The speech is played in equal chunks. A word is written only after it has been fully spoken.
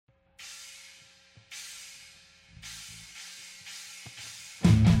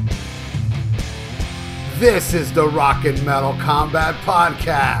This is the Rock and Metal Combat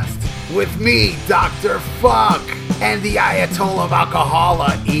Podcast with me, Dr. Fuck, and the Ayatollah of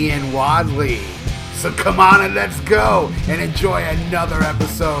Alcohola, Ian Wadley. So come on and let's go and enjoy another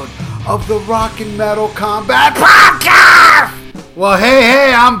episode of the Rock and Metal Combat Podcast! Well,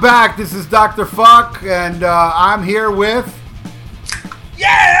 hey, I'm back. This is Dr. Fuck, and I'm here with...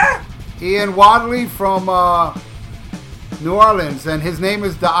 Ian Wadley from New Orleans, and his name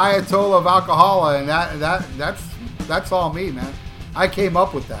is the Ayatollah of Alcohola, and that's all me, man. I came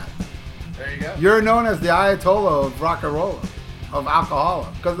up with that. There you go. You're known as the Ayatollah of rock and roll, of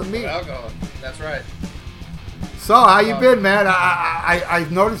Alcohola, because of me. Alcohol. That's right. So, how you been, man? I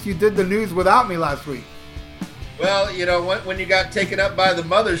noticed you did the news without me last week. Well, you know, when you got taken up by the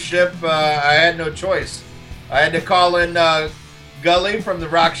mothership, I had no choice. I had to call in Gully from the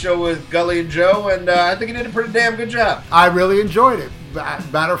Rock Show with Gully and Joe, and I think he did a pretty damn good job. I really enjoyed it.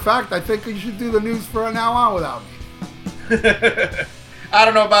 Matter of fact, I think you should do the news from now on without me. I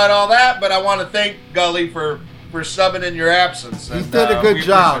don't know about all that, but I want to thank Gully for subbing in your absence. He did a good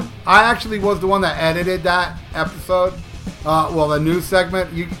job. I actually was the one that edited that episode. The news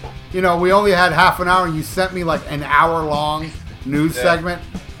segment. You know, we only had half an hour, and you sent me like an hour-long news segment.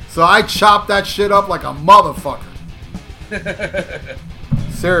 So I chopped that shit up like a motherfucker.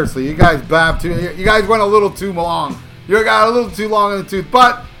 Seriously, you guys babbed too. You guys went a little too long. You got a little too long in the tooth.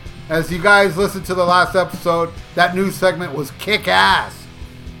 But as you guys listened to the last episode, that news segment was kick ass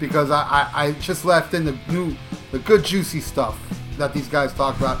because I just left in the good juicy stuff that these guys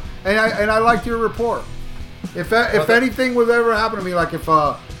talked about, and I liked your report. If anything was ever happen to me, like if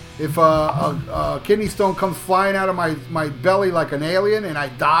a kidney stone comes flying out of my belly like an alien and I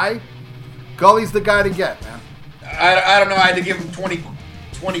die, Gully's the guy to get, man. I don't know. I had to give him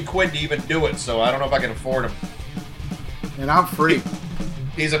 20 quid to even do it, so I don't know if I can afford him. And I'm free.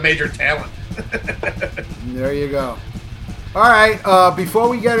 He's a major talent. There you go. All right. Before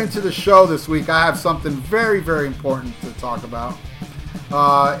we get into the show this week, I have something very, very important to talk about.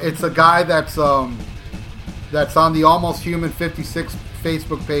 It's a guy that's on the Almost Human 56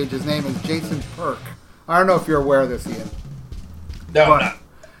 Facebook page. His name is Jason Perk. I don't know if you're aware of this, Ian. No, I'm not.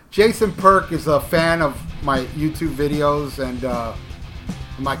 Jason Perk is a fan of my YouTube videos and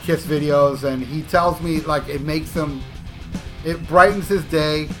my Kiss videos, and he tells me like it brightens his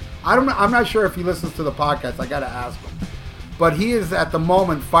day. I'm not sure if he listens to the podcast. I gotta ask him, but he is at the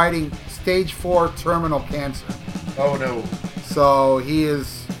moment fighting stage 4 terminal cancer. Oh no! So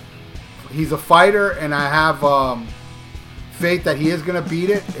he's a fighter, and I have faith that he is gonna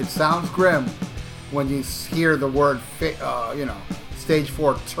beat it. It sounds grim when you hear the word stage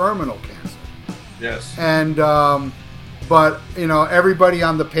 4 terminal cancer. Yes. And, but, you know, everybody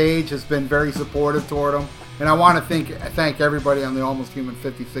on the page has been very supportive toward him. And I want to thank everybody on the Almost Human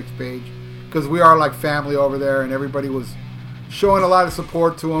 56 page, because we are like family over there, and everybody was showing a lot of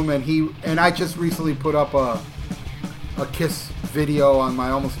support to him. And I just recently put up a Kiss video on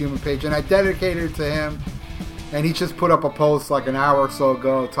my Almost Human page, and I dedicated it to him. And he just put up a post like an hour or so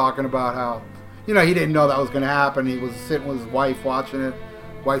ago talking about how, you know, he didn't know that was going to happen. He was sitting with his wife watching it.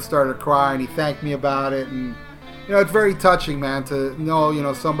 Wife started crying. He thanked me about it, and you know, it's very touching, man, to know, you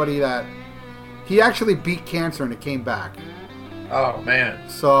know, somebody that he actually beat cancer and it came back. Oh man!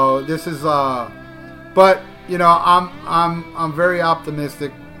 So this is, but you know, I'm very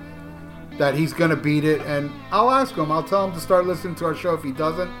optimistic that he's gonna beat it, and I'll ask him. I'll tell him to start listening to our show if he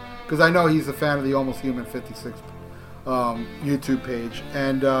doesn't, because I know he's a fan of the Almost Human 56 YouTube page,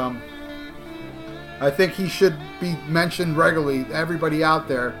 and I think he should be mentioned regularly. Everybody out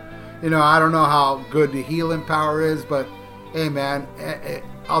there, you know, I don't know how good the healing power is, but hey, man,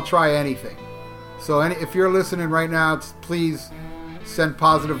 I'll try anything. So if you're listening right now, please send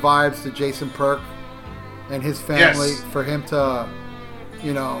positive vibes to Jason Perk and his family for him to,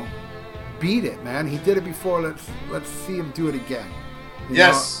 you know, beat it, man. He did it before. Let's see him do it again. You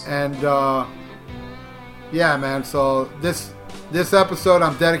know? And yeah, man. So this episode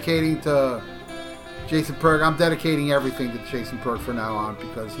I'm dedicating to Jason Perk. I'm dedicating everything to Jason Perk from now on,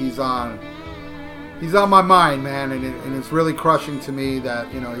 because he's on my mind, man, and it's really crushing to me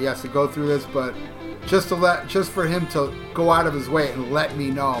that, you know, he has to go through this, but just for him to go out of his way and let me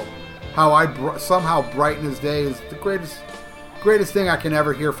know how I somehow brighten his day is the greatest thing I can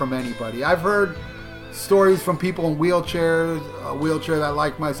ever hear from anybody. I've heard stories from people in wheelchairs, a wheelchair that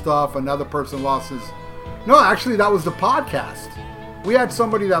liked my stuff. Another person lost his. No, actually, that was the podcast. We had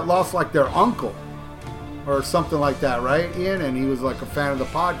somebody that lost like their uncle or something like that, right, Ian? And he was like a fan of the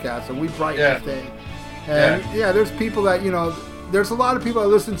podcast, and we brightened his day. And yeah, there's people that, you know, there's a lot of people that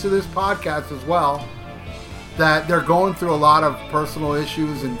listen to this podcast as well, that they're going through a lot of personal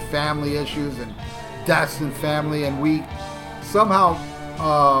issues and family issues, and deaths and family, and we somehow,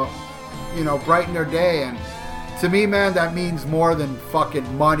 brighten their day. And to me, man, that means more than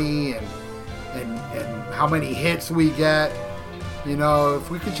fucking money and how many hits we get.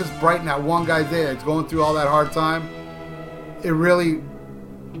 If we could just brighten that one guy's day that's going through all that hard time, it really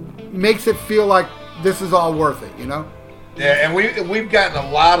makes it feel like this is all worth it, Yeah, and we've gotten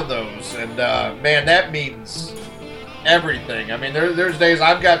a lot of those, and man, that means everything. I mean, there's days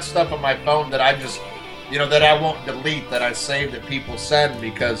I've got stuff on my phone that I just, that I won't delete, that I save that people send,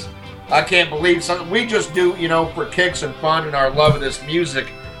 because I can't believe something we just do, for kicks and fun and our love of this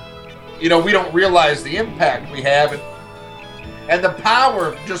music. We don't realize the impact we have, and the power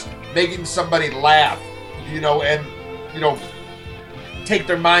of just making somebody laugh, and take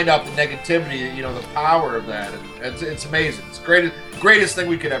their mind off the negativity. The power of that, and it's amazing. It's the greatest thing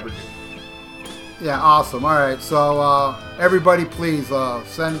we could ever do. Yeah, awesome. All right, so everybody, please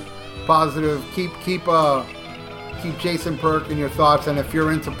send positive. Keep Jason Perk in your thoughts, and if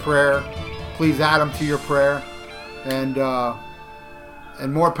you're into prayer, please add him to your prayer, and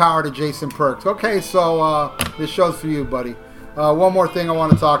more power to Jason Perks. Okay, so this show's for you, buddy. One more thing I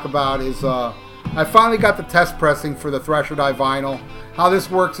want to talk about is I finally got the test pressing for the Thrash or Die vinyl. How this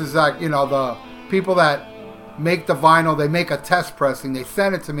works is that the people that make the vinyl, they make a test pressing, they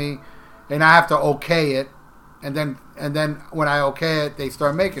send it to me, and I have to okay it, and then when I okay it, they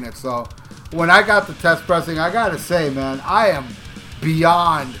start making it. So when I got the test pressing, I gotta say, man, I am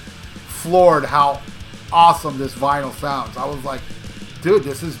beyond floored how awesome this vinyl sounds. I was like, dude,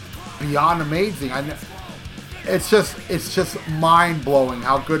 this is beyond amazing. It's just mind blowing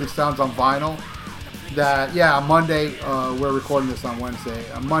how good it sounds on vinyl. That Monday, we're recording this on Wednesday.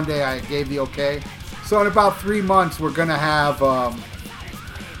 On Monday, I gave the okay. So in about 3 months, we're gonna have the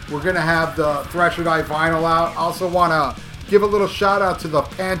Thrash or Die vinyl out. Also want to give a little shout out to the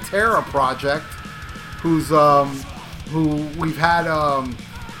Pantera Project, who we've had.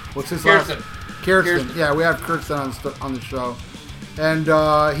 What's his Kirsten. last? Kirsten. Yeah, we have Kirsten on the show, and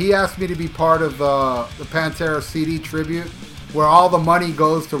he asked me to be part of the Pantera CD tribute, where all the money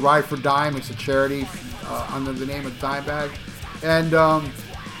goes to Ride for Dime. It's a charity under the name of Dimebag. And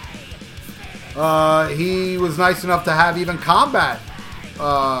he was nice enough to have even Combat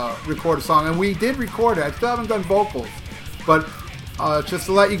record a song. And we did record it. I still haven't done vocals. But just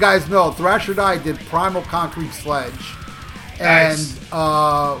to let you guys know, Thrash or Die did Primal Concrete Sledge. Nice. And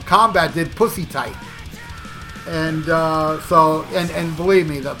Combat did Pussy Tight. And and believe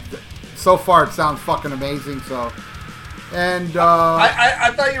me, so far it sounds fucking amazing. So, and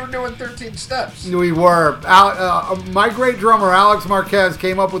I thought you were doing 13 steps. We were. My great drummer Alex Marquez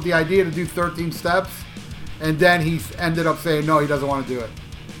came up with the idea to do 13 steps, and then he ended up saying no, he doesn't want to do it.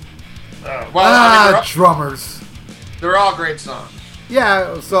 Drummers. They're all great songs.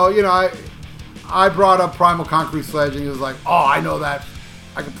 Yeah. So I brought up Primal Concrete Sledge, and he was like, "Oh, I know that.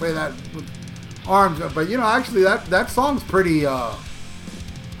 I can play that with arms." But actually, that song's pretty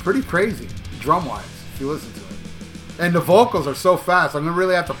crazy drum wise if you listen to it. And the vocals are so fast. I'm gonna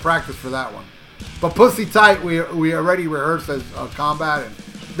really have to practice for that one. But Pussy Tight, we already rehearsed as Combat, and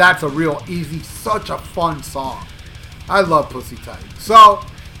that's a real easy, such a fun song. I love Pussy Tight. So,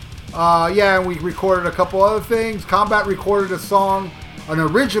 and we recorded a couple other things. Combat recorded an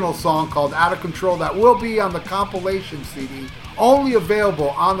original song called Out of Control that will be on the compilation CD, only available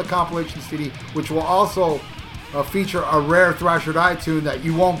on the compilation CD, which will also feature a rare Thrash or Die tune that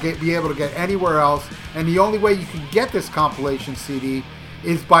you won't be able to get anywhere else. And the only way you can get this compilation CD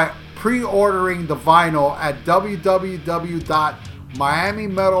is by pre-ordering the vinyl at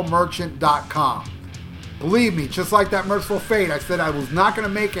www.miamimetalmerchant.com. Believe me, just like that Merciful Fate, I said I was not going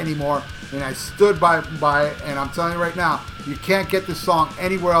to make anymore, and I stood by it, and I'm telling you right now, you can't get this song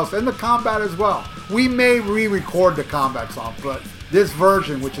anywhere else, and the Combat as well. We may re-record the Combat song, but this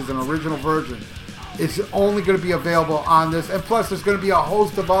version, which is an original version, is only going to be available on this, and plus there's going to be a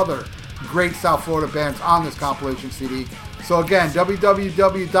host of other great South Florida bands on this compilation CD. So again,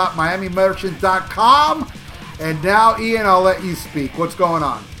 www.miamimerchant.com, and now Ian, I'll let you speak. What's going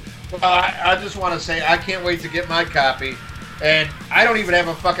on? I just want to say I can't wait to get my copy, and I don't even have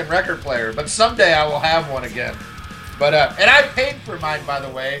a fucking record player, but someday I will have one again. But and I paid for mine, by the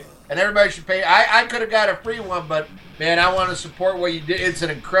way, and everybody should pay. I could have got a free one, but man, I want to support what you did. It's an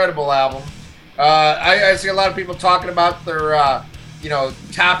incredible album. I see a lot of people talking about their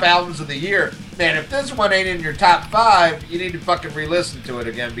top albums of the year. Man, if this one ain't in your top 5, you need to fucking re-listen to it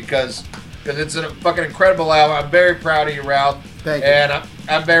again because it's a fucking incredible album. I'm very proud of you, Ralph. Thank you. And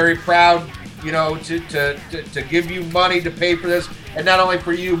I'm very proud, to give you money to pay for this, and not only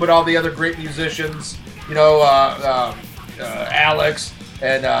for you, but all the other great musicians, Alex,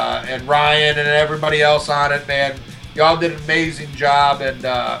 and Ryan and everybody else on it, man. Y'all did an amazing job, and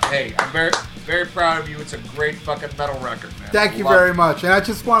hey, I'm very, very proud of you. It's a great fucking metal record, man. Thank you very much. And I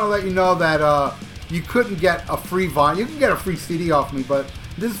just want to let you know that you couldn't get a free vinyl. You can get a free CD off me, but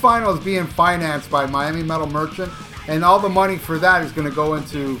this vinyl is being financed by Miami Metal Merchant, and all the money for that is going to go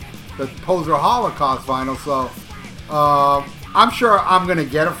into the Poser Holocaust vinyl. So I'm sure I'm going to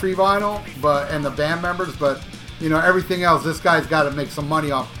get a free vinyl, and the band members, but everything else, this guy's got to make some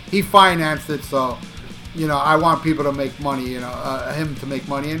money off. He financed it, so I want people to make money, him to make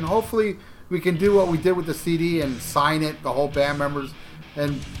money, and hopefully we can do what we did with the CD and sign it, the whole band members,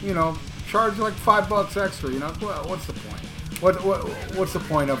 and charge like $5 extra. What's the point? What's the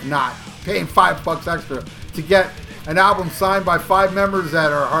point of not paying $5 extra to get an album signed by 5 members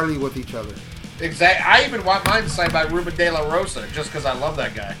that are hardly with each other? Exactly. I even want mine signed by Ruben De La Rosa just because I love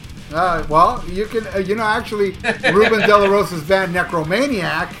that guy. Well, you can, actually, Ruben De La Rosa's band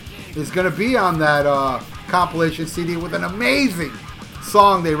Necromaniac is going to be on that compilation CD with an amazing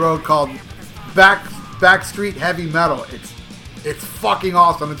song they wrote called Backstreet Heavy Metal. It's fucking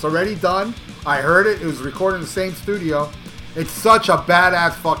awesome. It's already done. I heard it. It was recorded in the same studio. It's such a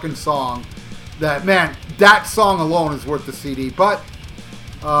badass fucking song that, man, that song alone is worth the CD. But,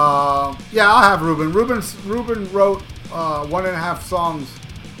 yeah, I'll have Ruben. Ruben wrote 1.5 songs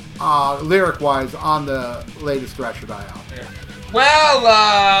lyric-wise on the latest Thrasher Die album. Yeah.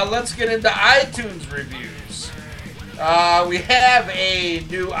 Well, let's get into iTunes reviews. We have a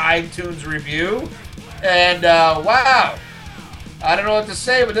new iTunes review, and wow, I don't know what to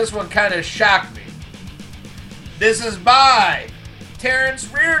say, but this one kind of shocked me. This is by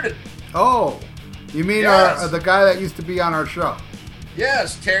Terrence Reardon. Oh, you mean the guy that used to be on our show?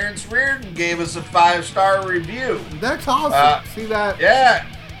 Yes, Terrence Reardon gave us a 5-star review. That's awesome. See that? Yeah.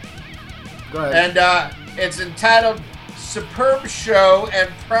 Go ahead. And it's entitled Superb Show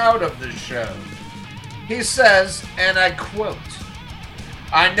and Proud of the Show. He says, and I quote,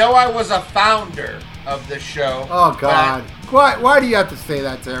 "I know I was a founder of the show." Oh, God. Why do you have to say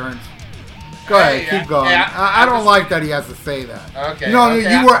that, Terrence? Go ahead, keep going. I don't like that he has to say that. Okay.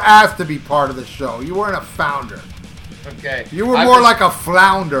 You were asked to be part of the show. You weren't a founder. Okay. You were more like a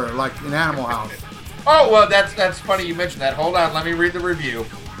flounder, like in Animal House. Oh, well, that's funny you mentioned that. Hold on, let me read the review.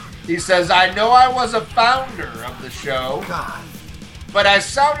 He says, "I know I was a founder of the show, God, but I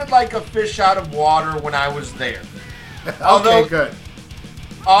sounded like a fish out of water when I was there." Okay, good.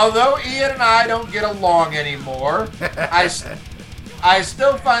 Although Ian and I don't get along anymore, I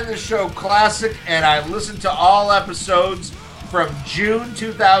still find the show classic, and I listen to all episodes from June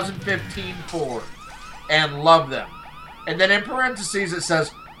 2015 forward and love them. And then in parentheses it says,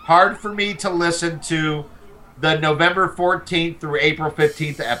 hard for me to listen to the November 14th through April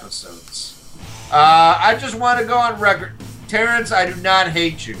 15th episodes. I just want to go on record. Terrence, I do not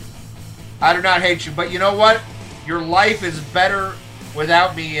hate you. I do not hate you. But you know what? Your life is better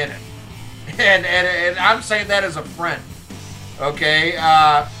without me in it. And I'm saying that as a friend. Okay?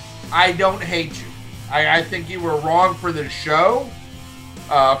 I don't hate you. I think you were wrong for the show.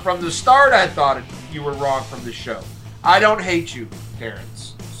 From the start, I thought you were wrong from the show. I don't hate you,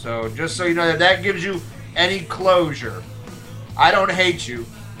 Terrence. So just so you know that gives you any closure. I don't hate you,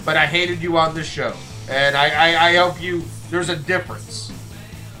 but I hated you on the show. And I hope there's a difference.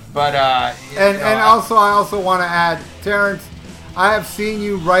 But, I also want to add, Terrence, I have seen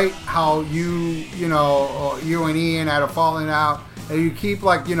you write how you and Ian had a falling out, and you keep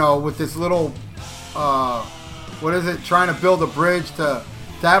with this little, trying to build a bridge to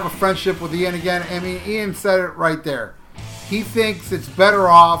have a friendship with Ian again. I mean, Ian said it right there. He thinks it's better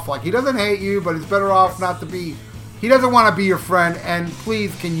off, he doesn't hate you, but it's better off not to be, he doesn't want to be your friend, and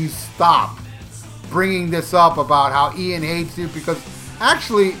please, can you stop bringing this up about how Ian hates you, because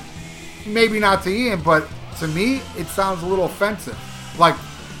actually, maybe not to Ian, but to me, it sounds a little offensive.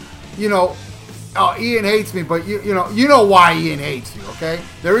 Ian hates me, but you know why Ian hates you, okay?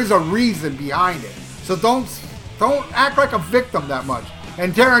 There is a reason behind it. So don't act like a victim that much.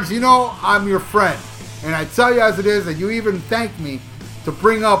 And Terrence, I'm your friend. And I tell you as it is, and you even thank me to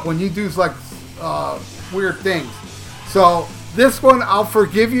bring up when you do weird things. So this one, I'll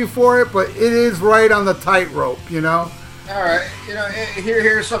forgive you for it, but it is right on the tightrope, All right,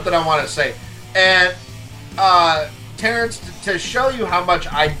 here's something I want to say. And Terrence, to show you how much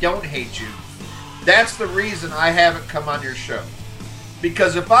I don't hate you, that's the reason I haven't come on your show.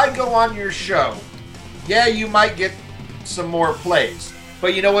 Because if I go on your show, yeah, you might get some more plays.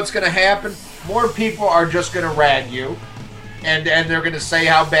 But you know what's going to happen? More people are just going to rag you, and they're going to say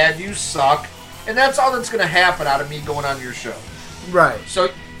how bad you suck, and that's all that's going to happen out of me going on your show. Right.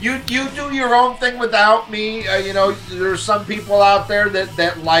 So You do your own thing without me. There's some people out there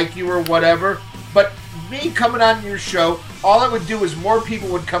that like you or whatever. But me coming on your show, all it would do is more people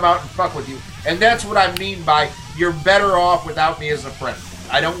would come out and fuck with you. And that's what I mean by you're better off without me as a friend.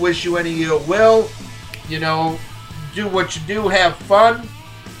 I don't wish you any ill will. Do what you do, have fun.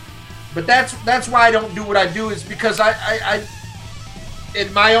 But that's why I don't do what I do, is because I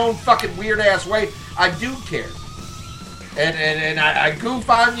in my own fucking weird ass way, I do care. And I goof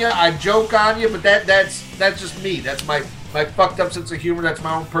on you, I joke on you, but that's just me. That's my fucked up sense of humor. That's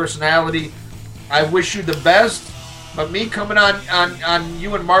my own personality. I wish you the best, but me coming on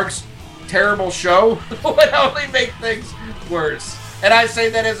you and Mark's terrible show would only make things worse. And I say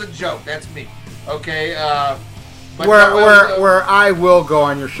that as a joke. That's me. Okay. But where I will go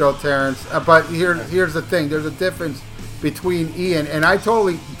on your show, Terrence. But here's the thing. There's a difference between Ian, and I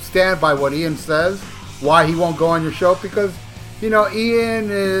totally stand by what Ian says. Why he won't go on your show, because Ian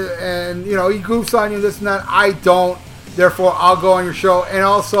and he goofs on you, this and that. I don't. Therefore, I'll go on your show. And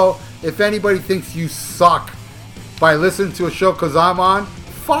also, if anybody thinks you suck by listening to a show because I'm on,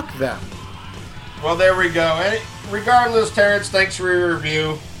 fuck them. Well, there we go. And regardless, Terrence, thanks for your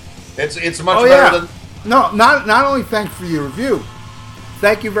review. It's much better than. No, not only thanks for your review.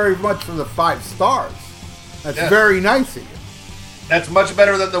 Thank you very much for the 5 stars. That's very nice of you. That's much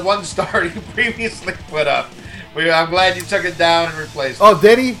better than the 1 star you previously put up. I'm glad you took it down and replaced it. Oh,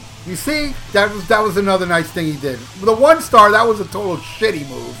 did he? You see, that was another nice thing he did. The 1 star, that was a total shitty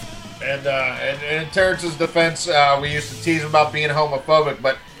move. And in Terrence's defense, we used to tease him about being homophobic,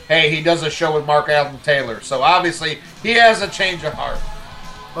 but hey, he does a show with Mark Allen Taylor, so obviously he has a change of heart.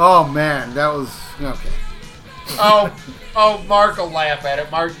 Oh man, that was okay. Oh, Mark will laugh at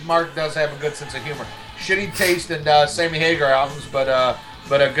it. Mark does have a good sense of humor. Shitty taste in Sammy Hagar albums, but a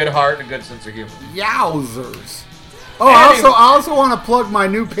good heart and a good sense of humor. Yowzers! Oh, I also want to plug my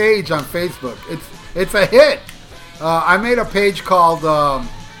new page on Facebook. It's a hit. I made a page called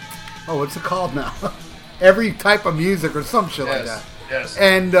what's it called now? Every type of music or some shit like that. Yes.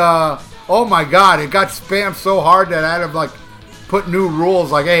 And oh my god, it got spammed so hard that I had to put new rules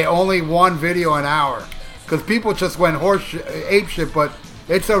hey, only 1 video an hour, because people just went ape shit. But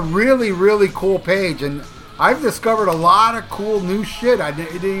it's a really, really cool page, and I've discovered a lot of cool new shit I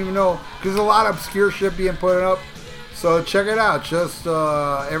didn't even know, because there's a lot of obscure shit being put up. So check it out. Just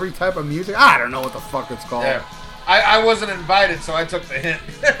every type of music. I don't know what the fuck it's called. Yeah. I wasn't invited, so I took the hint.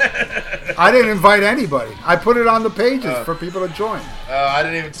 I didn't invite anybody. I put it on the pages for people to join. I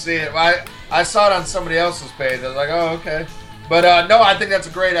didn't even see it. I saw it on somebody else's page. I was like, oh, okay. But no, I think that's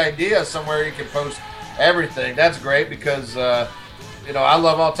a great idea. Somewhere you can post everything. That's great, because I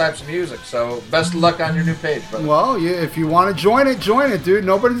love all types of music. So best of luck on your new page, brother. Well, if you want to join it, dude.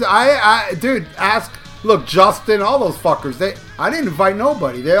 Nobody's. Dude, ask. Look, Justin, all those fuckers. I didn't invite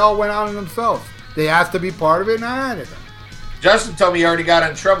nobody. They all went on themselves. They asked to be part of it, and I added them. Justin told me you already got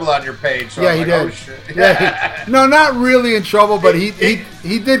in trouble on your page. So yeah, he did. Oh, shit. Yeah, no, not really in trouble, but he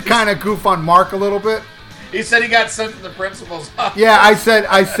did kind of goof on Mark a little bit. He said he got sent to the principal's office. Yeah, I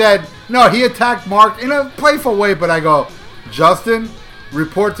said, no, he attacked Mark in a playful way, but I go, Justin,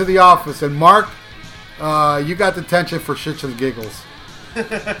 report to the office. And Mark, you got detention for shits and giggles.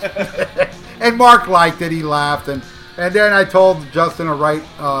 And Mark liked it. He laughed. And then I told Justin to write,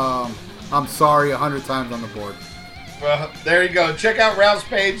 I'm sorry 100 times on the board. Well, there you go. Check out Ralph's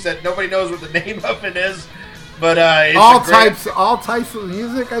page that nobody knows what the name of it is. But it's all types of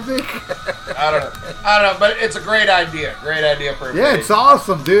music, I think. I don't know, but it's a great idea. Great idea for a page. It's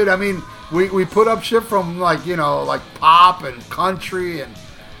awesome, dude. I mean, we put up shit from like pop and country and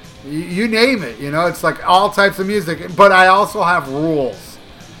you name it. It's like all types of music. But I also have rules.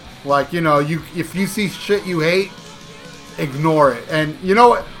 Like if you see shit you hate, ignore it. And you know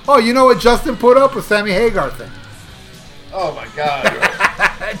what? Oh, you know what Justin put up? A Sammy Hagar thing. Oh my god.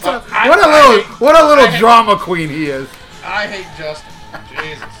 What a little drama queen he is. I hate Justin.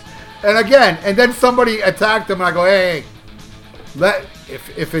 Jesus. And then somebody attacked him, and I go, hey,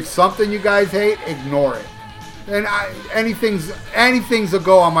 if it's something you guys hate, ignore it. And anything's a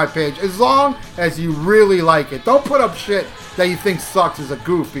go on my page, as long as you really like it. Don't put up shit that you think sucks as a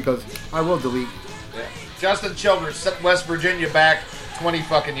goof, because I will delete you. Yeah. Justin Childers sent West Virginia back 20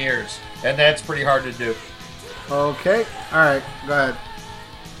 fucking years, and that's pretty hard to do. Okay. All right. Go ahead.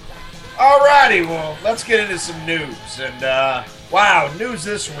 Alrighty, well, let's get into some news. And, wow, news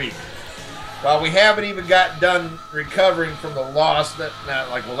this week. Well, we haven't even got done recovering from the loss. Not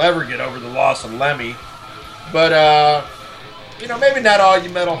like we'll ever get over the loss of Lemmy. But, maybe not all you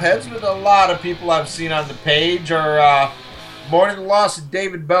metalheads, but a lot of people I've seen on the page are mourning the loss of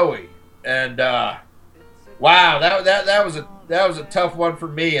David Bowie. And, wow, that a tough one for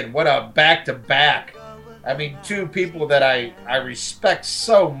me, and what a back-to-back. I mean, two people that I respect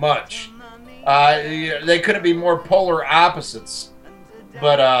so much. They couldn't be more polar opposites,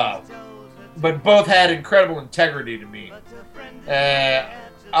 but both had incredible integrity to me.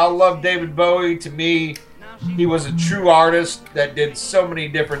 I love David Bowie. To me, he was a true artist that did so many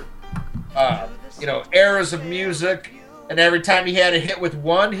different, eras of music. And every time he had a hit with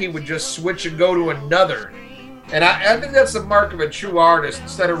one, he would just switch and go to another. And I think that's the mark of a true artist.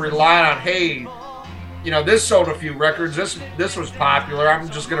 Instead of relying on, hey, this sold a few records, this was popular, I'm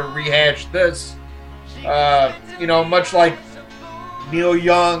just going to rehash this. Much like Neil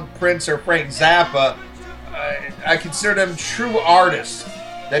Young, Prince, or Frank Zappa, I consider them true artists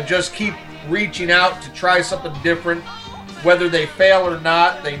that just keep reaching out to try something different. Whether they fail or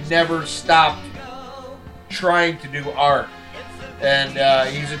not, they never stopped trying to do art. And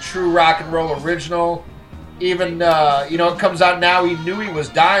he's a true rock and roll original. Even, it comes out now, he knew he was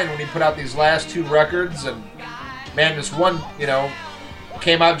dying when he put out these last two records. And, man, this one,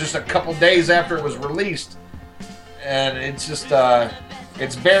 came out just a couple days after it was released. And it's just,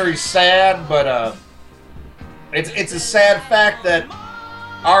 it's very sad, but it's a sad fact that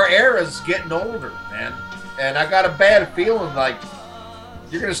our era's getting older, man. And I got a bad feeling like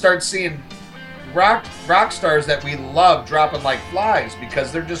you're going to start seeing rock stars that we love dropping like flies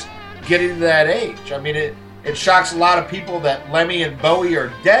because they're just getting to that age. I mean, it shocks a lot of people that Lemmy and Bowie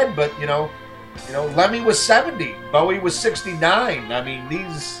are dead, but Lemmy was 70, Bowie was 69. I mean,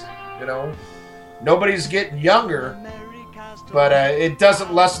 these, nobody's getting younger, but it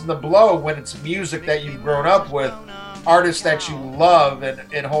doesn't lessen the blow when it's music that you've grown up with, artists that you love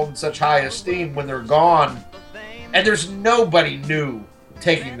and hold in such high esteem when they're gone, and there's nobody new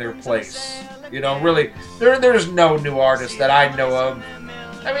taking their place. Really, there's no new artist that I know of.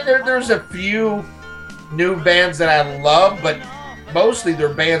 I mean, there's a few new bands that I love, but mostly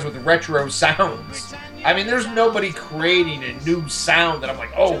they're bands with retro sounds. I mean, there's nobody creating a new sound that I'm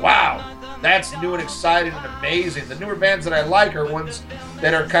like, oh, wow, that's new and exciting and amazing. The newer bands that I like are ones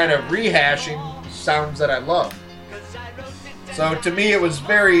that are kind of rehashing sounds that I love. So to me, it was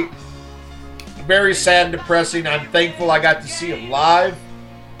very, very sad and depressing. I'm thankful I got to see him live.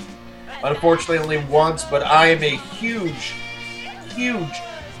 Unfortunately, only once, but I am a huge, huge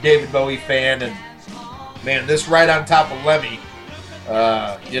David Bowie fan, and man, this right on top of Lemmy,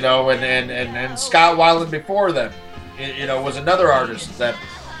 and Scott Weiland before them, was another artist that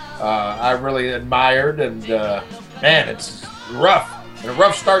I really admired, and man, it's rough. A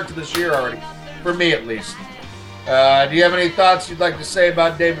rough start to this year already, for me at least. Do you have any thoughts you'd like to say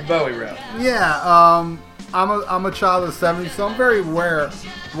about David Bowie, Ralph? Yeah, I'm a child of the 70s, so I'm very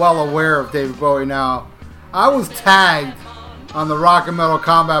well aware of David Bowie now. I was tagged on the Rock and Metal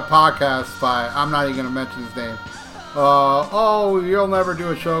Combat podcast by, I'm not even going to mention his name, you'll never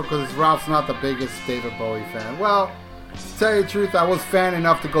do a show because Ralph's not the biggest David Bowie fan. Well, to tell you the truth, I was fan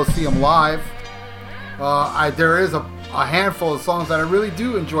enough to go see him live. There is a handful of songs that I really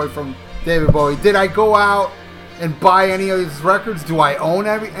do enjoy from David Bowie. Did I go out and buy any of his records? Do I own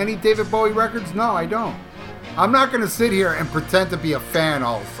any David Bowie records? No, I don't. I'm not going to sit here and pretend to be a fan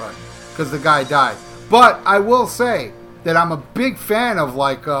all of a sudden because the guy died. But I will say that I'm a big fan of,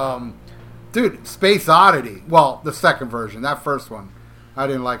 Space Oddity. Well, the second version. That first one, I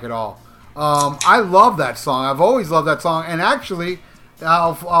didn't like at all. I love that song. I've always loved that song. And actually,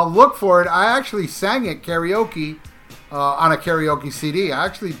 I'll look for it. I actually sang it karaoke on a karaoke CD. I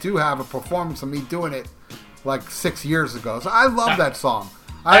actually do have a performance of me doing it 6 years ago. So I love that song.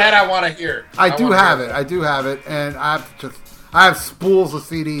 I want to hear it. I do have it, and I have spools of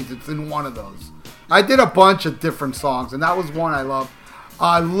CDs. It's in one of those. I did a bunch of different songs, and that was one I love.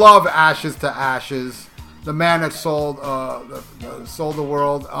 I love Ashes to Ashes, the man that sold the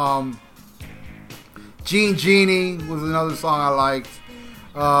world. Genie was another song I liked.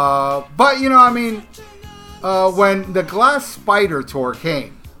 But when the Glass Spider tour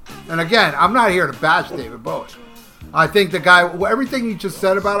came, and again, I'm not here to bash David Bowie. I think the guy, everything you just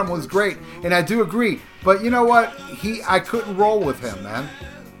said about him was great, and I do agree. But you know what? I couldn't roll with him, man.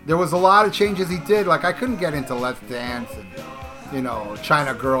 There was a lot of changes he did. I couldn't get into Let's Dance and,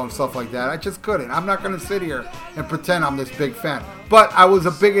 China Girl and stuff like that. I just couldn't. I'm not going to sit here and pretend I'm this big fan. But I was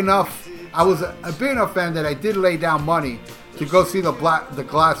a big enough fan that I did lay down money to go see the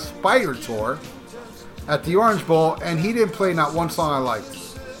Glass Spider tour at the Orange Bowl, and he didn't play not one song I liked.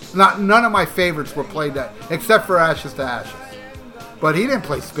 None of my favorites were played that, except for Ashes to Ashes. But he didn't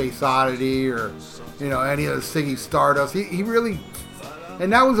play Space Oddity or, any of the Ziggy Stardust. He really,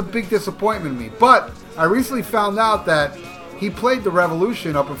 and that was a big disappointment to me. But I recently found out that he played the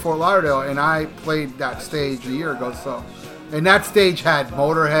Revolution up in Fort Lauderdale, and I played that stage a year ago. So And that stage had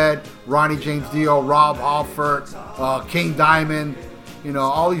Motorhead, Ronnie James Dio, Rob Halford, King Diamond. You know,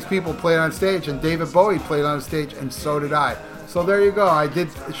 all these people played on stage, and David Bowie played on stage, and so did I. So there you go. I did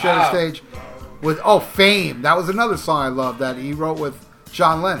share the stage with, Fame. That was another song I loved that he wrote with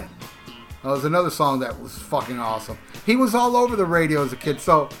John Lennon. That was another song that was fucking awesome. He was all over the radio as a kid,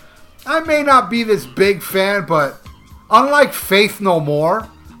 so I may not be this big fan, but unlike Faith No More,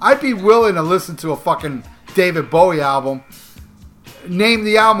 I'd be willing to listen to a fucking David Bowie album. Name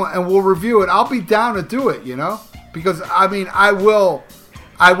the album and we'll review it. I'll be down to do it, you know? Because, I mean, I will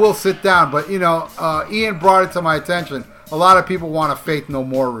sit down. But, you know, Ian brought it to my attention. A lot of people want a Faith No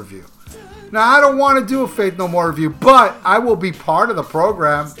More review. Now, I don't want to do a Faith No More review, but I will be part of the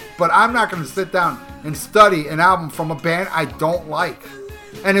program. But I'm not going to sit down and study an album from a band I don't like.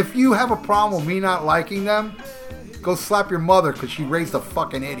 And if you have a problem with me not liking them, go slap your mother because she raised a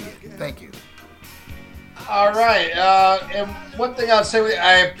fucking idiot. Thank you. All right. And one thing I'll say,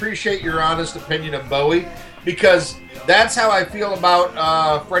 I appreciate your honest opinion of Bowie because that's how I feel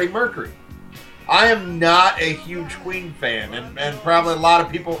about Freddie Mercury. I am not a huge Queen fan, and probably a lot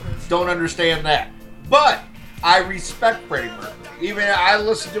of people don't understand that. But I respect Freddie Mercury. Even I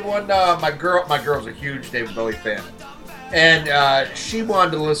listened to one. My girl's a huge David Bowie fan, and she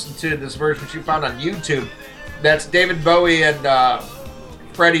wanted to listen to this version she found on YouTube. That's David Bowie and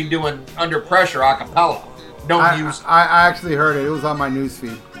Freddie doing Under Pressure a cappella. I actually heard it. It was on my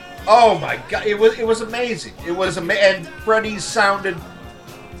newsfeed. Oh my god! It was amazing. It was and Freddie sounded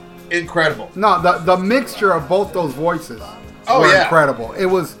incredible. No, the mixture of both those voices were incredible. It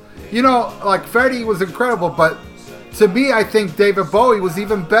was, you know, like Freddie was incredible, but to me, I think David Bowie was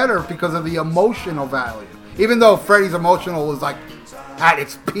even better because of the emotional value. Even though Freddie's emotional was like at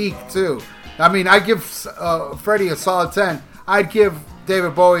its peak too. I mean, I give Freddie a solid 10. I'd give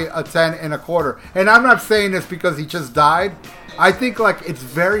David Bowie a 10 and a quarter. And I'm not saying this because he just died. I think like it's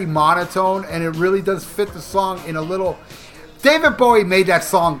very monotone and it really does fit the song in a little. David Bowie made that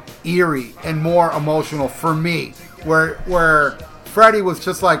song eerie and more emotional for me, where Freddie was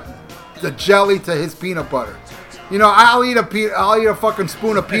just like the jelly to his peanut butter. You know, I'll eat a fucking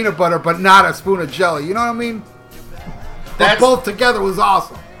spoon of peanut butter, but not a spoon of jelly. You know what I mean? But both together was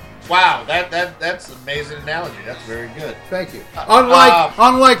awesome. Wow, that's an amazing analogy. That's very good. Thank you.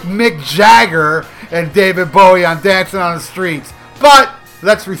 Unlike Mick Jagger and David Bowie on Dancing on the Streets. But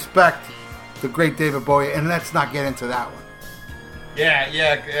let's respect the great David Bowie, and let's not get into that one. Yeah.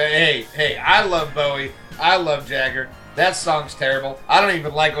 Hey, I love Bowie. I love Jagger. That song's terrible. I don't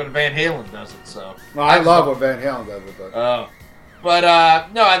even like when Van Halen does it. So well, I love when Van Halen does it. But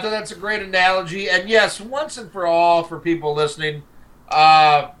no, I think that's a great analogy. And yes, once and for all, for people listening,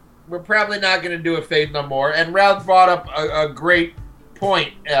 we're probably not going to do a Faith No More. And Ralph brought up a great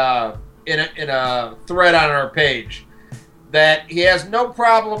point in a thread on our page that he has no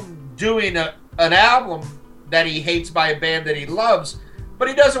problem doing an album that he hates by a band that he loves, but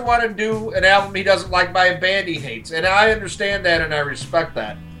he doesn't want to do an album he doesn't like by a band he hates. And I understand that and I respect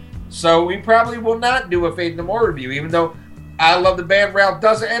that. So we probably will not do a Faith No More review, even though I love the band, Ralph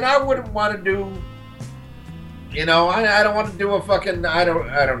doesn't, and I wouldn't want to do, you know, I don't want to do a fucking, I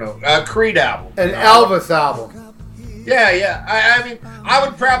don't know, a Creed album. An Elvis album. Yeah. I mean, I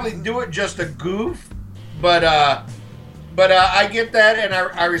would probably do it just a goof, but I get that, and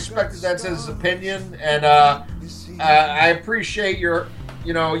I respect that that's his opinion, and I appreciate your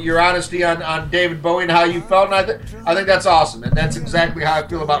honesty on David Bowie and how you felt, and I think that's awesome, and that's exactly how I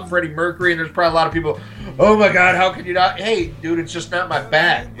feel about Freddie Mercury. And there's probably a lot of people, oh my God, how can you not? Hey, dude, it's just not my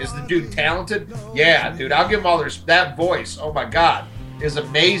bag. Is the dude talented? Yeah, dude, I'll give him all that voice. Oh my God, is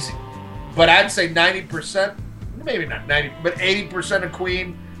amazing. But I'd say 90%, maybe not 90, but 80% of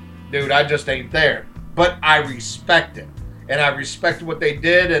Queen, dude, I just ain't there. But I respect it. And I respect what they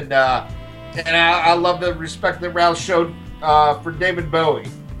did, and I love the respect that Ralph showed for David Bowie.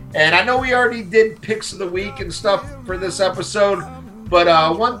 And I know we already did picks of the week and stuff for this episode,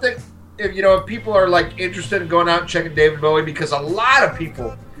 but one thing, if people are like interested in going out and checking David Bowie, because a lot of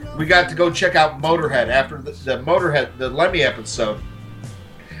people, we got to go check out Motorhead after the Motorhead, the Lemmy episode,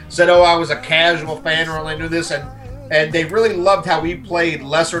 said, oh, I was a casual fan or only knew this, and they really loved how we played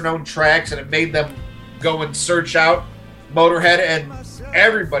lesser known tracks, and it made them go and search out Motorhead, and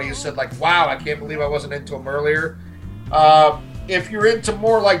everybody said like, wow, I can't believe I wasn't into them earlier. If you're into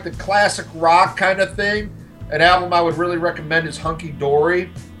more like the classic rock kind of thing, an album I would really recommend is Hunky Dory.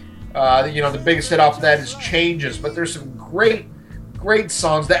 The biggest hit off of that is Changes, but there's some great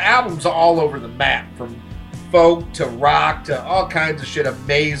songs. The album's all over the map, from folk to rock to all kinds of shit.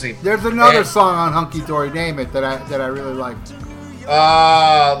 Amazing. There's another song on Hunky Dory, name it, that I really like.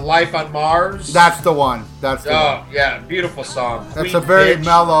 Life on Mars. That's the one. That's the one. Oh, yeah, beautiful song. That's Queen a very Bitch.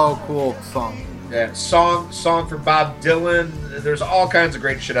 mellow, cool song. Yeah, song for Bob Dylan. There's all kinds of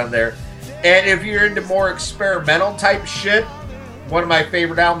great shit on there. And if you're into more experimental type shit, one of my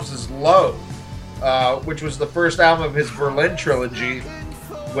favorite albums is Low, which was the first album of his Berlin trilogy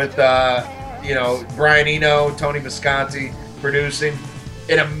with, Brian Eno, Tony Visconti producing.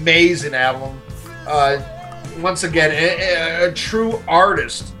 An amazing album. Once again, a true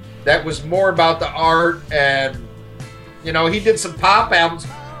artist that was more about the art. And, he did some pop albums.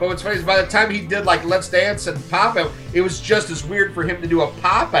 But what's funny is by the time he did like Let's Dance and pop album, it was just as weird for him to do a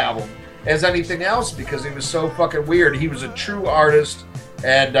pop album as anything else because he was so fucking weird. He was a true artist,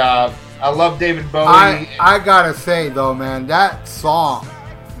 and I love David Bowie. I gotta say though, man, that song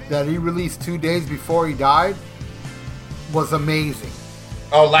that he released 2 days before he died was amazing.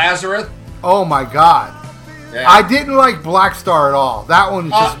 Oh, Lazarus? Oh my God. Yeah. I didn't like Black Star at all. That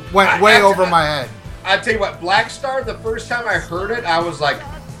one just went way over my head. I tell you what, Black Star, the first time I heard it, I was like,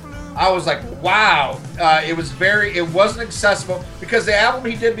 wow. It wasn't accessible because the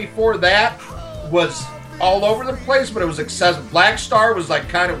album he did before that was all over the place, but it was accessible. Black Star was like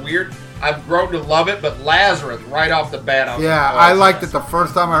kind of weird. I've grown to love it, but Lazarus right off the bat. I liked it the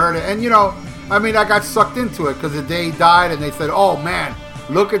first time I heard it. And I got sucked into it because the day he died and they said, oh man,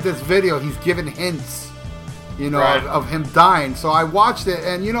 look at this video. He's giving hints, right. of him dying. So I watched it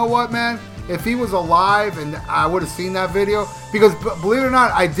and you know what, man? If he was alive and I would have seen that video, because believe it or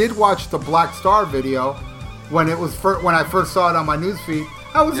not, I did watch the Black Star video when I first saw it on my newsfeed.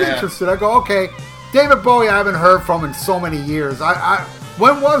 I was interested. I go, okay, David Bowie, I haven't heard from in so many years.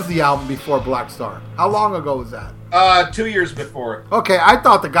 When was the album before Black Star? How long ago was that? 2 years before. Okay, I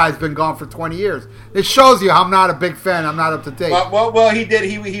thought the guy's been gone for 20 years. It shows you I'm not a big fan. I'm not up to date. Well, he did.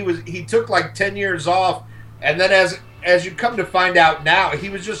 He took like 10 years off, and then as you come to find out now, he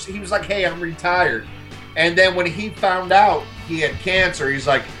was like, hey, I'm retired. And then when he found out he had cancer, he's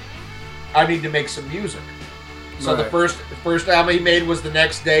like, I need to make some music. So right. the first album he made was The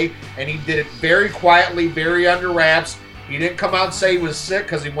Next Day, and he did it very quietly, very under wraps. He didn't come out and say he was sick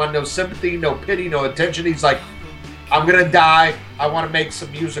because he wanted no sympathy, no pity, no attention. He's like, I'm going to die. I want to make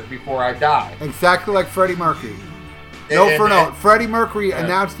some music before I die. Exactly like Freddie Mercury. Note. Freddie Mercury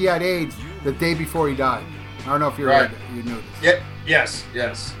announced he had AIDS the day before he died. I don't know if you knew this. Yes.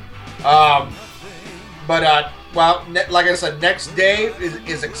 Like I said, Next Day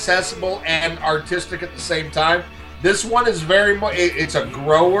is accessible and artistic at the same time. This one is very much, it's a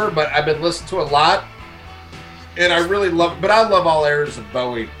grower, but I've been listening to a lot, and I really love it. But I love all eras of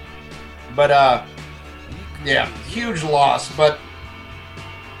Bowie. But, huge loss. But,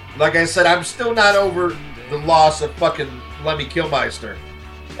 like I said, I'm still not over the loss of fucking Lemmy Kilmister.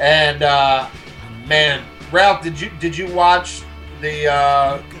 And, man... Ralph, did you watch the?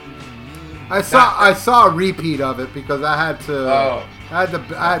 I saw a repeat of it because I had to. I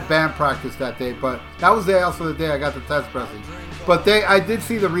had band practice that day, but that was also the day I got the test pressing. But I did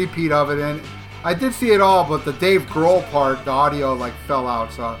see the repeat of it, and I did see it all. But the Dave Grohl part, the audio fell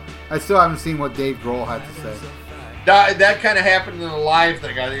out, so I still haven't seen what Dave Grohl had to say. That kind of happened in the live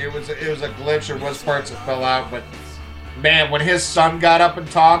thing. It was a glitch. There was parts that fell out, but. Man, when his son got up and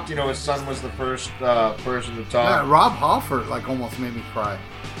talked, his son was the first person to talk. Yeah, Rob Halford almost made me cry.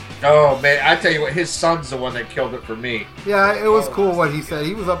 Oh, man, I tell you what, his son's the one that killed it for me. Yeah, it was cool what he said.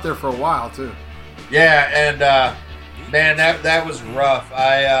 He was up there for a while, too. Yeah, and, man, that was rough.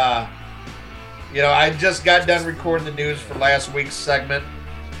 I just got done recording the news for last week's segment,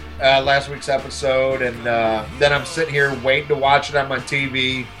 last week's episode, and then I'm sitting here waiting to watch it on my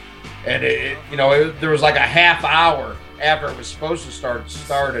TV, and there was like a half hour after it was supposed to start, it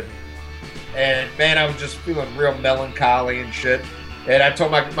started. And, man, I was just feeling real melancholy and shit. And I told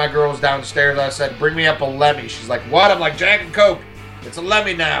my girls downstairs, I said, bring me up a Lemmy. She's like, what? I'm like, Jack and Coke. It's a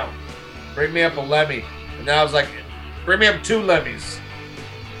Lemmy now. Bring me up a Lemmy. And then I was like, bring me up 2 Lemmys.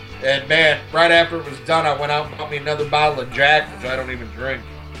 And, man, right after it was done, I went out and bought me another bottle of Jack, which I don't even drink.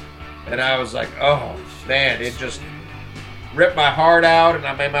 And I was like, oh, man, it just ripped my heart out. And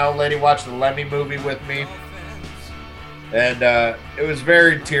I made my old lady watch the Lemmy movie with me. And it was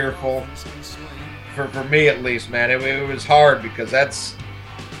very tearful, for me at least, man. It was hard because that's,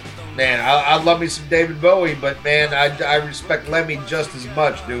 man, I love me some David Bowie, but, man, I respect Lemmy just as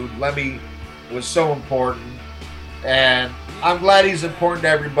much, dude. Lemmy was so important, and I'm glad he's important to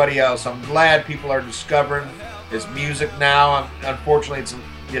everybody else. I'm glad people are discovering his music now. Unfortunately, it's,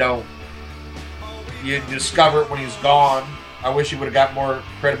 you discover it when he's gone. I wish he would have got more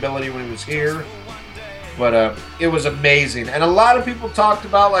credibility when he was here. But it was amazing. And a lot of people talked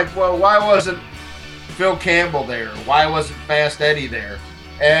about, like, well, why wasn't Phil Campbell there? Why wasn't Fast Eddie there?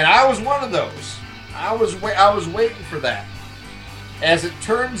 And I was one of those. I was waiting for that. As it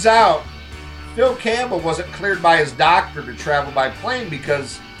turns out, Phil Campbell wasn't cleared by his doctor to travel by plane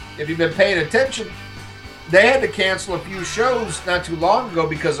because, if you've been paying attention, they had to cancel a few shows not too long ago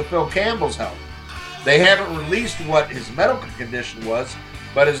because of Phil Campbell's health. They haven't released what his medical condition was,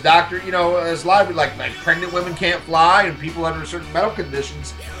 but his doctor, as a lot of like pregnant women can't fly and people under certain medical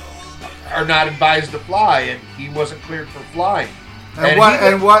conditions are not advised to fly, and he wasn't cleared for flying.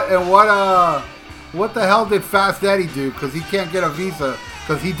 And what the hell did Fast Eddie do? Because he can't get a visa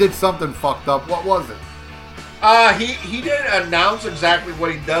because he did something fucked up. What was it? He didn't announce exactly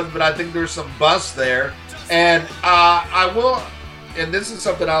what he does, but I think there's some buzz there. And I will, and this is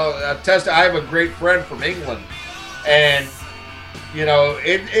something I'll attest to. I have a great friend from England, and in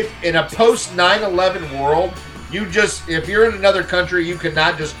a post 9/11 world, if you're in another country, you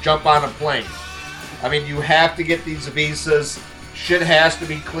cannot just jump on a plane. I mean, you have to get these visas. Shit has to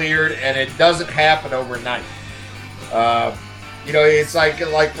be cleared, and it doesn't happen overnight. It's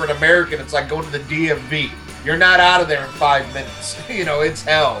like for an American, it's like going to the DMV. You're not out of there in 5 minutes. It's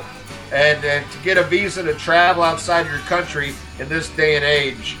hell. And to get a visa to travel outside your country in this day and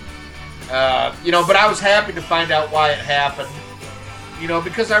age, but I was happy to find out why it happened,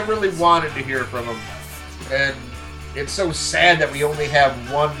 because I really wanted to hear from him. And it's so sad that we only have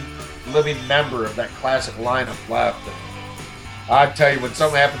one living member of that classic lineup left. And I tell you, when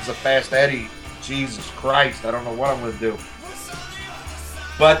something happens to Fast Eddie, Jesus Christ, I don't know what I'm going to do.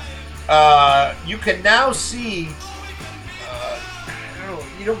 But you can now see,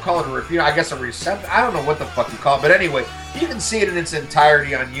 you don't call it a review, I guess a reception. I don't know what the fuck you call it. But anyway, you can see it in its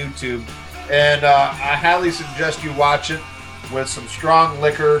entirety on YouTube. And I highly suggest you watch it with some strong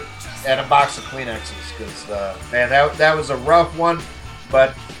liquor and a box of Kleenexes. Because, man, that was a rough one.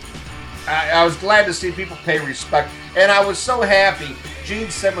 But I was glad to see people pay respect. And I was so happy Gene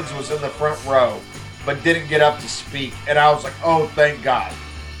Simmons was in the front row, but didn't get up to speak. And I was like, oh, thank God.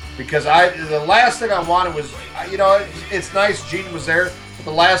 Because the last thing I wanted was, it's nice Gene was there, but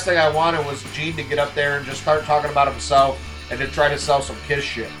the last thing I wanted was Gene to get up there and just start talking about himself and to try to sell some Kiss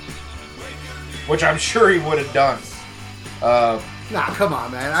shit. Which I'm sure he would have done. Nah, come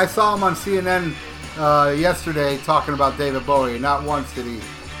on, man. I saw him on CNN yesterday talking about David Bowie. Not once did he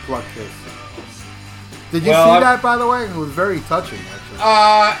plug Kiss. Did you see that, by the way? It was very touching, actually.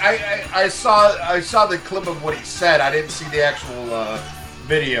 I saw the clip of what he said. I didn't see the actual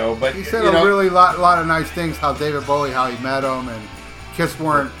video, but he said a really lot of nice things. How David Bowie, how he met him, and Kiss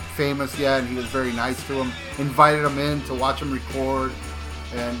weren't famous yet, and he was very nice to him. Invited him in to watch him record,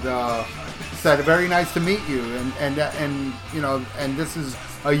 and said, "Very nice to meet you." And this is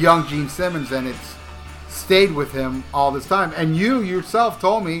a young Gene Simmons, and it's stayed with him all this time. And you yourself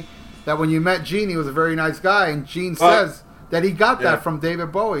told me that when you met Gene, he was a very nice guy, and Gene says that he got that from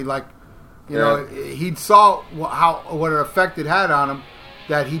David Bowie. Like, he saw what an effect it had on him,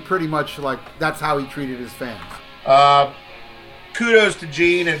 that he pretty much, that's how he treated his fans. Kudos to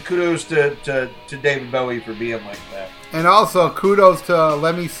Gene, and kudos to David Bowie for being like that. And also, kudos to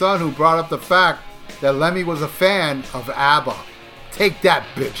Lemmy's son, who brought up the fact that Lemmy was a fan of ABBA. Take that,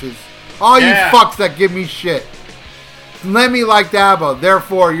 bitches. All you fucks that give me shit. Lemmy liked ABBA,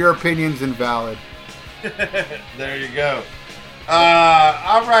 therefore your opinion's invalid. There you go.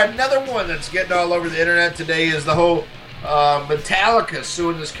 All right, another one that's getting all over the internet today is the whole Metallica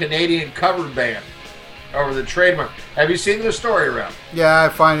suing this Canadian cover band over the trademark. Have you seen the story around? Yeah, I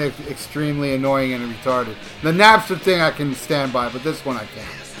find it extremely annoying and retarded. The Napster thing I can stand by, but this one I can't.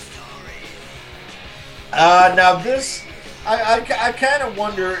 Now this, I kind of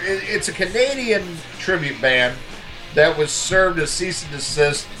wonder, it's a Canadian tribute band that was served a cease and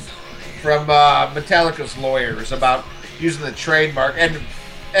desist from Metallica's lawyers about using the trademark.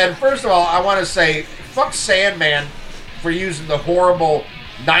 And first of all, I want to say, fuck Sandman for using the horrible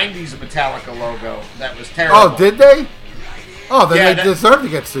 90s Metallica logo. That was terrible. Oh, did they? Oh, then they deserve to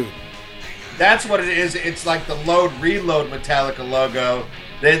get sued. That's what it is. It's like the Load Reload Metallica logo.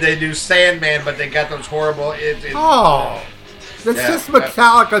 They do Sandman, but they got those horrible... It's just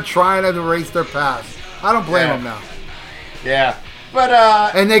Metallica trying to erase their past. I don't blame them now. Yeah. But,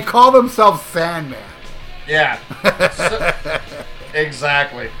 and they call themselves Sandman. Yeah.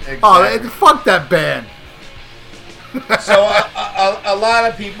 Exactly. Oh, fuck that band. So a lot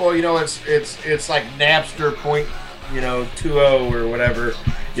of people, it's like Napster point, 2.0 or whatever,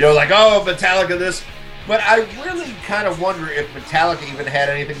 like, oh, Metallica this. But I really kind of wonder if Metallica even had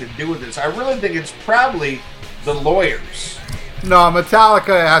anything to do with this. I really think it's probably the lawyers. No,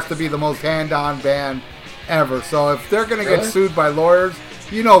 Metallica has to be the most hand-on band ever. So if they're going to get sued by lawyers,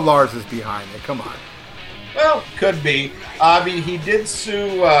 Lars is behind it. Come on. Well, could be. I mean, he did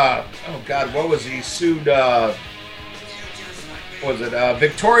sue. Oh God, what was he sued? What was it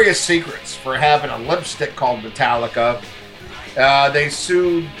Victoria's Secrets for having a lipstick called Metallica? They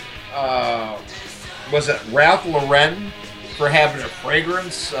sued. Was it Ralph Lauren for having a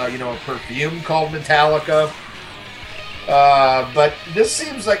fragrance? A perfume called Metallica. But this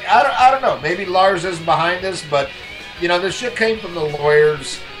seems like I don't know. Maybe Lars is behind this, but this shit came from the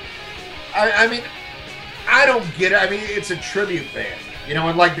lawyers. I mean, I don't get it. I mean, it's a tribute band,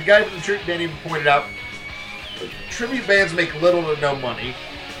 and like the guy from the tribute band even pointed out, tribute bands make little to no money.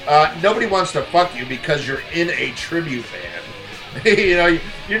 Nobody wants to fuck you because you're in a tribute band.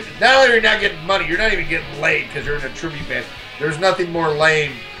 You're not only not getting money, you're not even getting laid because you're in a tribute band. There's nothing more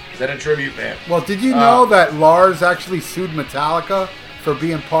lame than a tribute band. Well, did you know that Lars actually sued Metallica for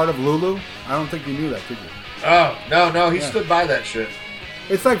being part of Lulu? I don't think you knew that, did you? Oh, no, he stood by that shit.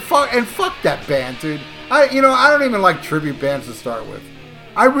 It's like, fuck that band, dude. I don't even like tribute bands to start with.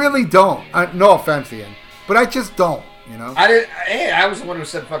 I really don't. No offense, Ian, but I just don't, I was the one who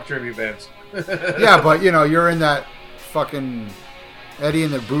said fuck tribute bands. Yeah, but, you're in that fucking Eddie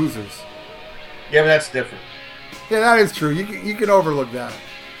and the Bruisers. Yeah, but that's different. Yeah, that is true. You can overlook that.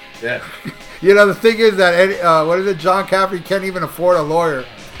 Yeah. The thing is that Eddie, John Cafferty can't even afford a lawyer.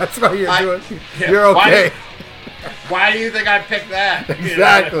 That's why you're doing. Yeah, you're okay. Why do you think I picked that?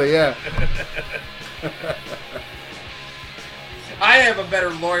 Exactly. Yeah. I have a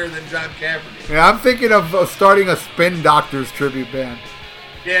better lawyer than John Cafferty. Yeah, I'm thinking of starting a Spin Doctors tribute band.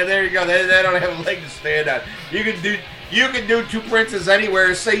 Yeah, there you go. They don't have a leg to stand on. You can do Two Princes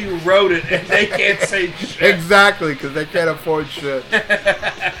Anywhere. Say you wrote it, and they can't say shit. Exactly, because they can't afford shit.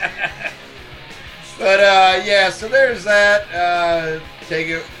 But yeah, so there's that. Take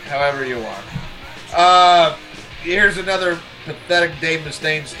it however you want. Here's another pathetic Dave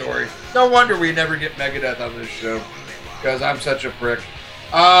Mustaine story. No wonder we never get Megadeth on this show, because I'm such a prick.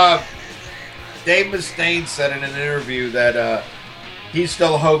 Dave Mustaine said in an interview that he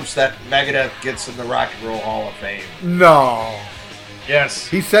still hopes that Megadeth gets in the Rock and Roll Hall of Fame. No. Yes.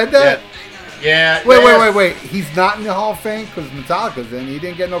 He said that? Yeah. Wait. He's not in the Hall of Fame because Metallica's in. He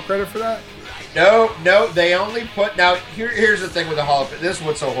didn't get no credit for that? No. They only put... Now, here's the thing with the Hall of Fame. This is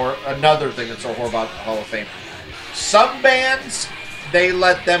what's so another thing that's so horrible about the Hall of Fame. Some bands, they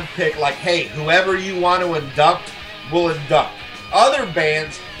let them pick, like, hey, whoever you want to induct, we'll induct. Other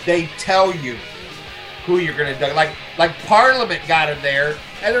bands, they tell you who you're going to induct. Like Parliament got in there,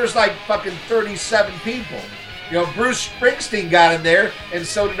 and there's like fucking 37 people. Bruce Springsteen got in there, and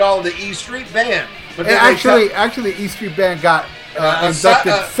so did all the E Street Band. But actually, E Street Band got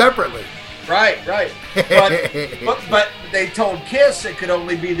inducted separately. Right. But they told Kiss it could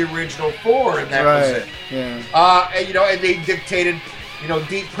only be the original four, and that was it. Yeah. And they dictated,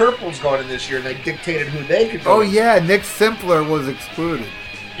 Deep Purple's going in this year, and they dictated who they could go. Oh yeah, Nick Simpler was excluded.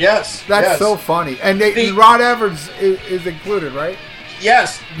 Yes. That's so funny. And Rod Evans is included, right?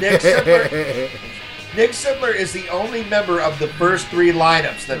 Yes, Nick Simpler. Nick Simpler is the only member of the first three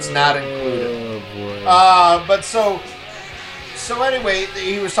lineups that's not included. Oh boy. But so anyway,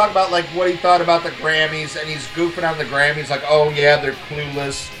 he was talking about like what he thought about the Grammys, and he's goofing on the Grammys, like, oh yeah, they're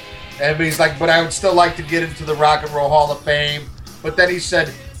clueless. But he's like, but I would still like to get into the Rock and Roll Hall of Fame. But then he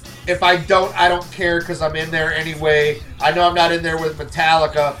said, if I don't care because I'm in there anyway. I know I'm not in there with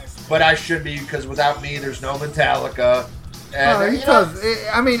Metallica, but I should be because without me, there's no Metallica. And, he does.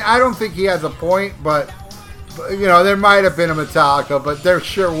 I mean, I don't think he has a point, but there might have been a Metallica, but there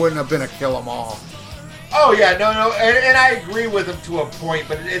sure wouldn't have been a Kill 'Em All. Oh yeah, no, and I agree with him to a point,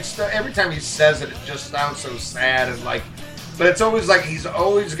 but it's every time he says it just sounds so sad and like. But it's always like he's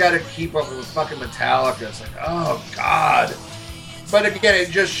always got to keep up with fucking Metallica. It's like, oh God. But again, it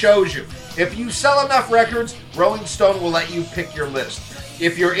just shows you. If you sell enough records, Rolling Stone will let you pick your list.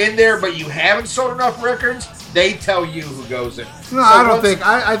 If you're in there but you haven't sold enough records, they tell you who goes in. No, I don't think.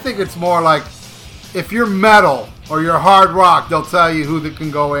 I think it's more like if you're metal or you're hard rock, they'll tell you who that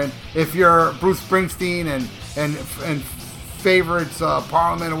can go in. If you're Bruce Springsteen and favorites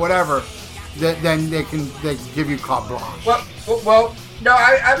Parliament or whatever, then they can give you carte blanche. Well, no,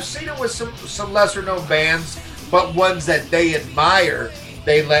 I've seen it with some lesser known bands, but ones that they admire,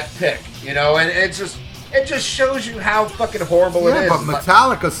 they let pick, and it just shows you how fucking horrible it is. Yeah, but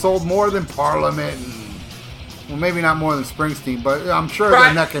Metallica sold more than Parliament, well, maybe not more than Springsteen, but I'm sure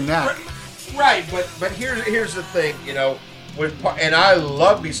they're neck and neck. Right, but here's the thing, and I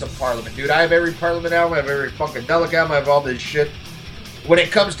love me some Parliament, dude. I have every Parliament album, I have every Funkadelic album, I have all this shit. When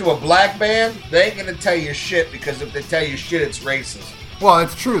it comes to a black band, they ain't gonna tell you shit, because if they tell you shit, it's racist. Well,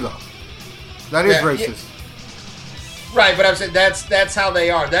 it's true though. That is racist. Yeah. Right, but I'm saying that's how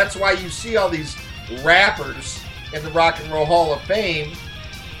they are. That's why you see all these rappers in the Rock and Roll Hall of Fame,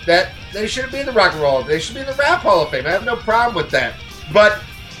 that they shouldn't be in the Rock and Roll. They should be in the Rap Hall of Fame. I have no problem with that. But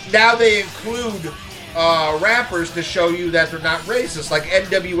now they include rappers to show you that they're not racist. Like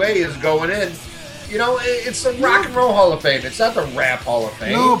NWA is going in. You know, it's the Rock and Roll Hall of Fame. It's not the Rap Hall of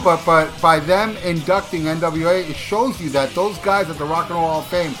Fame. No, but by them inducting NWA, it shows you that those guys at the Rock and Roll Hall of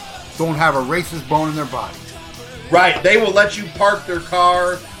Fame don't have a racist bone in their body. Right. They will let you park their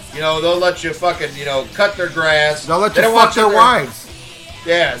car. You know, they'll let you fucking, you know, cut their grass. They'll let you fuck their wives.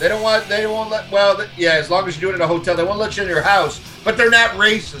 Yeah, they won't let, well, yeah, as long as you do it in a hotel, they won't let you in your house. But they're not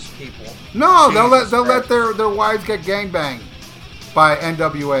racist people. No, they'll let their wives get gangbanged by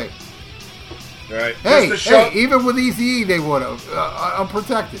NWA. Right. Hey, even with Eazy-E, they would have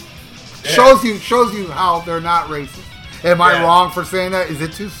unprotected. Yeah. Shows you how they're not racist. Am I wrong for saying that? Is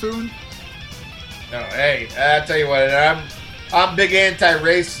it too soon? No. Hey, I tell you what, I'm big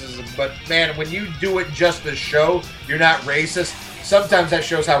anti-racism, but man, when you do it just to show you're not racist, sometimes that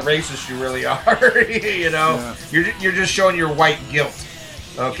shows how racist you really are. You know, you're just showing your white guilt.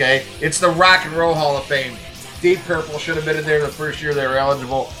 Okay, it's the Rock and Roll Hall of Fame. Deep Purple should have been in there the first year they were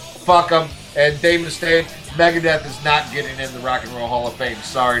eligible. Fuck them. And Dave Mustaine, Megadeth is not getting in the Rock and Roll Hall of Fame.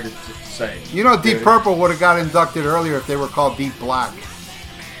 Sorry to say. You know, Deep Purple would have got inducted earlier if they were called Deep Black.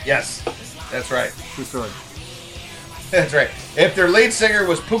 Yes, that's right. True story. That's right. If their lead singer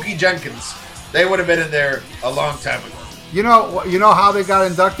was Pookie Jenkins, they would have been in there a long time ago. You know how they got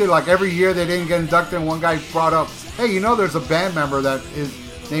inducted? Like every year they didn't get inducted, and one guy brought up, hey, you know there's a band member that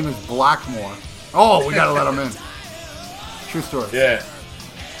his name is Blackmore. Oh, we got to let him in. True story. Yeah.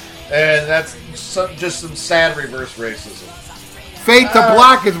 And that's just some sad reverse racism. Fade to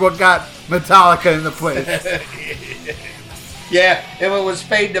Black is what got Metallica in the place. Yeah, if it was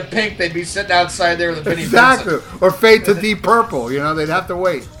Fade to Pink, they'd be sitting outside there with a Vinnie Exactly. Vincent. Or Fade to Deep Purple. You know, they'd have to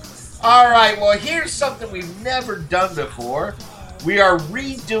wait. All right, well, here's something we've never done before. We are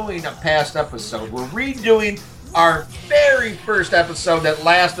redoing a past episode. We're redoing our very first episode that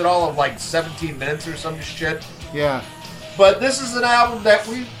lasted all of like 17 minutes or some shit. Yeah. But this is an album that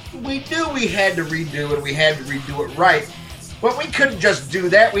we knew we had to redo, and we had to redo it right. But we couldn't just do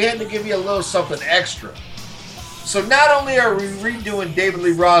that. We had to give you a little something extra. So not only are we redoing David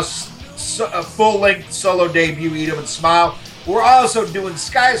Lee Roth's full-length solo debut, Eat 'Em and Smile, we're also doing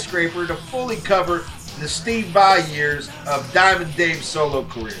Skyscraper to fully cover the Steve Vai years of Diamond Dave's solo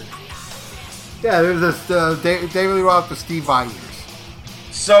career. Yeah, there's this David Lee Roth to Steve Vai years.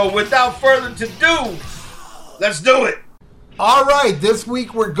 So without further ado, let's do it. All right, this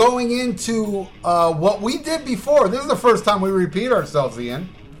week we're going into what we did before. This is the first time we repeat ourselves, Ian.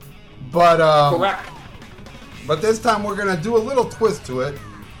 But correct. But this time we're going to do a little twist to it.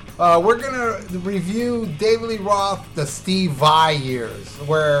 We're going to review David Lee Roth, the Steve Vai years,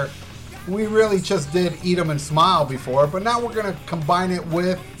 where we really just did Eat 'Em and Smile before, but now we're going to combine it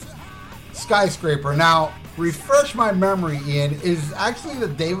with Skyscraper. Now, refresh my memory, Ian, is actually the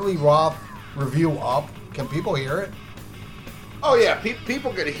David Lee Roth review up? Can people hear it? Oh yeah,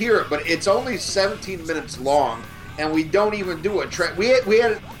 people can hear it, but it's only 17 minutes long, and we don't even do a track. We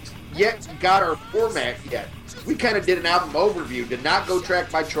hadn't yet got our format yet. We kind of did an album overview, did not go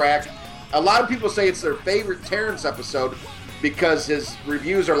track by track. A lot of people say it's their favorite Terrence episode because his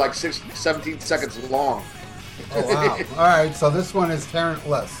reviews are like 17 seconds long. Oh wow! All right, so this one is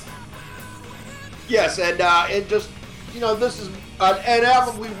Terrence-less. Yes, and it just, you know, this is an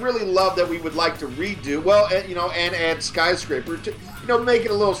album we really love that we would like to redo. Well, and, you know, and add Skyscraper to, you know, make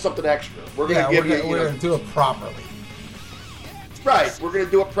it a little something extra. We're gonna do it properly. Right, we're gonna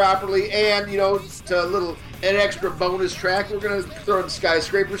do it properly, and you know, to an extra bonus track. We're gonna throw in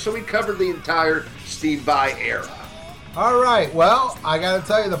Skyscraper, so we covered the entire Steve Vai era. All right, well, I gotta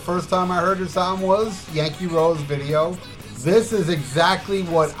tell you, the first time I heard this album was Yankee Rose video. This is exactly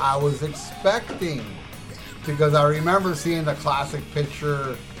what I was expecting, because I remember seeing the classic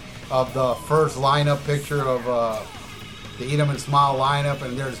picture of the first lineup picture of the Eat 'Em and Smile lineup,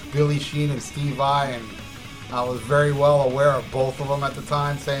 and there's Billy Sheehan and Steve Vai, and I was very well aware of both of them at the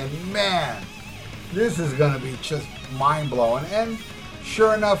time, saying, man, this is going to be just mind-blowing. And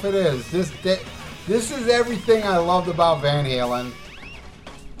sure enough, it is. This is everything I loved about Van Halen.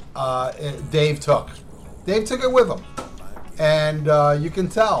 Dave took it with him. And you can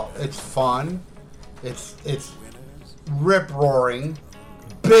tell. It's fun. It's rip-roaring.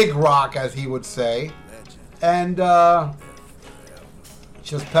 Big rock, as he would say. And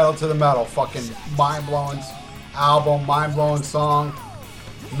just pedal to the metal. Fucking mind-blowing album, mind-blowing song.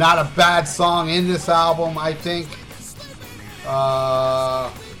 Not a bad song in this album, I think.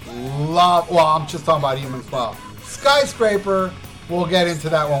 I'm just talking about Eat 'Em and Smile. Skyscraper, we'll get into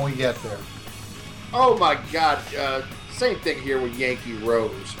that when we get there. Oh my God. Same thing here with Yankee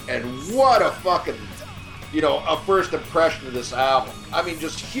Rose. And what a fucking, a first impression of this album. I mean,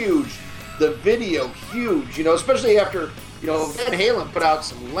 just huge. The video, huge, especially after, Van Halen put out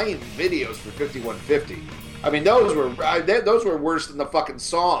some lame videos for 5150. I mean, those were worse than the fucking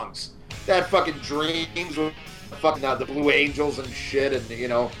songs. That fucking Dreams with fucking the Blue Angels and shit,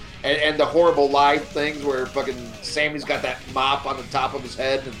 and the horrible live things where fucking Sammy's got that mop on the top of his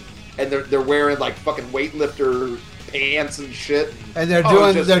head, and they're wearing like fucking weightlifter pants and shit. And they're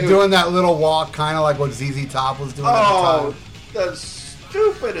doing that little walk, kind of like what ZZ Top was doing. Oh, the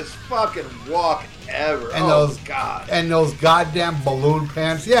stupidest fucking walk ever. And God. And those goddamn balloon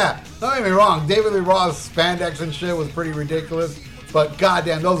pants. Yeah, don't get me wrong. David Lee Roth's spandex and shit was pretty ridiculous, but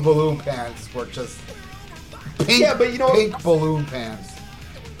goddamn, those balloon pants were just pink. Yeah, but pink balloon pants.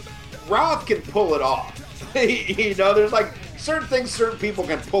 Roth can pull it off. There's like certain things certain people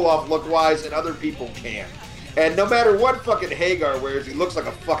can pull off look-wise and other people can't. And no matter what fucking Hagar wears, he looks like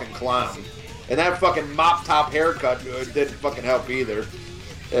a fucking clown. And that fucking mop-top haircut didn't fucking help either.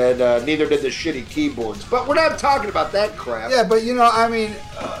 And neither did the shitty keyboards. But we're not talking about that crap. Yeah, but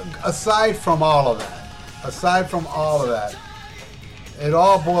aside from all of that, it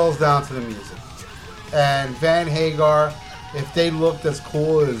all boils down to the music. And Van Hagar, if they looked as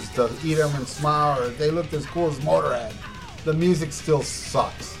cool as the Eat 'Em and Smile, or if they looked as cool as Motorhead, the music still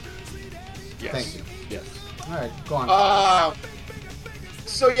sucks. Yes. Thank you. Yes. All right, go on.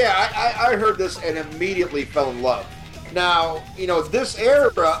 So yeah, I heard this and immediately fell in love. Now, this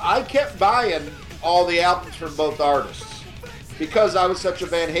era, I kept buying all the albums from both artists because I was such a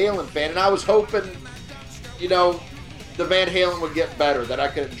Van Halen fan, and I was hoping, the Van Halen would get better, that I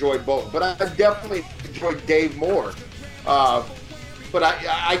could enjoy both. But I definitely enjoyed Dave more. But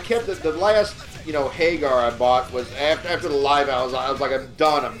I kept it. The last, Hagar I bought was after the live. I was like, I'm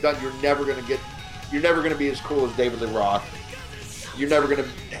done. You're never gonna be as cool as David Lee Roth. You're never gonna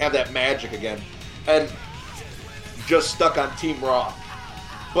have that magic again. And just stuck on Team Roth.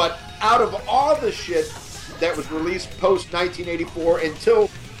 But out of all the shit that was released post 1984 until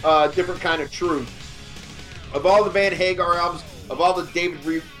Different Kind of Truth, of all the Van Hagar albums, of all the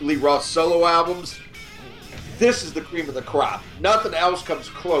David Lee Roth solo albums, this is the cream of the crop. Nothing else comes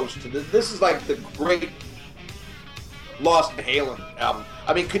close to this. This is like the great Lost Halen album.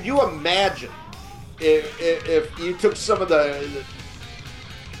 I mean, could you imagine if you took some of the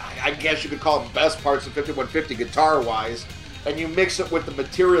I guess you could call it best parts of 5150 guitar-wise, and you mix it with the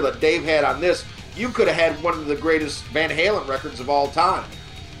material that Dave had on this, you could have had one of the greatest Van Halen records of all time.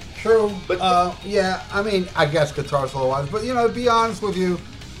 True, but I guess guitar solo-wise, but to be honest with you,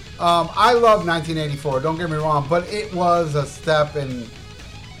 I love 1984. Don't get me wrong, but it was a step in.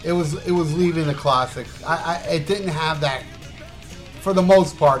 It was leaving the classic. It didn't have that, for the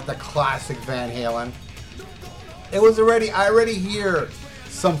most part, the classic Van Halen. It was already. I already hear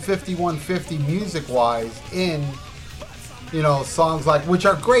some 5150 music-wise in, songs like, which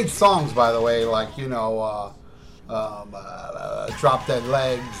are great songs, by the way, like, Drop Dead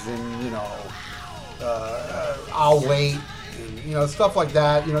Legs and, I'll Wait, and, stuff like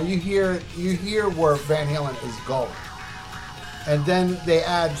that. You hear where Van Halen is going. And then they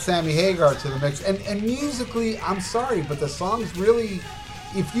add Sammy Hagar to the mix. And musically, I'm sorry, but the songs really,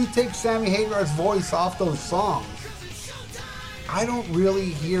 if you take Sammy Hagar's voice off those songs, I don't really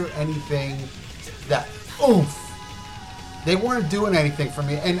hear anything that oomph. They weren't doing anything for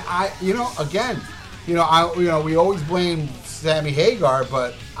me, and we always blame Sammy Hagar,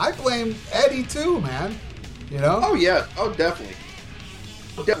 but I blame Eddie too, man. Oh yeah, oh definitely.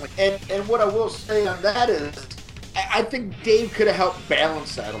 And what I will say on that is, I think Dave could have helped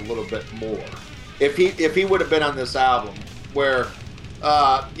balance that a little bit more if he would have been on this album, where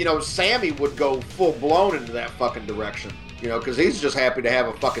Sammy would go full blown into that fucking direction. Because he's just happy to have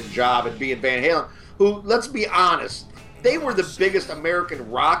a fucking job and be in Van Halen, who, let's be honest, they were the biggest American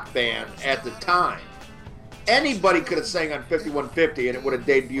rock band at the time. Anybody could have sang on 5150 and it would have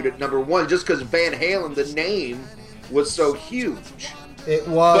debuted at number one just because Van Halen, the name, was so huge. It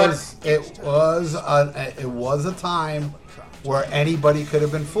was a time where anybody could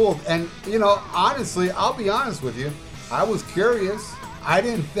have been fooled. And, honestly, I'll be honest with you, I was curious. I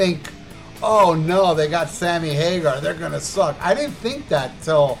didn't think, oh no, they got Sammy Hagar, they're gonna suck. I didn't think that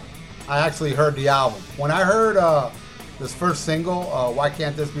till I actually heard the album. When I heard this first single, Why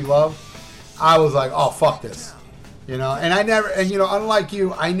Can't This Be Love, I was like, oh fuck this, and I never, unlike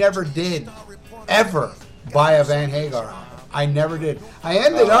you, I never did ever buy a Van Hagar album. I never did. I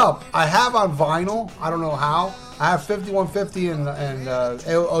ended up, I have on vinyl, I don't know how, I have 5150 and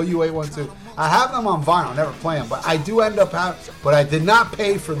OU 812. I have them on vinyl, never play them, but I do end up having, but I did not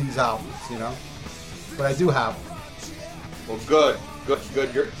pay for these albums, but I do have them. Well, good.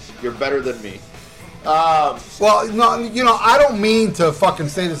 You're better than me. Well, no, you know, I don't mean to fucking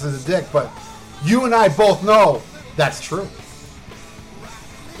say this as a dick, but you and I both know that's true.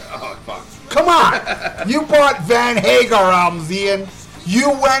 Oh, fuck. Come on! You bought Van Hagar albums, Ian.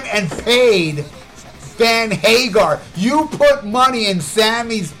 You went and paid Van Hagar. You put money in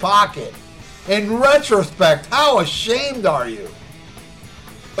Sammy's pocket. In retrospect, how ashamed are you?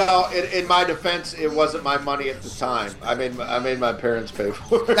 Well, in my defense, it wasn't my money at the time. I made my parents pay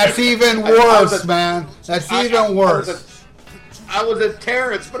for it. That's even worse, man. That's even worse. I was a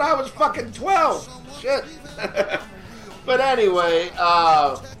Terrence, but I was fucking 12. Shit. But anyway,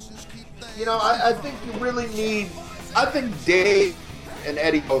 you know, I think you really need... I think Dave and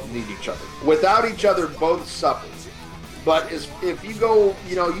Eddie both need each other. Without each other, both suffer. But if you go,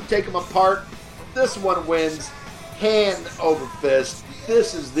 you know, you take them apart, this one wins, hand over fist.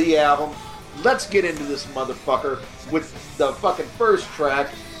 This is the album. Let's get into this motherfucker with the fucking first track.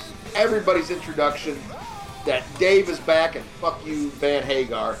 Everybody's introduction that Dave is back and fuck you, Van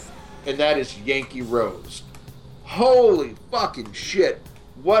Hagar. And that is Yankee Rose. Holy fucking shit.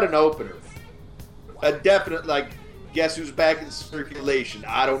 What an opener. A definite, like, guess who's back in circulation?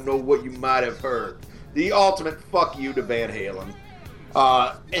 I don't know what you might have heard. The ultimate fuck you to Van Halen.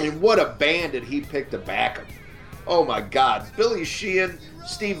 And what a band did he pick to back him. Oh my God. Billy Sheehan,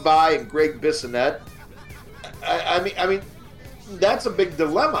 Steve Vai, and Greg Bissonette. I mean, that's a big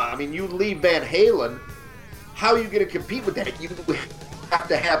dilemma. I mean, you leave Van Halen, how are you going to compete with that? You have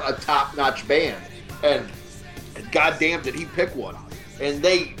to have a top-notch band. And goddamn did he pick one. And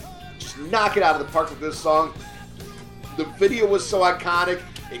they just knock it out of the park with this song. The video was so iconic.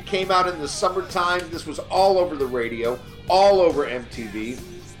 It came out in the summertime. This was all over the radio, all over MTV.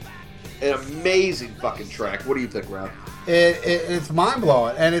 An amazing fucking track. What do you think, Ralph? It's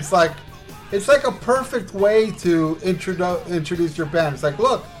mind-blowing. And it's like a perfect way to introduce your band. It's like,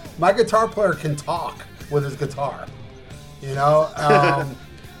 look, my guitar player can talk with his guitar. You know?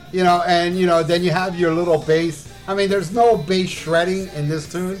 You know, and, you know, then you have your little bass. I mean, there's no bass shredding in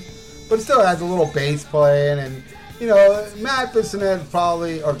this tune, but it still has a little bass playing. And, you know, Matt Bissonette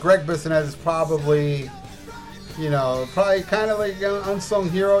probably, or Greg Bissonette is probably, you know, probably kind of like an unsung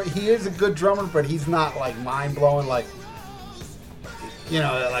hero. He is a good drummer, but he's not, like, mind-blowing like, you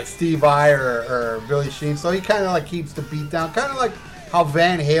know, like Steve Vai or Billy Sheehan. So he kind of, like, keeps the beat down. Kind of like how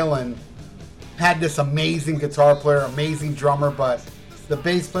Van Halen had this amazing guitar player, amazing drummer, but the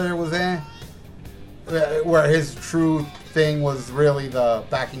bass player was where his true thing was really the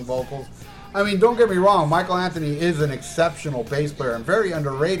backing vocals. I mean, don't get me wrong, Michael Anthony is an exceptional bass player and very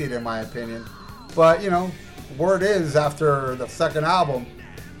underrated in my opinion. But, you know, word is after the second album,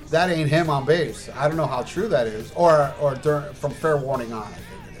 that ain't him on bass. I don't know how true that is. Or from Fair Warning on, I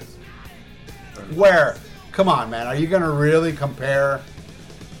think it is. Where, come on, man, are you going to really compare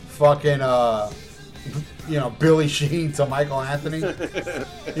fucking, you know, Billy Sheehan to Michael Anthony?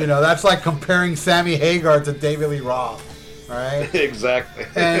 You know, that's like comparing Sammy Hagar to David Lee Roth. Right? Exactly.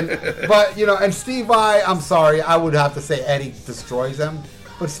 But, you know, and Steve Vai, I'm sorry, I would have to say Eddie destroys him.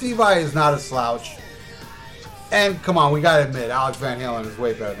 But Steve Vai is not a slouch. And, come on, we got to admit, Alex Van Halen is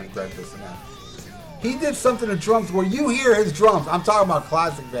way better than Greg Bissonette. He did something to drums where you hear his drums. I'm talking about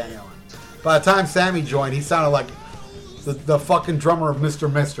classic Van Halen. By the time Sammy joined, he sounded like the fucking drummer of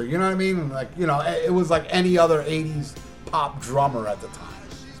Mr. Mister. You know what I mean? Like, you know, it was like any other 80s pop drummer at the time.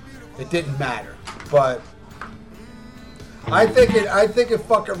 It didn't matter. But I think it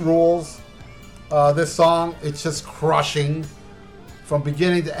fucking rules. This song, it's just crushing from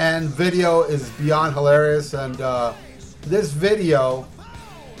beginning to end. Video is beyond hilarious, and this video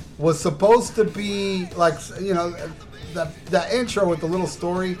was supposed to be like, you know, the intro with the little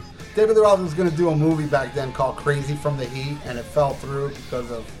story. David Lee Roth was going to do a movie back then called Crazy from the Heat, and it fell through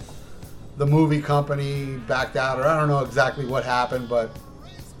because of the movie company backed out, or I don't know exactly what happened, but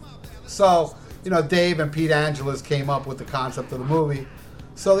so, you know, Dave and Pete Angeles came up with the concept of the movie.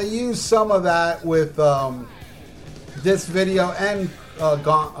 So they used some of that with this video and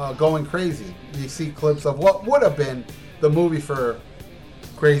Going Crazy. You see clips of what would have been the movie for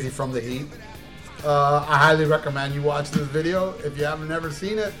Crazy from the Heat. I highly recommend you watch this video if you haven't ever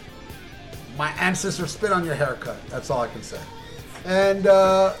seen it. My ancestor spit on your haircut. That's all I can say. And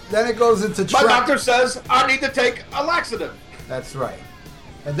then it goes into track. My doctor says I need to take a laxative. That's right.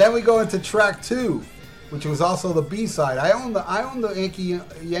 And then we go into track 2, which was also the B-side. I own the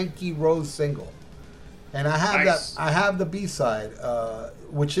Yankee Rose single, and I have nice. I have the B-side,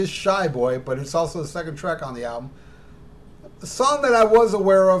 which is Shy Boy, but it's also the second track on the album. A song that I was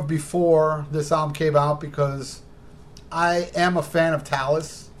aware of before this album came out because I am a fan of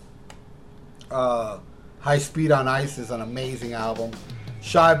Talis. High Speed on Ice is an amazing album.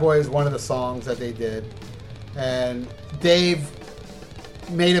 Shy Boy is one of the songs that they did. And Dave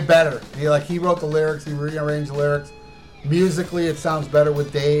made it better. He wrote the lyrics, he rearranged the lyrics. Musically, it sounds better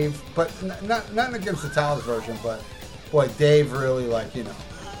with Dave, but nothing against the Towers version, but boy, Dave really,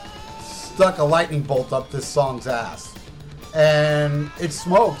 stuck a lightning bolt up this song's ass. And it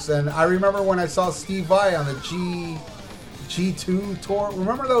smokes. And I remember when I saw Steve Vai on the G2 tour.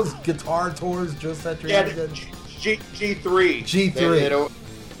 Remember those guitar tours just that did? G3. G3.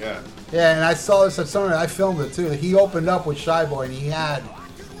 Yeah. Yeah, and I saw this at Summer. I filmed it too. He opened up with Shy Boy, and he had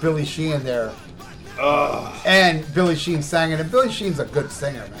Billy Sheehan there. And Billy Sheehan sang it. And Billy Sheehan's a good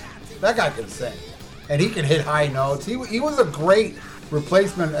singer, man. That guy can sing. And he can hit high notes. He was a great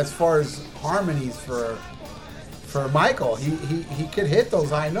replacement as far as harmonies for Michael. He could hit those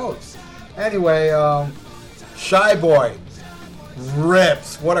high notes. Anyway, Shy Boy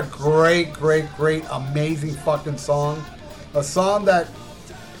rips. What a great, amazing fucking song. A song that,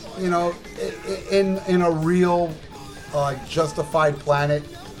 in a real justified planet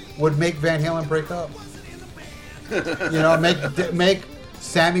would make Van Halen break up. Make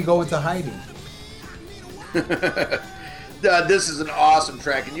Sammy go into hiding. This is an awesome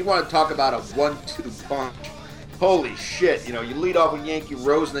track, and you want to talk about a 1-2 punch. Holy shit, you lead off with Yankee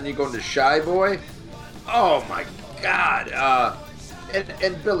Rose, and then you go into Shy Boy. Oh my God.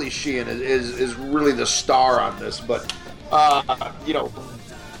 And Billy Sheehan is really the star on this, but, he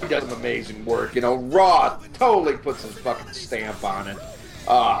does some amazing work. Raw totally puts his fucking stamp on it.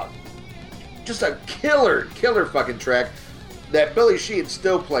 Just a killer fucking track that Billy Sheehan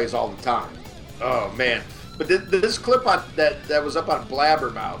still plays all the time. Oh man. But this clip that was up on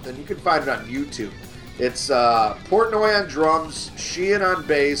Blabbermouth, and you can find it on YouTube. It's Portnoy on drums, Sheehan on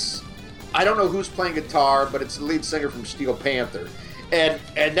bass. I don't know who's playing guitar, but it's the lead singer from Steel Panther. And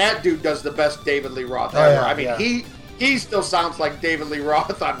that dude does the best David Lee Roth ever. Yeah, I mean, he still sounds like David Lee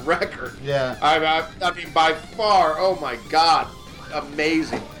Roth on record. Yeah. I mean, by far, oh my God,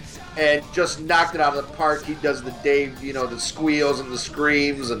 amazing. And just knocked it out of the park. He does the Dave, the squeals and the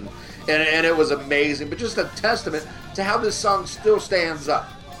screams, and it was amazing. But just a testament to how this song still stands up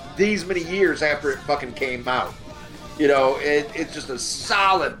these many years after it fucking came out. It's just a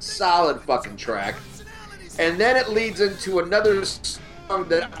solid fucking track. And then it leads into another song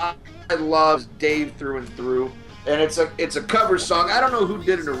that I love, Dave through and through. And it's a cover song. I don't know who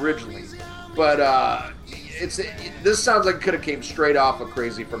did it originally, but this sounds like it could have came straight off of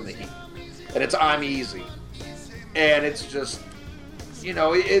Crazy from the Heat. And it's I'm Easy. And it's just,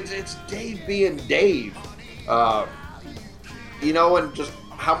 it's Dave being Dave. And just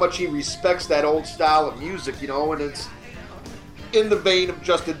how much he respects that old style of music, and it's in the vein of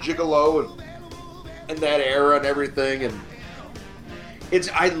Just a Gigolo and that era and everything. And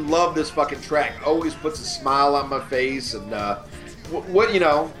I love this fucking track. Always puts a smile on my face. And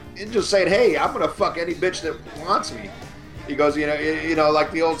and just saying, hey, I'm gonna fuck any bitch that wants me. He goes,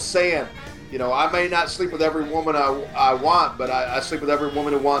 like the old saying, I may not sleep with every woman I want, but I sleep with every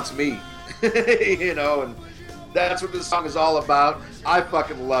woman who wants me. And that's what this song is all about. I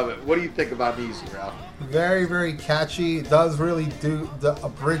fucking love it. What do you think about Easy, Ralph? Very, very catchy. It does really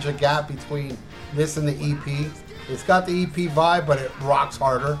bridge a gap between this and the EP. It's got the EP vibe, but it rocks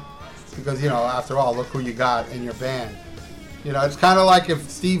harder because, after all, look who you got in your band. It's kind of like if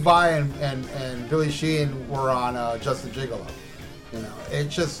Steve Vai and Billy Sheehan were on Just a Gigolo.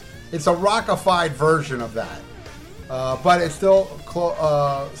 It's a rockified version of that. But it still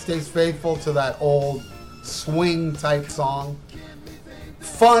stays faithful to that old swing type song.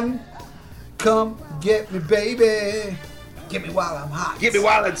 Fun. Come get me, baby. Get me while I'm hot. Get me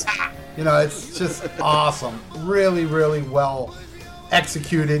while it's hot. It's just awesome. Really, really well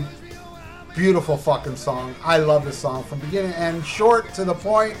executed. Beautiful fucking song. I love this song from beginning and short to the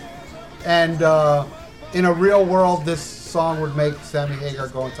point. And in a real world, this song would make Sammy Hagar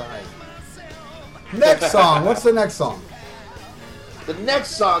go into hiding. Next song. What's the next song? The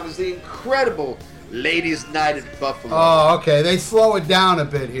next song is the incredible Ladies' Night at Buffalo. Oh, okay. They slow it down a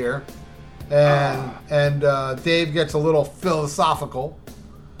bit here. And Dave gets a little philosophical.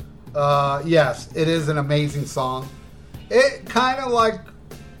 Yes, it is an amazing song. It kind of like...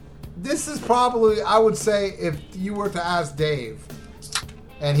 This is probably, I would say, if you were to ask Dave,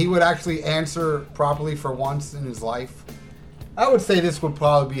 and he would actually answer properly for once in his life, I would say this would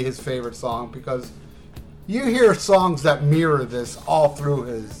probably be his favorite song, because you hear songs that mirror this all through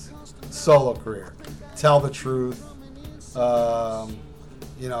his solo career. Tell the Truth, Nightlife.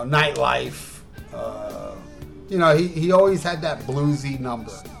 He always had that bluesy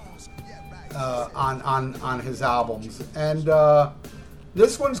number on his albums, and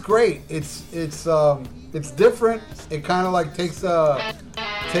This one's great. It's different. It kind of like takes the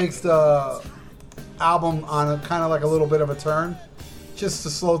album on a kind of like a little bit of a turn, just to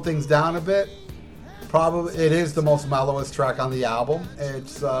slow things down a bit. Probably it is the most mellowest track on the album.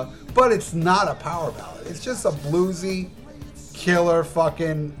 But it's not a power ballad. It's just a bluesy, killer,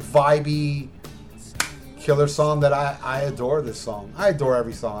 fucking vibey, killer song that I adore. This song, I adore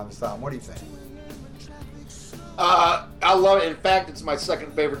every song on this album. What do you think? I love it. In fact, it's my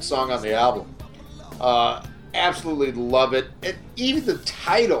second favorite song on the album. Absolutely love it. And even the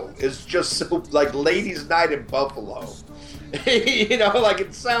title is just so like Ladies' Night in Buffalo. You know, like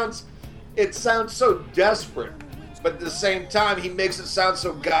it sounds so desperate, but at the same time, he makes it sound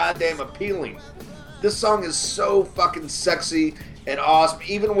so goddamn appealing. This song is so fucking sexy and awesome.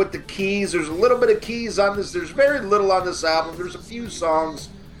 Even with the keys, there's a little bit of keys on this. There's very little on this album. There's a few songs,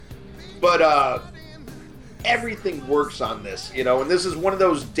 but everything works on this, you know. And this is one of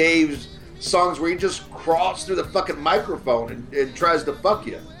those Dave's songs where he just crawls through the fucking microphone and tries to fuck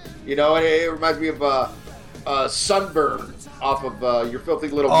you, you know. And it reminds me of Sunburn off of Your Filthy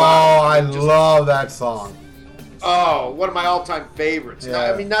Little Mind. Oh, I love that song. Oh, one of my all-time favorites.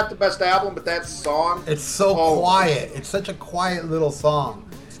 Yeah. I mean, not the best album, but that song. It's so quiet. It's such a quiet little song.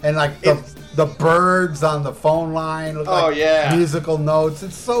 And like the birds on the phone line with like musical notes.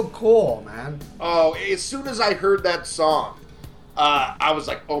 It's so cool, man. Oh, as soon as I heard that song, I was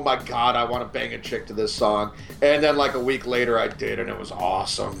like, oh my God, I want to bang a chick to this song. And then like a week later I did, and it was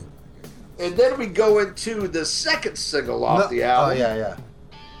awesome. And then we go into the second single off the album. Oh, yeah.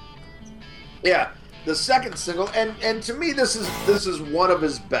 Yeah, the second single. And to me, this is one of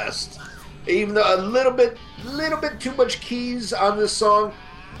his best. Even though a little bit too much keys on this song,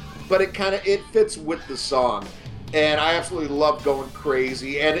 but it fits with the song. And I absolutely love Going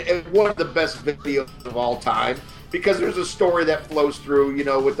Crazy. And one of the best videos of all time, because there's a story that flows through, you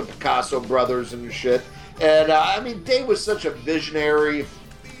know, with the Picasso brothers and shit. And I mean, Dave was such a visionary,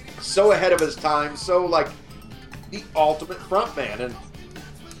 so ahead of his time, so like the ultimate frontman. And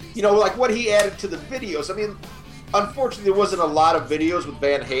you know, like what he added to the videos. I mean, unfortunately, there wasn't a lot of videos with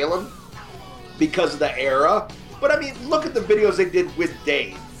Van Halen because of the era. But I mean, look at the videos they did with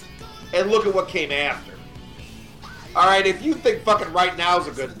Dave, and look at what came after. All right, if you think fucking Right Now is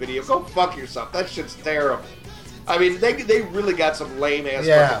a good video, go fuck yourself. That shit's terrible. I mean, they really got some lame ass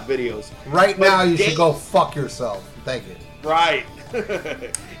fucking videos. Right Now, you should go fuck yourself. Thank you. Right.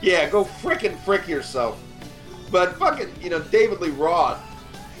 Yeah, go frickin' frick yourself. But fucking, you know, David Lee Roth,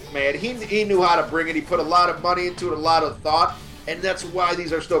 man, he knew how to bring it. He put a lot of money into it, a lot of thought, and that's why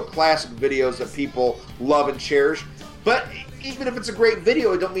these are still classic videos that people love and cherish. But even if it's a great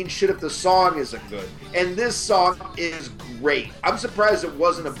video, it don't mean shit if the song isn't good. And this song is great. I'm surprised it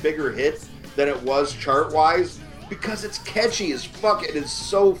wasn't a bigger hit than it was chart-wise, because it's catchy as fuck. It is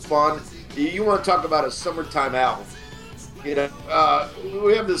so fun. You want to talk about a summertime album. You know,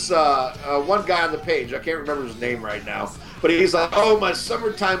 we have this one guy on the page. I can't remember his name right now, but he's like, "Oh, my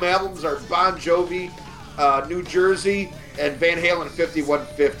summertime albums are Bon Jovi, New Jersey, and Van Halen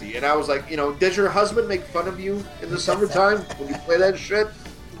 5150." And I was like, you know, does your husband make fun of you in the summertime when you play that shit?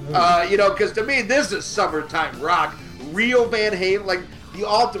 You know, because to me, this is summertime rock. Real Van Halen, like the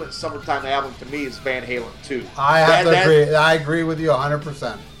ultimate summertime album to me is Van Halen 2. I have to agree. I agree with you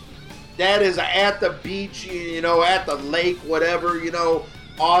 100%. That is at the beach, you know, at the lake, whatever, you know,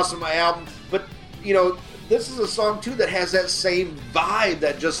 awesome album. But, you know, this is a song, too, that has that same vibe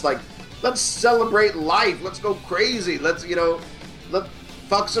that just, like, let's celebrate life. Let's go crazy. Let's, you know, let's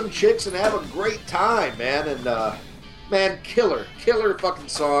fuck some chicks and have a great time, man. And, man, killer fucking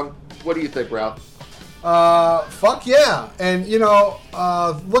song. What do you think, Ralph? Fuck yeah. And, you know,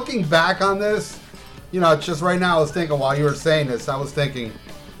 looking back on this, you know, just right now I was thinking while you were saying this, I was thinking,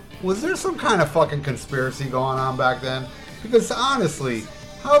 was there some kind of fucking conspiracy going on back then? Because honestly,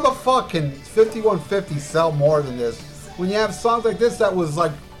 how the fuck can 5150 sell more than this when you have songs like this that was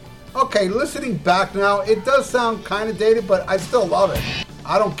like, okay, listening back now, it does sound kind of dated, but I still love it.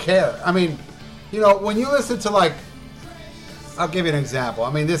 I don't care. I mean, you know, when you listen to like, I'll give you an example.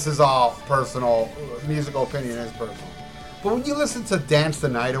 I mean, this is all personal, musical opinion is personal. But when you listen to Dance the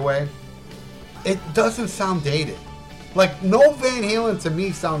Night Away, it doesn't sound dated. Like, no Van Halen to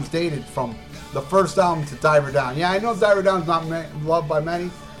me sounds dated from the first album to Diver Down. Yeah, I know Diver Down's not loved by many,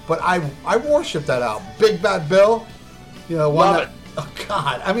 but I worship that album. Big Bad Bill, you know, one love it. Oh,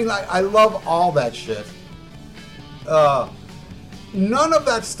 God. I mean, I love all that shit. None of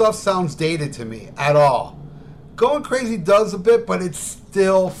that stuff sounds dated to me at all. Going Crazy does a bit, but it's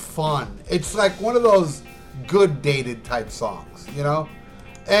still fun. It's like one of those good dated type songs, you know?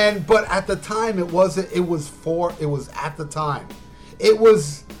 But at the time it was at the time. it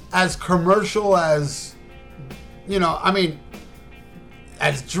was as commercial as, I mean,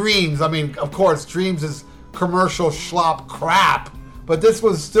 as Dreams. I mean, of course, Dreams is commercial schlop crap, but this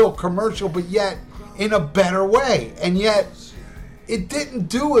was still commercial, but yet in a better way. And yet, it didn't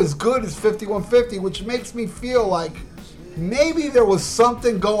do as good as 5150, which makes me feel like maybe there was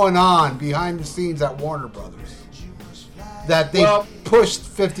something going on behind the scenes at Warner Brothers that they pushed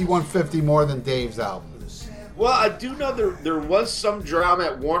 5150 more than Dave's album. Well, I do know there was some drama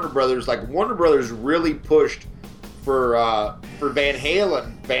at Warner Brothers. Like, Warner Brothers really pushed for Van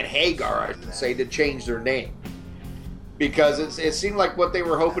Hagar, I should say, to change their name. Because it seemed like what they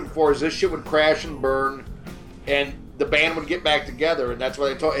were hoping for is this shit would crash and burn, and the band would get back together, and that's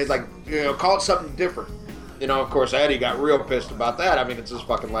why they told it's like, call it something different. Of course, Eddie got real pissed about that. I mean, it's his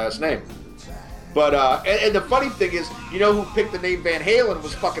fucking last name. But, and the funny thing is, who picked the name Van Halen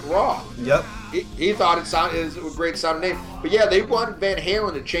was fucking Raw. Yep. He thought it was a great sounding name. But yeah, they wanted Van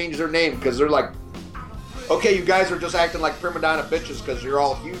Halen to change their name because they're like, okay, you guys are just acting like prima donna bitches because you're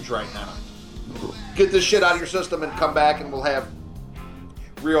all huge right now. Get this shit out of your system and come back and we'll have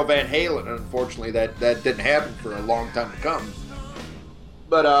real Van Halen. And unfortunately, that didn't happen for a long time to come.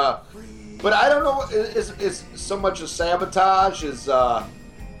 But I don't know. It's so much as sabotage is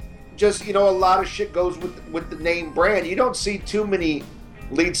just a lot of shit goes with the name brand. You don't see too many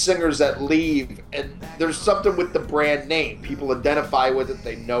lead singers that leave, and there's something with the brand name. People identify with it.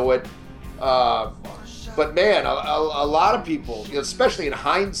 They know it. But man, a lot of people, especially in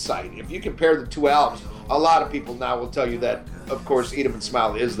hindsight, if you compare the two albums, a lot of people now will tell you that, of course, Eat 'Em and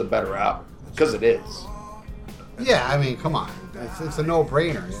Smile is the better album, because it is. Yeah, I mean, come on. It's a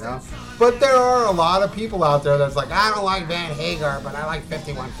no-brainer, But there are a lot of people out there that's like, I don't like Van Hagar, but I like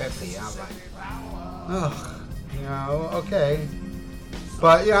 5150. I was like, ugh, okay.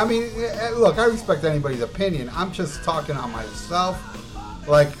 But, I mean, look, I respect anybody's opinion. I'm just talking on myself.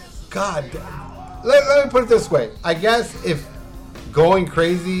 Like, God, let me put it this way. I guess if Going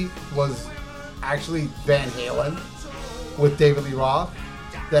Crazy was actually Van Halen with David Lee Roth,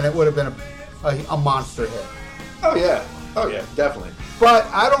 then it would have been a monster hit. Oh, yeah, definitely. But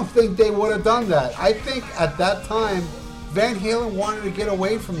I don't think they would have done that. I think at that time, Van Halen wanted to get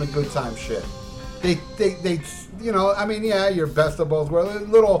away from the good time shit. They I mean, yeah, your Best of Both Worlds,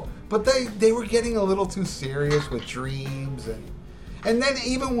 but they were getting a little too serious with Dreams, and then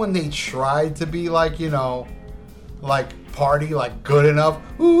even when they tried to be like, like party, like Good Enough,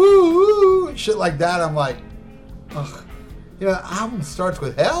 ooh, shit like that, I'm like, ugh. The album starts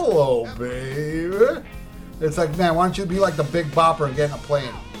with Hello, baby. It's like, man, why don't you be like the Big Bopper and get in a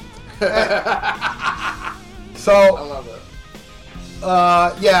plane? So, I love it.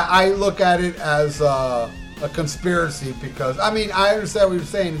 Yeah, I look at it as a conspiracy because, I mean, I understand what you're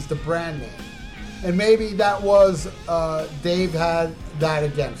saying. It's the brand name. And maybe that was, Dave had that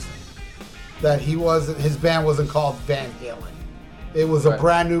against him. That his band wasn't called Van Halen. It was a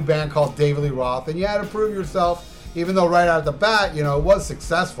brand new band called David Lee Roth. And you had to prove yourself, even though right out the bat, it was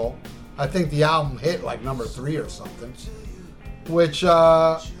successful. I think the album hit like number 3 or something. Which,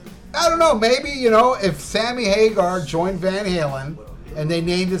 I don't know, maybe, if Sammy Hagar joined Van Halen and they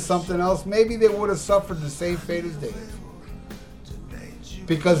named it something else, maybe they would have suffered the same fate as Dave.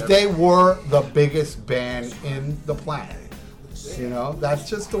 Because they were the biggest band in the planet. That's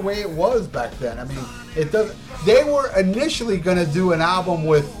just the way it was back then. I mean, they were initially going to do an album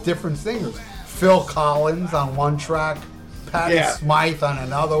with different singers. Phil Collins on one track, Patti Smythe on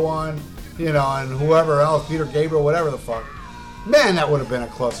another one, and whoever else, Peter Gabriel, whatever the fuck. Man, that would have been a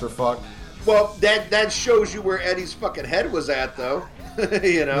clusterfuck. Well, that shows you where Eddie's fucking head was at, though.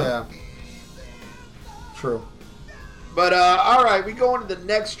 Yeah. True. But, all right, we go on to the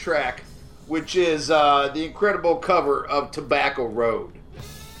next track, which is the incredible cover of Tobacco Road.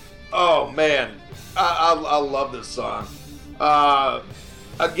 Oh, man. I love this song.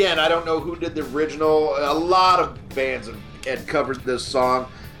 Again, I don't know who did the original. A lot of bands had covered this song.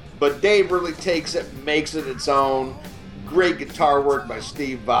 But Dave really takes it, makes it its own. Great guitar work by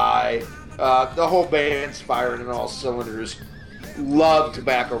Steve Vai. The whole band's firing on all cylinders. Love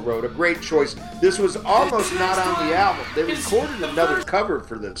Tobacco Road. A great choice. This was almost not on the album. They recorded another cover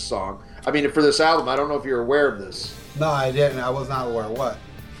for this song. I mean, for this album. I don't know if you're aware of this. No, I didn't. I was not aware of what.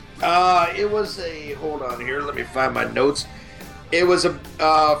 It was a... Hold on here. Let me find my notes. It was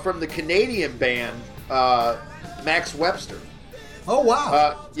from the Canadian band, Max Webster. Oh,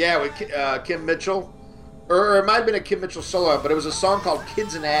 wow. Yeah, with Kim Mitchell. Or it might have been a Kim Mitchell solo, but it was a song called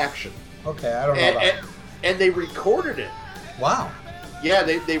Kids in Action. Okay, I don't know that. And they recorded it. Wow. Yeah,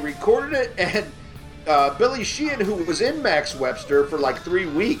 they recorded it, and Billy Sheehan, who was in Max Webster for like 3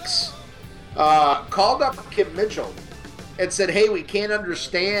 weeks, called up Kim Mitchell and said, "Hey, we can't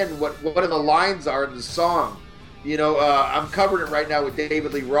understand what one of the lines are in the song. You know, I'm covering it right now with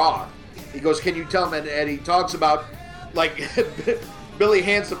David Lee Roth." He goes, "Can you tell him?" And he talks about, like, Billy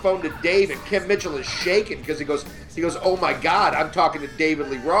hands the phone to Dave, and Kim Mitchell is shaking because he goes, "Oh my God, I'm talking to David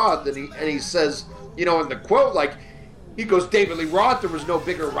Lee Roth," and he says, you know, in the quote, like, he goes, "David Lee Roth, there was no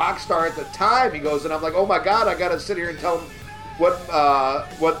bigger rock star at the time." He goes, and I'm like, "Oh my God, I got to sit here and tell him what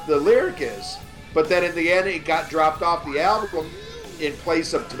the lyric is." But then in the end, it got dropped off the album in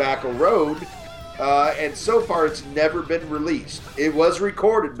place of Tobacco Road. And so far, it's never been released. It was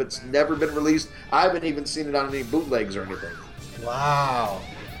recorded, but it's never been released. I haven't even seen it on any bootlegs or anything. Wow.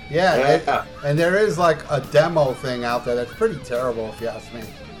 Yeah. And there is like a demo thing out there that's pretty terrible, if you ask me.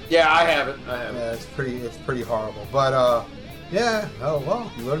 Yeah, I haven't. Yeah, it's pretty horrible. But yeah. Oh well,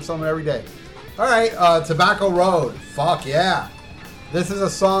 you learn something every day. All right, Tobacco Road. Fuck yeah. This is a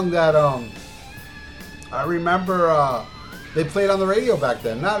song that I remember. They played on the radio back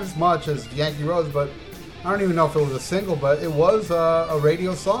then. Not as much as Yankee Rose, but I don't even know if it was a single, but it was a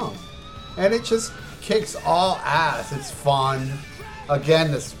radio song. And it just kicks all ass. It's fun.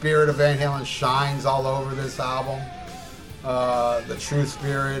 Again, the spirit of Van Halen shines all over this album. The true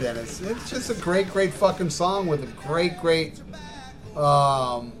spirit. And it's just a great fucking song with a great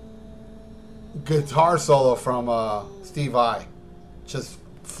guitar solo from Steve Vai. Just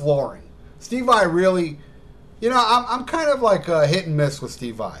flooring. Steve Vai really... You know, I'm kind of like hit and miss with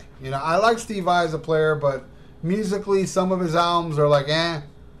Steve Vai. You know, I like Steve Vai as a player, but musically, some of his albums are like, eh.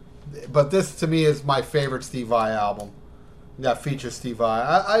 But this, to me, is my favorite Steve Vai album that features Steve Vai.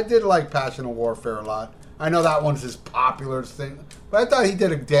 I did like Passion and Warfare a lot. I know that one's his popular thing, but I thought he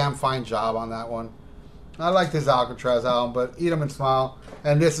did a damn fine job on that one. I liked his Alcatraz album, but Eat 'em and Smile,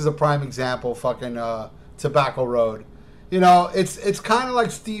 and this is a prime example, fucking Tobacco Road. You know, it's kind of like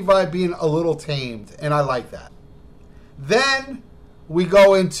Steve Vai being a little tamed, and I like that. Then we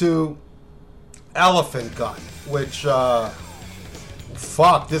go into Elephant Gun, which,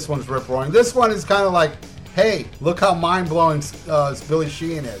 fuck, this one's rip-roaring. This one is kind of like, hey, look how mind-blowing Billy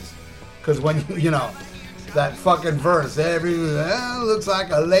Sheehan is. Because when, you know, that fucking verse, looks like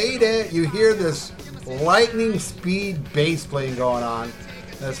a lady, you hear this lightning speed bass playing going on.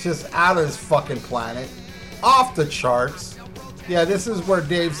 That's just out of this fucking planet. Off the charts. Yeah, this is where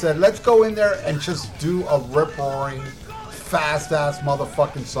Dave said, let's go in there and just do a rip-roaring, fast-ass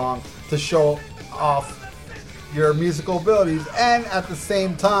motherfucking song to show off your musical abilities. And at the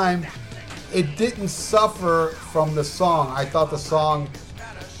same time, it didn't suffer from the song. I thought the song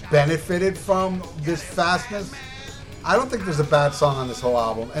benefited from this fastness. I don't think there's a bad song on this whole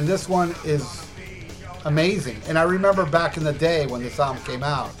album. And this one is amazing. And I remember back in the day when this album came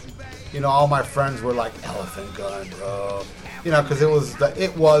out, you know, all my friends were like, Elephant Gun, bro. You know, because it was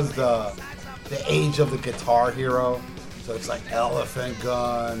the age of the Guitar Hero. So it's like Elephant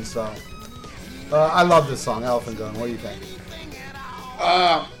Gun. So I love this song, Elephant Gun. What do you think?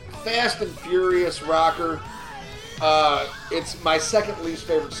 Fast and Furious rocker. It's my second least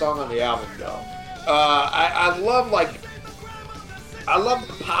favorite song on the album, though. I love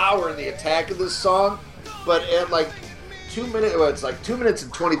the power and the attack of this song, but at like 2 minutes, well, it's like 2 minutes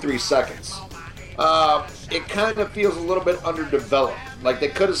and 23 seconds. It kind of feels a little bit underdeveloped. Like they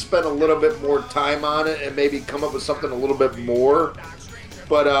could have spent a little bit more time on it and maybe come up with something a little bit more.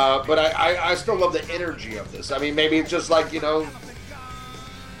 But I still love the energy of this. I mean, maybe it's just like, you know,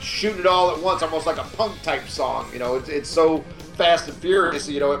 shoot it all at once, almost like a punk type song. You know, it's so fast and furious,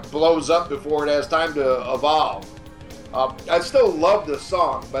 you know, it blows up before it has time to evolve. I still love this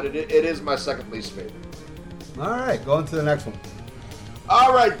song, but it is my second least favorite. All right, going to the next one.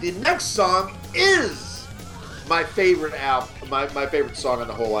 All right, the next song is my favorite my favorite song on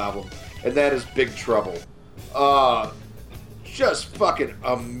the whole album, and that is Big Trouble. Just fucking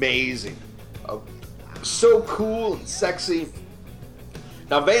amazing. So cool and sexy.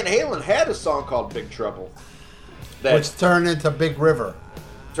 Now, Van Halen had a song called Big Trouble. Which turned into Big River.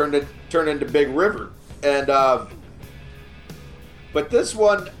 Turned into Big River. And, but this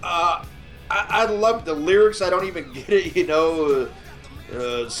one, I love the lyrics. I don't even get it, you know.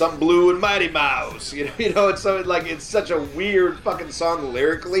 Some Blue and Mighty Mouse. You know, it's so, like, it's such a weird fucking song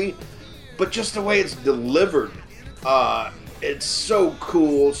lyrically. But just the way it's delivered, it's so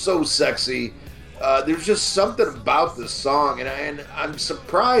cool, so sexy. There's just something about this song, and I'm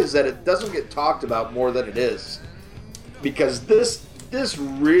surprised that it doesn't get talked about more than it is, because this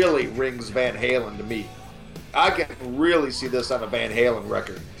really rings Van Halen to me. I can really see this on a Van Halen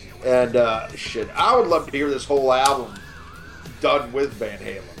record, and shit, I would love to hear this whole album done with Van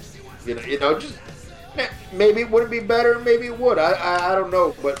Halen. You know, just maybe it wouldn't be better, maybe it would. I don't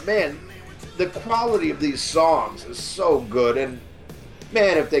know, but man, the quality of these songs is so good, and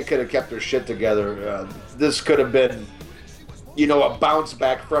man, if they could have kept their shit together, this could have been, a bounce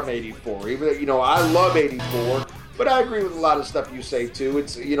back from '84. Even, I love '84, but I agree with a lot of stuff you say too.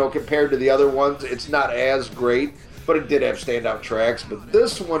 It's, compared to the other ones, it's not as great, but it did have standout tracks. But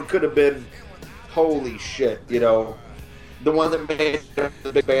this one could have been, holy shit, the one that made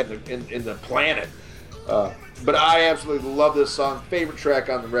the big band in the planet. But I absolutely love this song. Favorite track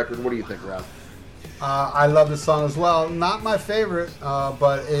on the record. What do you think, Rob? I love this song as well. Not my favorite,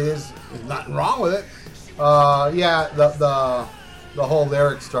 but there's nothing wrong with it. The whole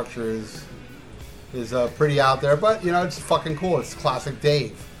lyric structure is pretty out there, but it's fucking cool. It's classic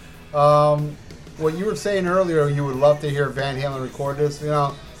Dave. What you were saying earlier, you would love to hear Van Halen record this.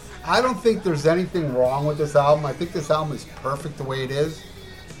 I don't think there's anything wrong with this album. I think this album is perfect the way it is.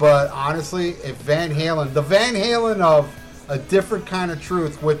 But honestly, if the Van Halen of A Different Kind of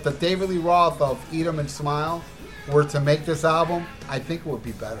Truth with the David Lee Roth of Eat 'Em and Smile were to make this album, I think it would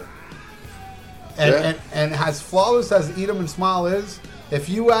be better. And as flawless as Eat 'Em and Smile is, if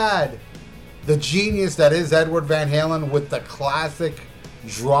you add the genius that is Edward Van Halen with the classic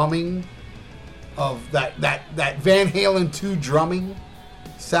drumming of that Van Halen 2 drumming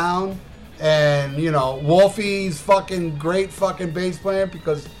sound, and Wolfie's fucking great fucking bass player,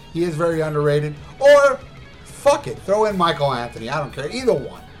 because he is very underrated, or fuck it, throw in Michael Anthony, I don't care, either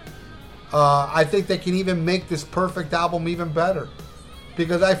one. I think they can even make this perfect album even better,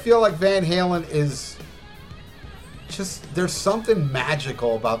 because I feel like Van Halen is just, there's something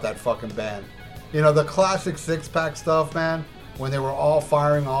magical about that fucking band. The classic six-pack stuff, man, when they were all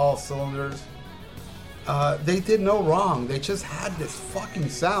firing all cylinders. They did no wrong. They just had this fucking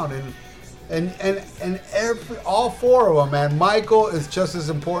sound, and all four of them, man. Michael is just as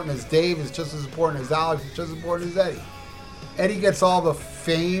important as Dave, is just as important as Alex, is just as important as Eddie. Eddie gets all the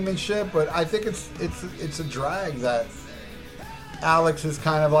fame and shit, but I think it's a drag that Alex is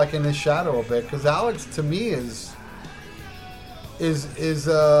kind of like in his shadow a bit, because Alex to me is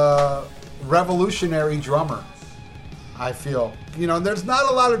a revolutionary drummer. I feel, there's not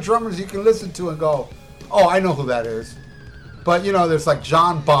a lot of drummers you can listen to and go, oh, I know who that is. But, there's like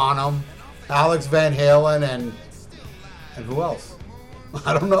John Bonham, Alex Van Halen, and who else?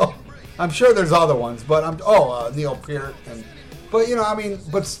 I don't know. I'm sure there's other ones, but Neil Peart.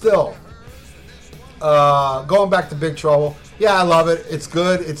 But still, going back to Big Trouble, yeah, I love it. It's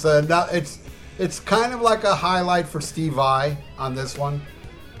good. It's kind of like a highlight for Steve Vai on this one.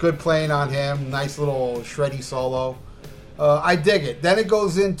 Good playing on him. Nice little shreddy solo. I dig it. Then it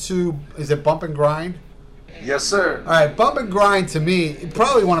goes into, is it Bump and Grind? Yes, sir. All right, Bump and Grind to me,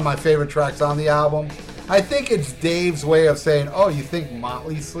 probably one of my favorite tracks on the album. I think it's Dave's way of saying, oh, you think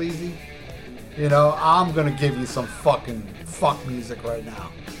Motley's sleazy? I'm going to give you some fucking fuck music right now.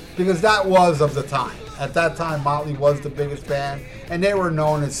 Because that was of the time. At that time, Motley was the biggest band, and they were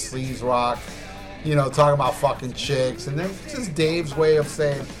known as sleaze rock, talking about fucking chicks. And then just Dave's way of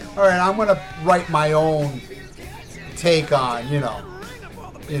saying, all right, I'm going to write my own take on,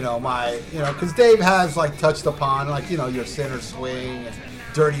 because Dave has like touched upon your Sinner Swing and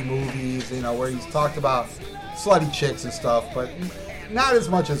Dirty Movies, where he's talked about slutty chicks and stuff, but not as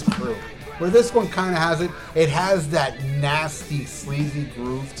much as Crew. Where this one kind of has it. It has that nasty, sleazy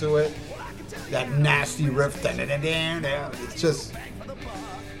groove to it, that nasty riff. It's just,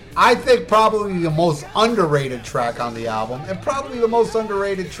 I think probably the most underrated track on the album, and probably the most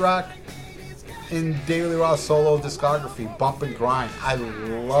underrated track in David Lee Roth's solo discography, Bump and Grind. I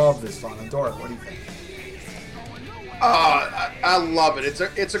love this song. Adore it. What do you think? I love it.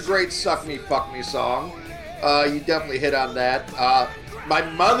 It's a great suck me, fuck me song. You definitely hit on that. My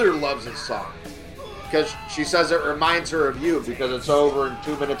mother loves this song because she says it reminds her of you because it's over in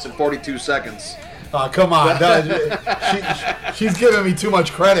 2 minutes and 42 seconds. Oh, come on. She's giving me too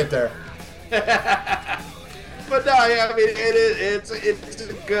much credit there. But no, I mean, it's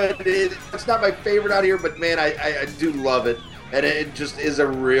good. It's not my favorite out here, but man, I do love it. And it just is a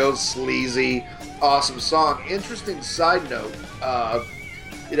real sleazy, awesome song. Interesting side note,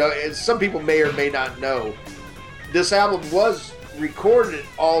 and some people may or may not know, this album was recorded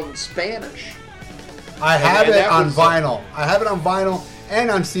all in Spanish. I have it on vinyl. I have it on vinyl and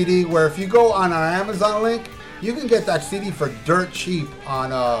on CD, where if you go on our Amazon link, you can get that CD for dirt cheap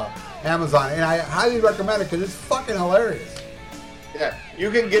on Amazon. And I highly recommend it because it's fucking hilarious. Yeah, you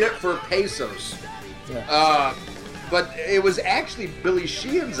can get it for pesos. Yeah. But it was actually Billy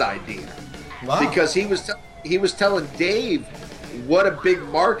Sheehan's idea. Wow. Because he was telling Dave what a big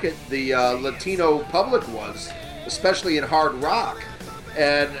market the Latino public was, especially in hard rock.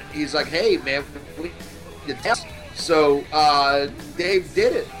 And he's like, hey, man, we did this. So Dave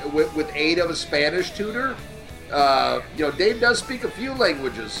did it with aid of a Spanish tutor. Dave does speak a few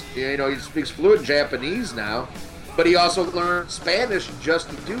languages. He speaks fluent Japanese now, but he also learned Spanish just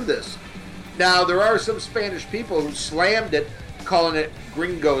to do this. Now, there are some Spanish people who slammed it, calling it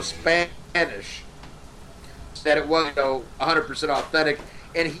gringo Spanish, that it was 100% authentic,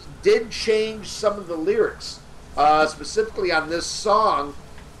 and he did change some of the lyrics, specifically on this song,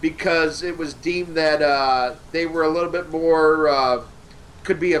 because it was deemed that they were a little bit more,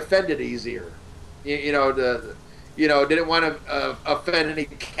 could be offended easier. Didn't want to offend any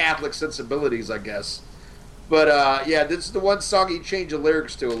Catholic sensibilities, I guess. But, this is the one song he changed the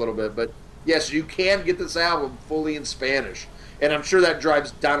lyrics to a little bit. But, yes, you can get this album fully in Spanish. And I'm sure that drives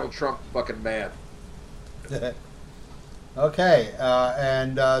Donald Trump fucking mad. Okay,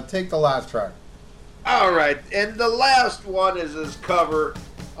 and take the last track. All right, and the last one is his cover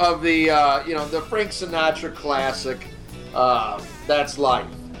of the, the Frank Sinatra classic, That's Life.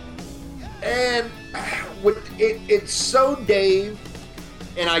 And it's so Dave,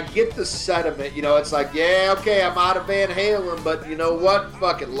 and I get the sentiment, it's like, yeah, okay, I'm out of Van Halen, but you know what?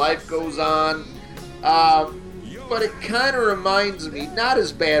 Fucking life goes on. But it kind of reminds me, not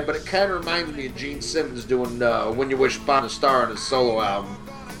as bad, but it kind of reminds me of Gene Simmons doing When You Wish Upon a Star on his solo album.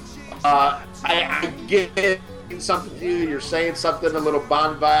 I get it, something to you, you're saying something, a little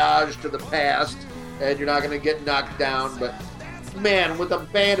bon voyage to the past, and you're not going to get knocked down, but man, with a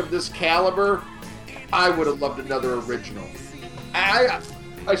band of this caliber, I would have loved another original. I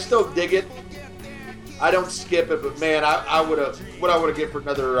still dig it. I don't skip it, but man, I would have, what I would have given for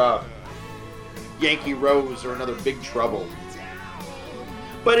another Yankee Rose or another Big Trouble.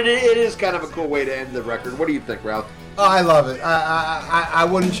 But it is kind of a cool way to end the record. What do you think, Ralph? Oh, I love it. I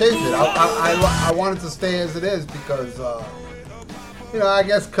wouldn't change it. I want it to stay as it is because, I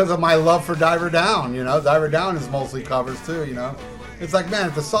guess because of my love for Diver Down. Diver Down is mostly covers too. It's like, man,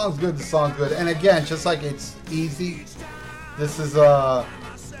 if the song's good, the song's good. And again, just like it's easy, this is a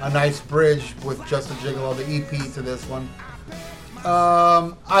nice bridge with Just a Gigolo, the EP to this one.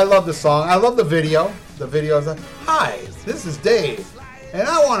 I love the song. I love the video. The video is like, hi, this is Dave, and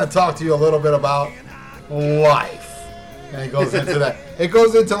I want to talk to you a little bit about life. And it goes into that. It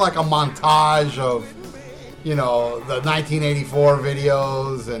goes into like a montage of, the 1984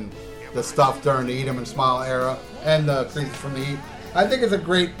 videos and the stuff during the Eat 'em and Smile era and the Creatures from the Heat. I think it's a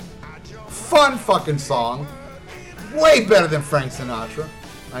great, fun fucking song. Way better than Frank Sinatra.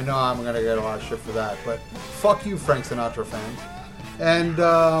 I know I'm going to get a lot of shit for that, but fuck you, Frank Sinatra fans. And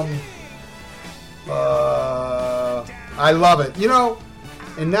I love it.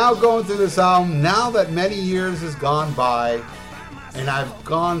 And now going through this album, now that many years has gone by, and I've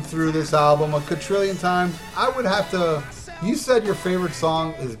gone through this album a quadrillion times, I would have to... You said your favorite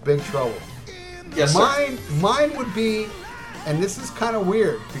song is Big Trouble. Yes, sir. Mine would be, and this is kind of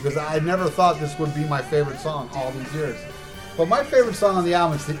weird, because I never thought this would be my favorite song all these years. But my favorite song on the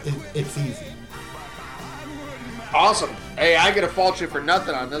album is It's Easy. Awesome. Hey, I get to fault you for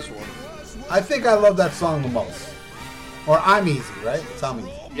nothing on this one. I think I love that song the most. Or I'm Easy, right? It's I'm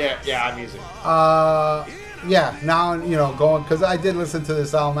Easy. Yeah, I'm Easy. Yeah, now, going, because I did listen to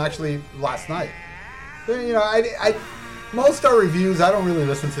this album actually last night. I most our reviews, I don't really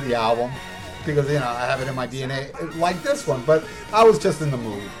listen to the album because, I have it in my DNA like this one, but I was just in the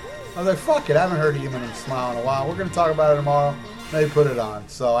mood. I was like, fuck it, I haven't heard Eat 'em and Smile in a while. We're going to talk about it tomorrow. Maybe put it on.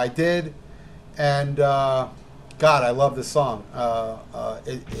 So I did, and God, I love this song.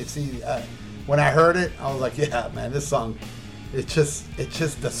 It's easy. When I heard it, I was like, yeah, man, this song, it's just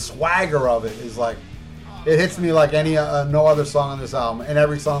the swagger of it is like, it hits me like any no other song on this album, and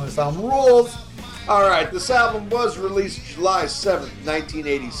every song on this album rules. All right, this album was released July 7th,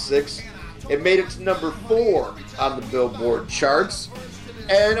 1986. It made it to number 4 on the Billboard charts,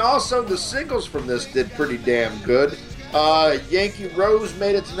 and also the singles from this did pretty damn good. Yankee Rose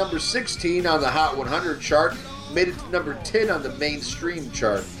made it to number 16 on the Hot 100 chart, made it to number 10 on the mainstream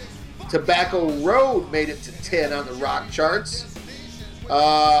chart. Tobacco Road made it to 10 on the rock charts.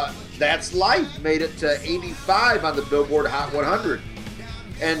 That's Life made it to 85 on the Billboard Hot 100.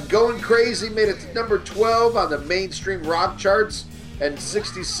 And Going Crazy made it to number 12 on the mainstream rock charts and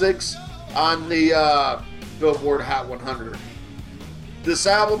 66 on the Billboard Hot 100. This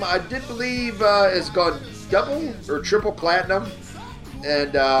album, I did believe, has gone double or triple platinum.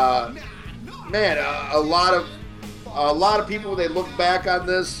 And man, a lot of people, they look back on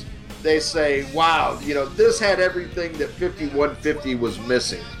this, they say, wow, this had everything that 5150 was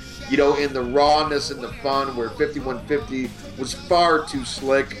missing. In the rawness and the fun, where 5150 was far too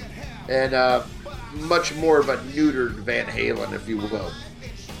slick and much more of a neutered Van Halen, if you will.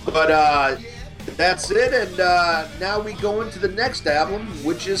 But That's it, and now we go into the next album,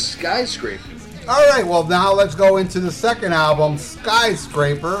 which is Skyscraper. All right, well, now let's go into the second album,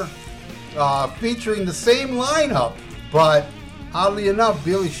 Skyscraper, featuring the same lineup, but oddly enough,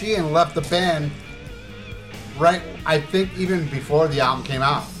 Billy Sheehan left the band right, I think, even before the album came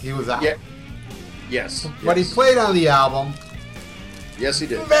out. He was out. Yeah. Yes. But he played on the album. Yes, he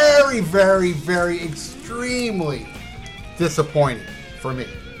did. Very, very, very extremely disappointing for me.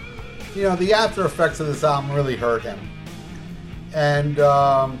 You know, the after effects of this album really hurt him. And,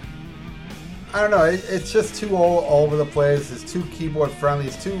 I don't know, it's just too all over the place. It's too keyboard friendly.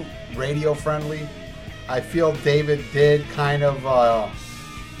 It's too radio friendly. I feel David did kind of,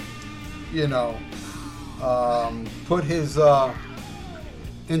 put his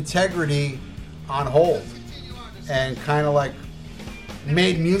integrity on hold and kind of like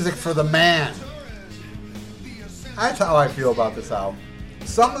made music for the man. That's how I feel about this album.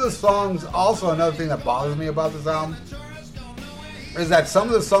 Some of the songs, also another thing that bothers me about this album, is that some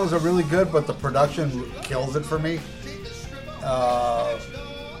of the songs are really good, but the production kills it for me.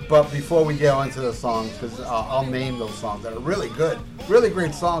 But before we go into the songs, because I'll name those songs that are really good, really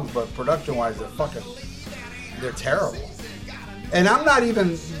great songs, but production-wise, they're terrible. And I'm not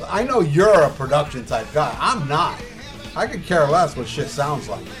even, I know you're a production type guy. I'm not. I could care less what shit sounds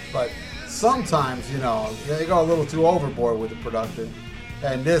like. But sometimes, they go a little too overboard with the production.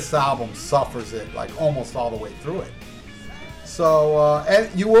 And this album suffers it, like, almost all the way through it. So, and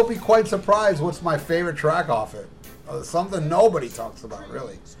you will be quite surprised what's my favorite track off it. Something nobody talks about,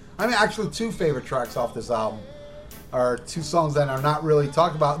 really. I mean, actually, two favorite tracks off this album are two songs that are not really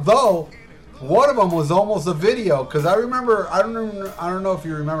talked about. Though, one of them was almost a video, because I remember, I don't know if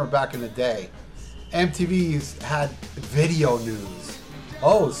you remember back in the day, MTV's had video news.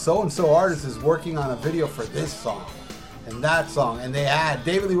 Oh, so-and-so artist is working on a video for this song and that song. And they had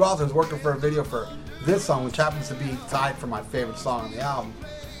David Lee Roth was working for a video for this song, which happens to be tied for my favorite song on the album.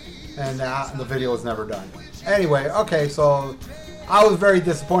 And the video was never done. Anyway, okay, so I was very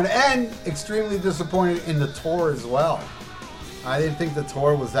disappointed and extremely disappointed in the tour as well. I didn't think the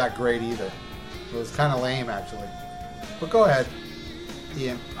tour was that great either. It was kind of lame, actually. But go ahead,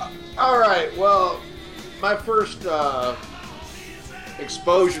 Ian. All right, well, my first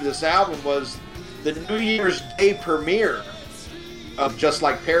exposure to this album was the New Year's Day premiere of Just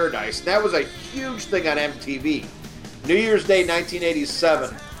Like Paradise. That was a huge thing on MTV. New Year's Day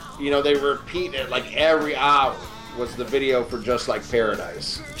 1987, they repeat it like every hour was the video for Just Like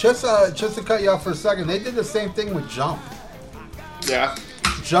Paradise. Just to cut you off for a second, they did the same thing with Jump. Yeah.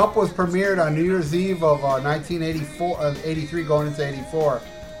 Jump was premiered on New Year's Eve of 83 going into 84.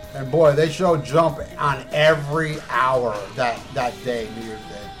 And boy, they showed Jump on every hour that day, New Year's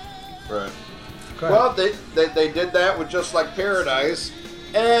Day. Right. Well, they did that with Just Like Paradise.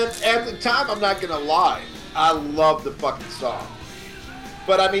 And at the time, I'm not going to lie, I love the fucking song.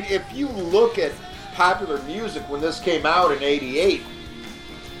 But I mean, if you look at popular music when this came out in 88,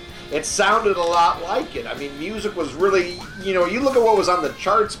 it sounded a lot like it. I mean, music was really, you look at what was on the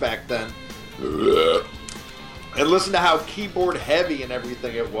charts back then, and listen to how keyboard heavy and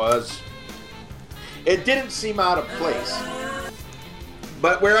everything it was. It didn't seem out of place.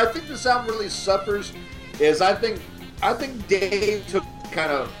 But where I think this album really suffers is I think Dave took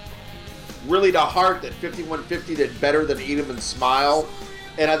kind of really to heart that 5150 did better than Eat 'Em and Smile.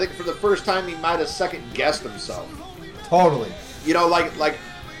 And I think for the first time he might have second-guessed himself. Totally. Like,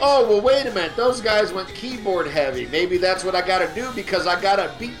 oh, well, wait a minute. Those guys went keyboard heavy. Maybe that's what I got to do because I got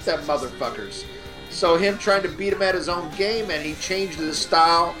to beat them motherfuckers. So him trying to beat him at his own game, and he changed his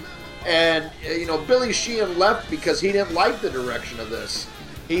style. And, Billy Sheehan left because he didn't like the direction of this.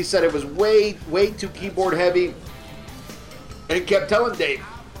 He said it was way, way too keyboard heavy. And he kept telling Dave.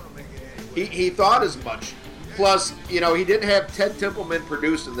 He thought as much. Plus, he didn't have Ted Templeman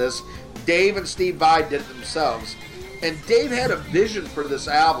producing this. Dave and Steve Vai did it themselves. And Dave had a vision for this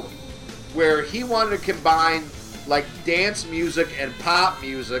album where he wanted to combine like dance music and pop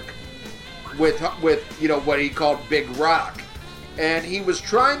music with what he called big rock. And he was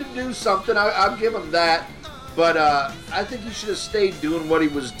trying to do something, I'll give him that, but I think he should have stayed doing what he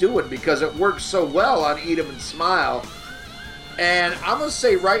was doing because it worked so well on Eat 'Em and Smile. And I'm going to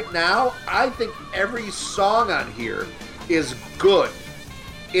say right now, I think every song on here is good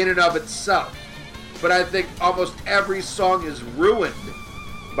in and of itself. But I think almost every song is ruined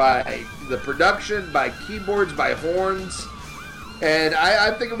by the production, by keyboards, by horns. And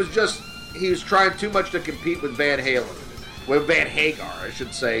I think it was just, he was trying too much to compete with Van Halen. With Van Hagar, I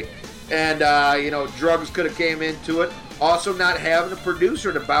should say. And, drugs could have came into it. Also not having a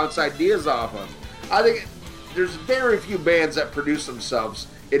producer to bounce ideas off of. I think there's very few bands that produce themselves,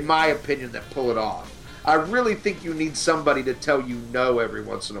 in my opinion, that pull it off. I really think you need somebody to tell you no every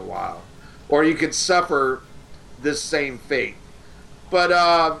once in a while, or you could suffer this same fate.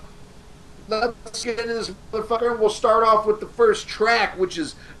 But let's get into this motherfucker. We'll start off with the first track, which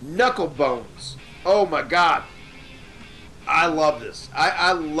is Knuckle Bones. Oh my god, I love this.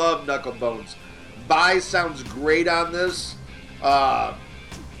 I love Knuckle Bones. Bye sounds great on this. But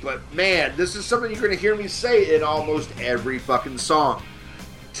man, this is something you're going to hear me say in almost every fucking song.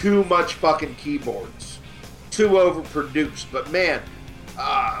 Too much fucking keyboards. Too overproduced. But man,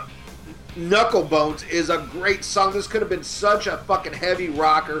 Knuckle Bones is a great song. This could have been such a fucking heavy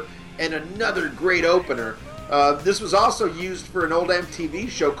rocker and another great opener. This was also used for an old MTV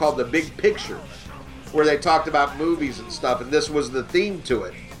show called The Big Picture, where they talked about movies and stuff, and this was the theme to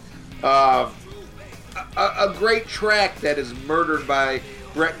it. A great track that is murdered by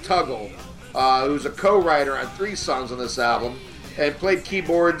Brett Tuggle, who's a co-writer on 3 songs on this album, and played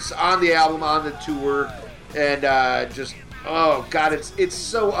keyboards on the album, on the tour, and just, oh god, it's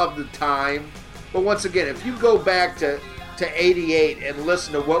so of the time. But once again, if you go back to 88 and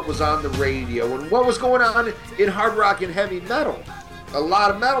listen to what was on the radio and what was going on in hard rock and heavy metal, a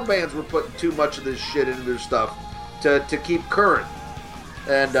lot of metal bands were putting too much of this shit into their stuff to keep current.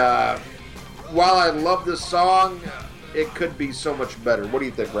 And while I love this song, it could be so much better. What do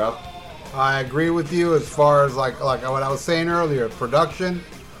you think, Ralph? I agree with you as far as like what I was saying earlier. Production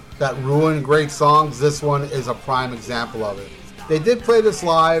that ruined great songs. This one is a prime example of it. They did play this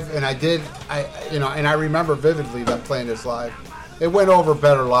live, and I remember vividly them playing this live. It went over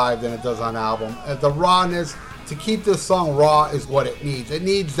better live than it does on album. And the rawness, to keep this song raw, is what it needs. It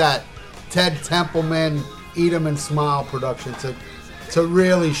needs that Ted Templeman, Eat 'em and Smile production to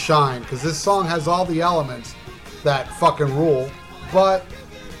really shine, because this song has all the elements that fucking rule, but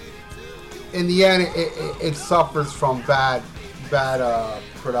in the end, it suffers from bad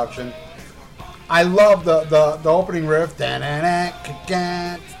production. I love the opening riff.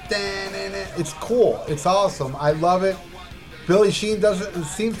 It's cool. It's awesome. I love it. Billy Sheehan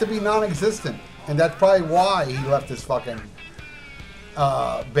seems to be non-existent, and that's probably why he left this fucking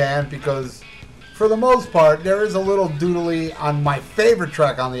band, because for the most part, there is a little doodly on my favorite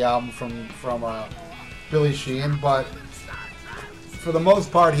track on the album from Billy Sheehan, but for the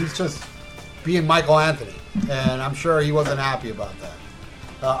most part, he's just being Michael Anthony, and I'm sure he wasn't happy about that.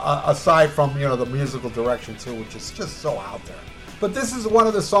 Aside from the musical direction too, which is just so out there. But this is one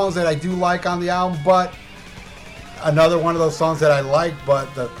of the songs that I do like on the album, but another one of those songs that I like,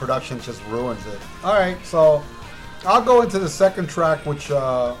 but the production just ruins it. All right, so I'll go into the second track, which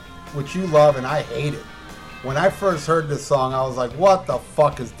you love and I hate it. When I first heard this song, I was like, what the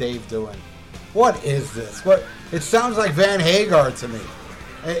fuck is Dave doing? What is this? It sounds like Van Hagar to me.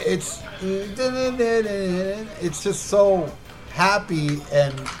 It's just so happy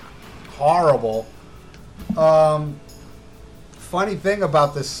and horrible. Funny thing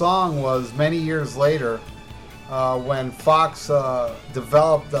about this song was many years later, when Fox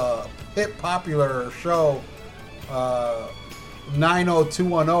developed the hit popular show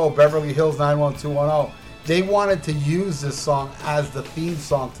 90210, Beverly Hills 90210, they wanted to use this song as the theme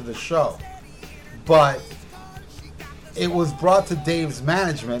song to the show. But it was brought to Dave's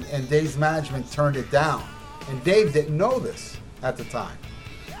management, and Dave's management turned it down. And Dave didn't know this at the time.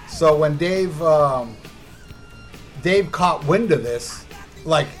 So when Dave caught wind of this,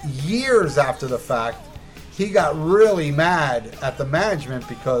 like years after the fact, he got really mad at the management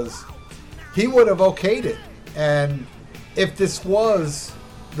because he would have okayed it. And if this was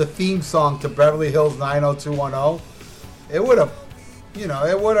the theme song to Beverly Hills 90210, it would have,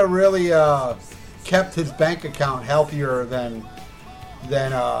 really kept his bank account healthier than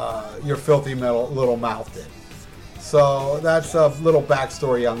your filthy little mouth did. So that's a little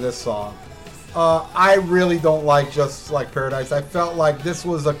backstory on this song. I really don't like Just Like Paradise. I felt like this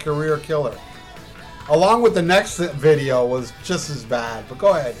was a career killer. Along with the next video was just as bad. But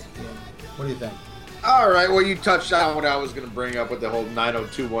go ahead, Ian. What do you think? All right, well, you touched on what I was going to bring up with the whole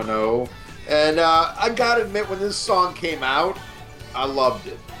 90210. And I got to admit, when this song came out, I loved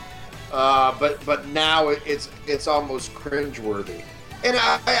it. But now it's almost cringeworthy. And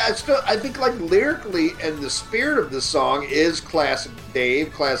I think like lyrically and the spirit of the song is classic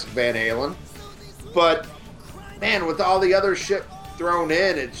Dave, classic Van Halen. But man, with all the other shit thrown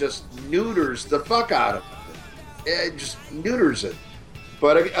in, it just neuters the fuck out of it. It just neuters it.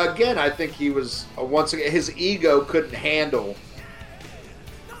 But again, I think he was once again, his ego couldn't handle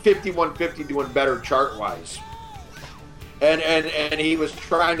 5150 doing better chart wise. And he was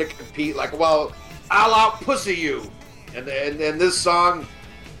trying to compete like, well, I'll out pussy you. And this song,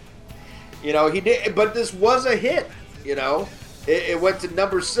 You know, he did, but this was a hit. You know, it went to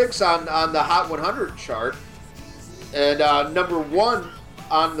number 6 on the Hot 100 chart, and number 1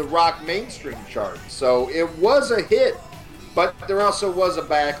 on the rock mainstream chart. So it was a hit, but there also was a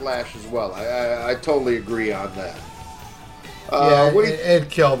backlash as well. I totally agree on that. Yeah, it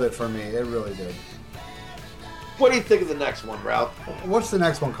killed it for me. It really did. What do you think of the next one, Ralph? What's the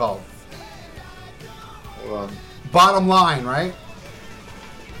next one called? Bottom Line, right?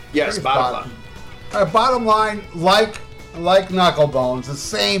 Yes, Bottom Line. Bottom Line, like Knucklebones, the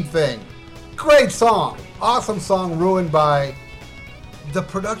same thing. Great song. Awesome song, ruined by... The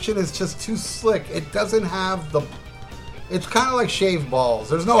production is just too slick. It doesn't have the... It's kind of like shaved balls.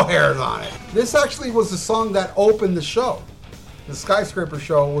 There's no hairs on it. This actually was the song that opened the show. The Skyscraper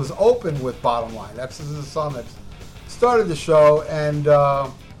show was opened with Bottom Line. This is the song that started the show, and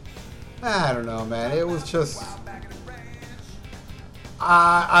I don't know, man. It was just...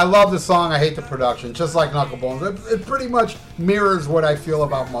 I love the song. I hate the production, just like Knucklebones. It pretty much mirrors what I feel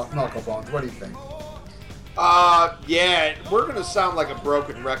about Knucklebones. What do you think? Yeah, we're going to sound like a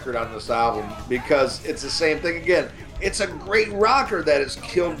broken record on this album because it's the same thing again. It's a great rocker that is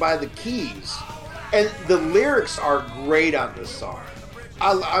killed by the keys. And the lyrics are great on this song.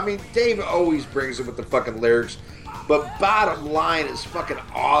 I mean, Dave always brings it with the fucking lyrics, but Bottom Line is fucking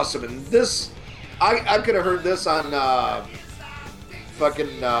awesome. And this, I could have heard this on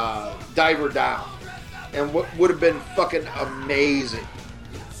fucking Diver Down, and what would have been fucking amazing.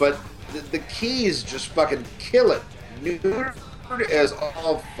 But the keys just fucking kill it. Neutered as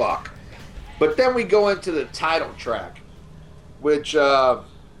all fuck. But then we go into the title track, which I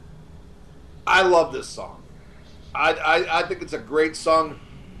love this song. I think it's a great song,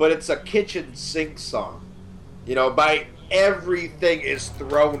 but it's a kitchen sink song. You know, by everything is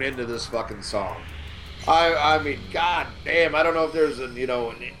thrown into this fucking song. I mean, god damn, I don't know if there's an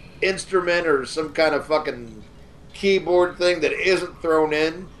instrument or some kind of fucking keyboard thing that isn't thrown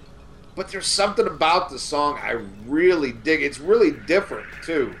in, but there's something about the song I really dig. It's really different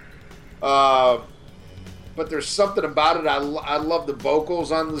too. But there's something about it. I love the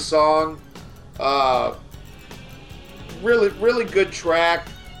vocals on the song. Really, really good track,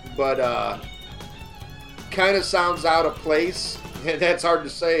 but kind of sounds out of place. And that's hard to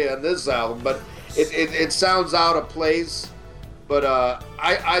say on this album, but it sounds out of place. But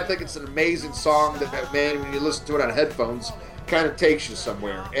I think it's an amazing song that, man, when you listen to it on headphones, kind of takes you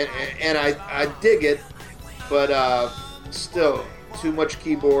somewhere. And I dig it, but still, too much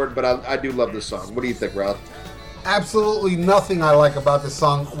keyboard, but I do love this song. What do you think, Ralph? Absolutely nothing I like about this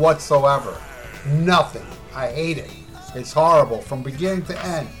song whatsoever. Nothing. I hate it. It's horrible from beginning to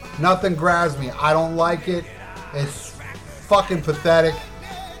end. Nothing grabs me. I don't like it. It's fucking pathetic.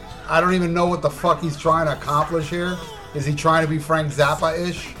 I don't even know what the fuck he's trying to accomplish here. Is he trying to be Frank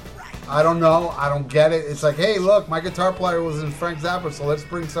Zappa-ish? I don't know. I don't get it. It's like, hey, look, my guitar player was in Frank Zappa, so let's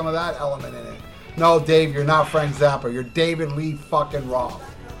bring some of that element in it. No, Dave, you're not Frank Zappa. You're David Lee fucking Roth.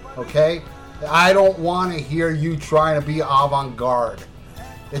 Okay? I don't want to hear you trying to be avant-garde.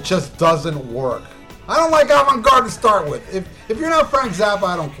 It just doesn't work. I don't like avant-garde to start with. If you're not Frank Zappa,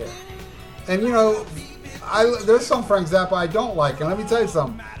 I don't care. And, there's some Frank Zappa I don't like. And let me tell you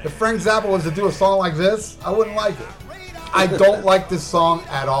something. If Frank Zappa was to do a song like this, I wouldn't like it. I don't like this song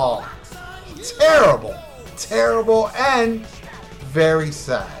at all. Terrible. Terrible and very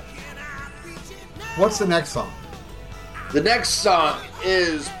sad. What's the next song? The next song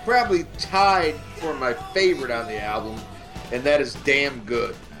is probably tied for my favorite on the album, and that is Damn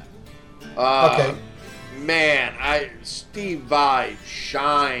Good. Okay. Man, Steve Vai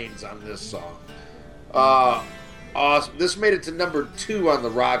shines on this song. Awesome. This made it to number 2 on the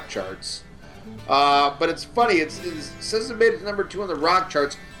rock charts. But it's funny. It says it made it to number 2 on the rock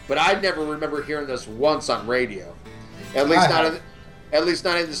charts, but I never remember hearing this once on radio. At least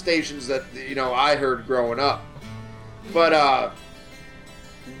not in the stations that I heard growing up. But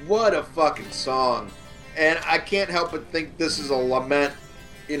what a fucking song! And I can't help but think this is a lament,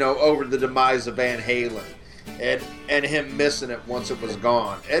 over the demise of Van Halen, and him missing it once it was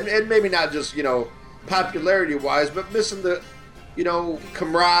gone, and maybe not just popularity wise, but missing the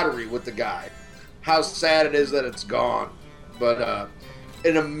camaraderie with the guy. How sad it is that it's gone. But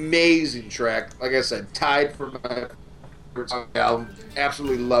an amazing track, like I said, tied for my favorite song on the album.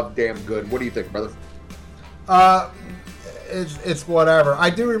 Absolutely love Damn Good. What do you think, brother? It's whatever. I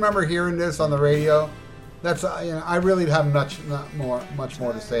do remember hearing this on the radio. That's I really have much more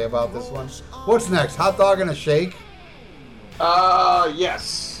to say about this one. What's next? Hot Dog and a Shake?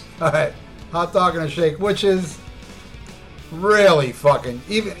 Yes. All right. Hot Dog and a Shake, which is really fucking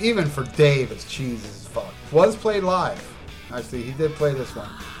even for Dave, it's cheesy as fuck. Was played live. Actually, he did play this one.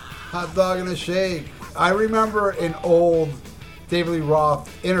 hot dog and a shake. I remember in old David Lee Roth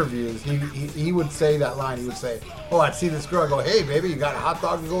interviews, he would say that line. He would say, "Oh, I'd see this girl. I go, hey, baby, you got a hot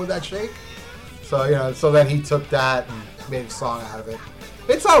dog to go with that shake?" So, so then he took that and made a song out of it.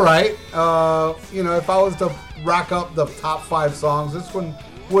 It's all right. If I was to rack up the top 5 songs, this one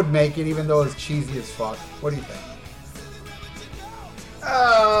would make it, even though it's cheesy as fuck. What do you think?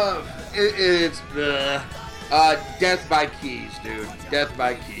 It's Death by Keys, dude. Death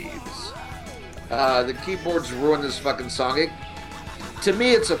by Keys. The keyboards ruin this fucking song. To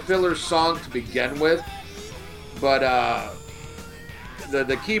me, it's a filler song to begin with, but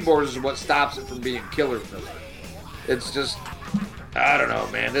the keyboards is what stops it from being killer filler. It's just, I don't know,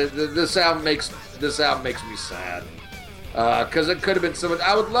 man. This album makes me sad because it could have been someone.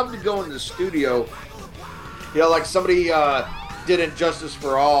 I would love to go in the studio, like somebody did Injustice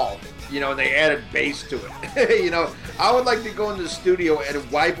for All, and they added bass to it. I would like to go in the studio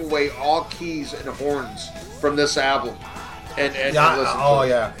and wipe away all keys and horns from this album and listen to it.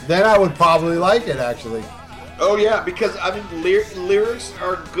 Yeah. Then I would probably like it, actually. Oh, yeah, because, lyrics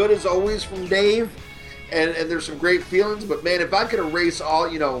are good as always from Dave, and there's some great feelings, but, man, if I could erase all,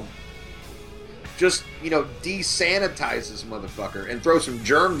 just, desanitize this motherfucker and throw some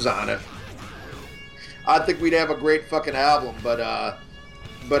germs on it, I think we'd have a great fucking album, but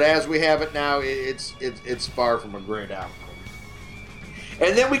as we have it now, it's far from a great album.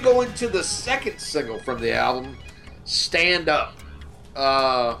 And then we go into the second single from the album, Stand Up.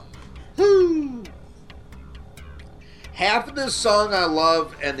 Half of this song I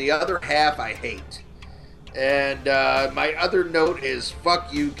love, and the other half I hate. And my other note is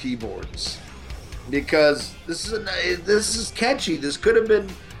fuck you, keyboards, because this is catchy. This could have been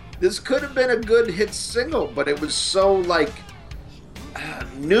a good hit single, but it was so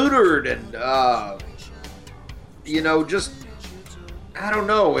neutered and just, I don't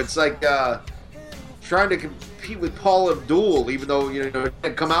know. It's like trying to compete with Paula Abdul, even though it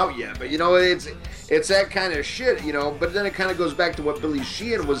didn't come out yet. But it's that kind of shit, But then it kind of goes back to what Billy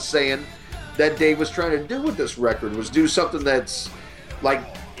Sheehan was saying that Dave was trying to do with this record, was do something that's like,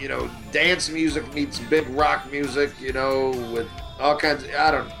 dance music meets big rock music, with all kinds of,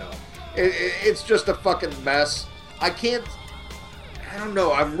 I don't know. It's just a fucking mess. I don't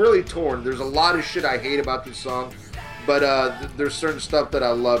know. I'm really torn. There's a lot of shit I hate about this song, but there's certain stuff that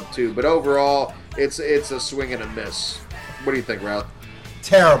I love too. But overall, it's a swing and a miss. What do you think, Ralph?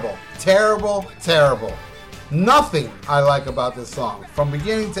 Terrible. Nothing I like about this song. From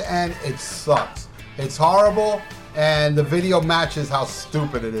beginning to end, it sucks. It's horrible, and the video matches how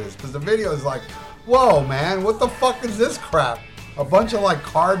stupid it is. Because the video is like, whoa, man, what the fuck is this crap? A bunch of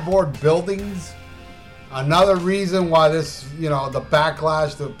cardboard buildings. Another reason why this, the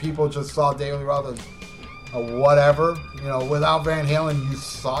backlash that people just saw David Lee Roth as whatever. Without Van Halen, you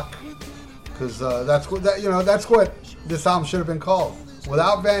suck. Because that's what this album should have been called.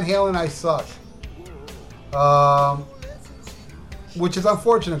 Without Van Halen, I suck. Which is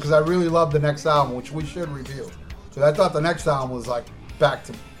unfortunate because I really love the next album, which we should review. Because I thought the next album was back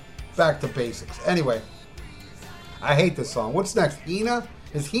to basics. Anyway, I hate this song. What's next? Hina?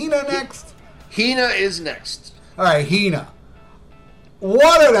 Is Hina next? Hina is next. All right, Hina.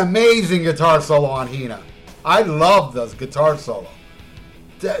 What an amazing guitar solo on Hina. I love this guitar solo.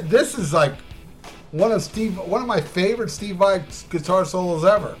 This is one of my favorite Steve Vai guitar solos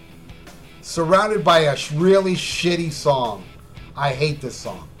ever. Surrounded by a really shitty song. I hate this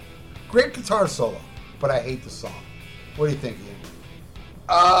song. Great guitar solo, but I hate the song. What do you think, Ian?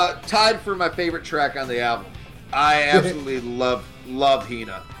 Tied for my favorite track on the album. I absolutely love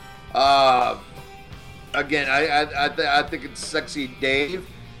Hina. Again, I think it's Sexy Dave,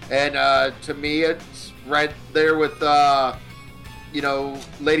 and to me, it's right there with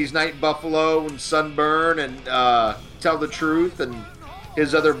Ladies Night in Buffalo and Sunburn and Tell the Truth and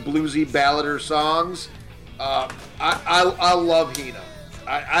his other bluesy ballader songs. I love Hina.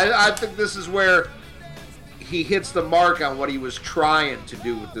 I think this is where he hits the mark on what he was trying to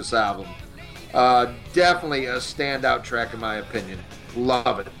do with this album. Definitely a standout track in my opinion.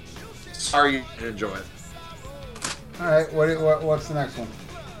 Love it. Sorry you didn't enjoy it. All right, what's the next one?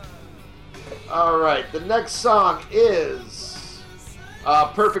 All right, the next song is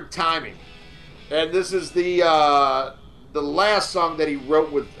Perfect Timing. And this is the last song that he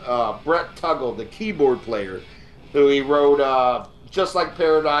wrote with Brett Tuggle, the keyboard player, who he wrote Just Like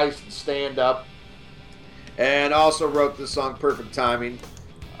Paradise and Stand Up, and also wrote the song Perfect Timing.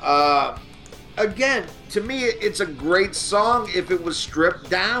 Again, to me, it's a great song if it was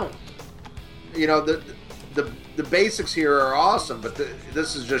stripped down. The basics here are awesome, but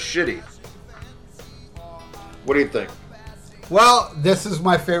this is just shitty. What do you think? Well, this is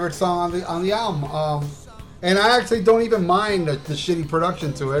my favorite song on the album, and I actually don't even mind the shitty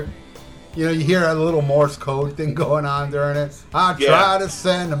production to it. You know, you hear a little Morse code thing going on during it. I try to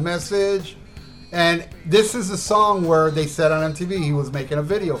send a message, and this is a song where they said on MTV he was making a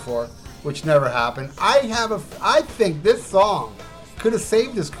video for, which never happened. I think this song could have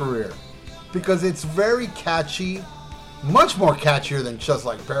saved his career because it's very catchy, much more catchier than Just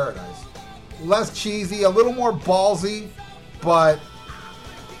Like Paradise. Less cheesy, a little more ballsy. But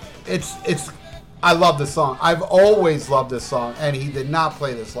it's I love this song. I've always loved this song, and he did not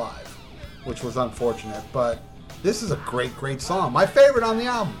play this live, which was unfortunate. But this is a great, great song. My favorite on the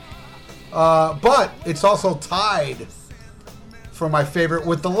album. But it's also tied for my favorite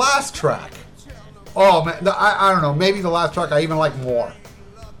with the last track. Oh man, I don't know. Maybe the last track I even like more,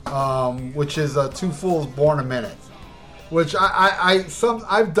 which is Two Fools Born a Minute. Which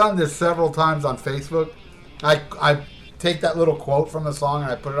I've done this several times on Facebook. I take that little quote from the song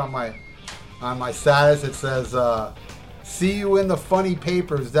and I put it on my status. It says, "See you in the funny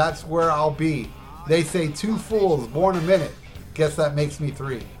papers. That's where I'll be. They say 2 fools born a minute. Guess that makes me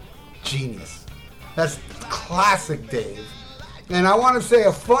 3." Genius. That's classic Dave. And I want to say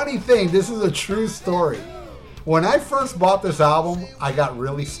a funny thing. This is a true story. When I first bought this album, I got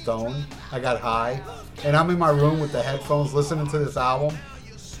really stoned. I got high. And I'm in my room with the headphones listening to this album.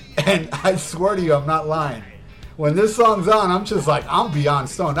 And I swear to you, I'm not lying. When this song's on, I'm just like, I'm beyond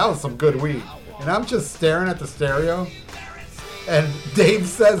stoned. That was some good weed. And I'm just staring at the stereo. And Dave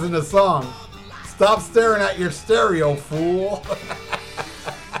says in the song, "Stop staring at your stereo, fool."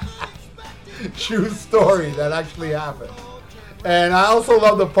 True story. That actually happened. And I also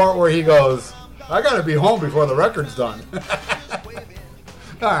love the part where he goes, "I gotta be home before the record's done."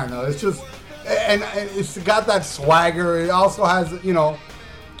 I don't know. It's just, and it's got that swagger. It also has, you know,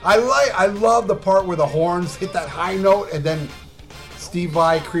 I love the part where the horns hit that high note and then Steve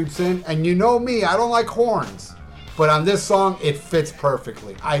Vai creeps in. And you know me, I don't like horns. But on this song, it fits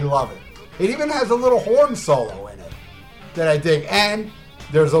perfectly. I love it. It even has a little horn solo in it that I dig. And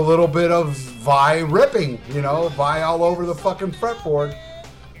there's a little bit of Vai ripping, you know, Vai all over the fucking fretboard.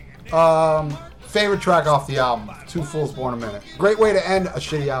 Favorite track off the album, Two Fools Born a Minute. Great way to end a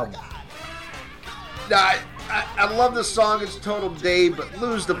shitty album. I love this song. It's total Dave, but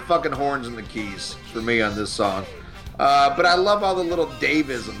lose the fucking horns and the keys for me on this song. But I love all the little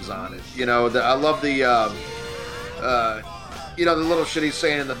Dave-isms on it. You know, I love the, you know, the little shit he's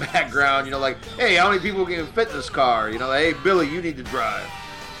saying in the background. You know, like, "Hey, how many people can fit in this car?" You know, like, "Hey, Billy, you need to drive."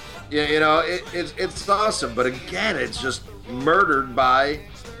 Yeah, you know, it's awesome. But again, it's just murdered by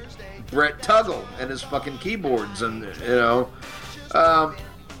Brett Tuggle and his fucking keyboards, and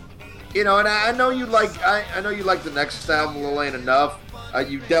you know, and I know you like the next album, Lil Ain't Enough.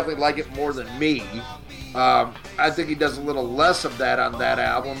 You definitely like it more than me. I think he does a little less of that on that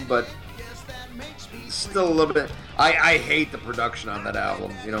album, but still a little bit. I hate the production on that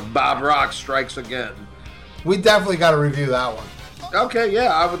album. You know, Bob Rock strikes again. We definitely got to review that one. Okay,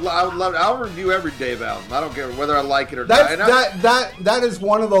 yeah, I would love. I'll review every Dave album. I don't care whether I like it or not. That is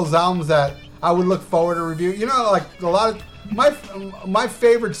one of those albums that I would look forward to review. You know, like a lot of my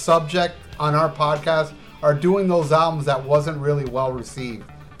favorite subject on our podcast are doing those albums that wasn't really well received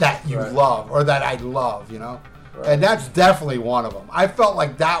that you love or that I love. You know, and that's definitely one of them. I felt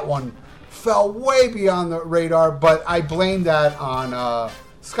like that one fell way beyond the radar, but I blame that on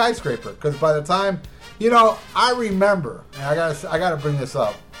Skyscraper because by the time. You know, I remember, and I gotta bring this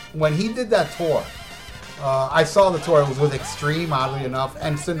up. When he did that tour, I saw the tour. It was with Extreme, oddly enough,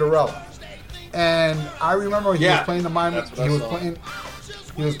 and Cinderella. And I remember he was playing the Miami. He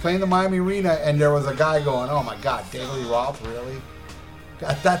was playing the Miami Arena, and there was a guy going, "Oh my God, David Lee Roth, really?"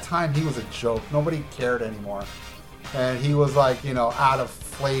 At that time, he was a joke. Nobody cared anymore, and he was like, you know, out of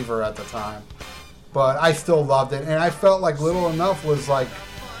flavor at the time. But I still loved it, and I felt like Little Enough was like.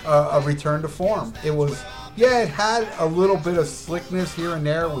 A return to form. It was, it had a little bit of slickness here and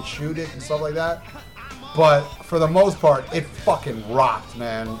there with Shoot It and stuff like that, but for the most part, it fucking rocked,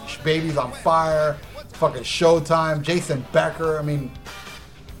 man. Baby's on Fire, fucking Showtime, Jason Becker. I mean,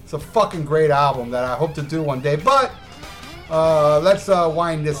 it's a fucking great album that I hope to do one day. But let's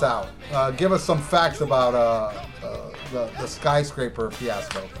wind this out. Give us some facts about the Skyscraper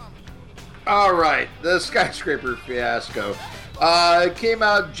fiasco. All right, the Skyscraper fiasco. It came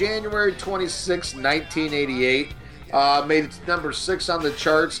out January 26, 1988. Made it to number 6 on the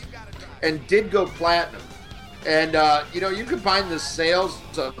charts and did go platinum. And, you know, you can find the sales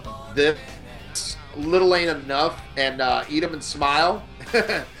of this, Little Ain't Enough, and Eat 'Em and Smile.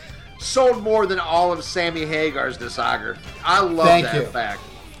 Sold more than all of Sammy Hagar's discography. I love that fact.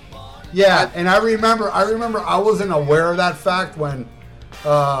 Yeah, and I remember I wasn't aware of that fact when we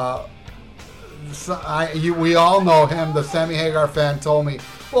all know him, the Sammy Hagar fan told me,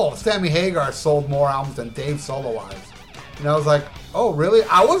 well, Sammy Hagar sold more albums than Dave solo-wise. And I was like, oh, really?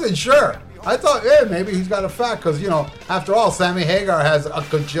 I wasn't sure. I thought, maybe he's got a fact, because, after all, Sammy Hagar has a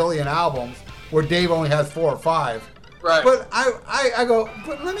gajillion albums, where Dave only has 4 or 5. Right. But I go,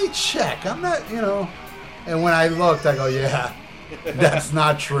 but let me check. I'm not, And when I looked, I go, yeah, that's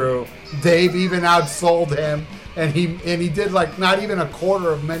not true. Dave even outsold him, and he did like not even a quarter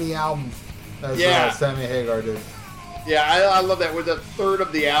of many albums as Sammy Hagar did. Yeah, I love that. With a third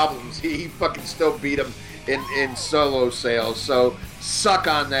of the albums, he fucking still beat him in solo sales. So suck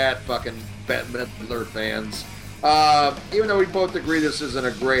on that, fucking Bette Midler fans. Even though we both agree this isn't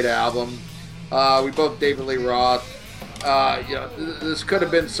a great album, we both David Lee Roth. This could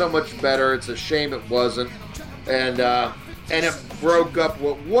have been so much better. It's a shame it wasn't, and it broke up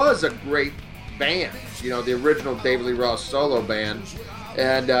what was a great band. The original David Lee Roth solo band,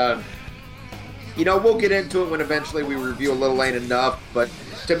 and we'll get into it when eventually we review A Little Ain't Enough. But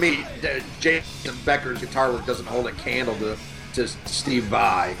to me, Jason Becker's guitar work doesn't hold a candle to Steve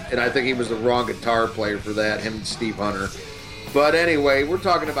Vai, and I think he was the wrong guitar player for that. Him and Steve Hunter. But anyway, we're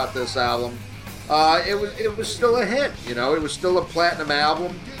talking about this album. It was still a hit, it was still a platinum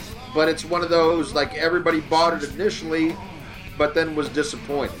album, but it's one of those, like, everybody bought it initially, but then was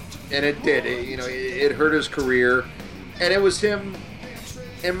disappointed, and it did, it hurt his career, and it was him,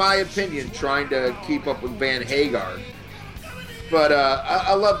 in my opinion, trying to keep up with Van Hagar. But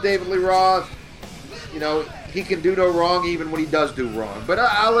I love David Lee Roth. He can do no wrong even when he does do wrong, but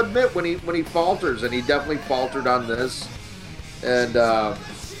I'll admit when he falters, and he definitely faltered on this, and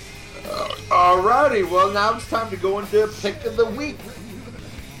alrighty, well, now it's time to go into Pick of the Week.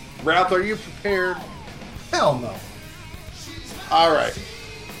 Ralph, are you prepared? Hell no. Alright.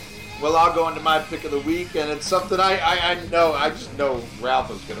 Well, I'll go into my Pick of the Week, and it's something I just know Ralph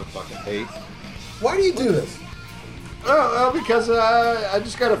is going to fucking hate. Why do you do this? Well, because I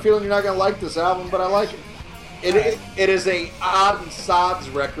just got a feeling you're not going to like this album, but I like it. It is a Odd and Sods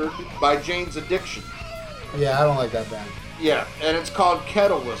record by Jane's Addiction. Yeah, I don't like that band. Yeah, and it's called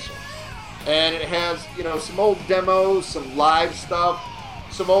Kettle Whistle. And it has, some old demos, some live stuff,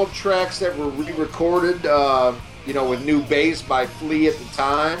 some old tracks that were re-recorded, with new bass by Flea at the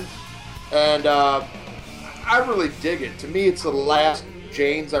time. And I really dig it. To me, it's the last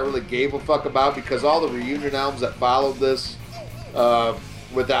Jane's I really gave a fuck about, because all the reunion albums that followed this,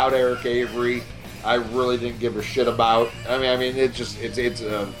 without Eric Avery, I really didn't give a shit about. I mean, it's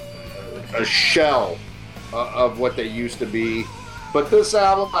a shell of what they used to be. But this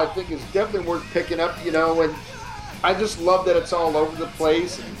album, I think, is definitely worth picking up, and I just love that it's all over the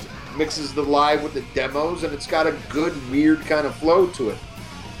place and mixes the live with the demos, and it's got a good, weird kind of flow to it.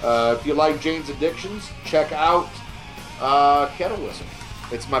 If you like Jane's Addictions, check out Kettle Whistle.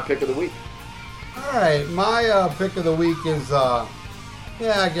 It's my Pick of the Week. All right, my Pick of the Week is, I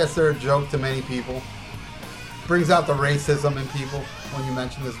guess they're a joke to many people. Brings out the racism in people when you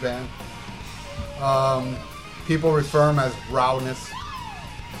mention this band. People refer them as Loudness.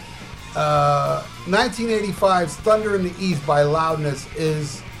 1985's Thunder in the East by Loudness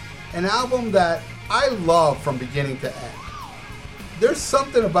is an album that I love from beginning to end. There's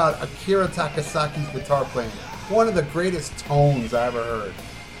something about Akira Takasaki's guitar playing, one of the greatest tones I ever heard.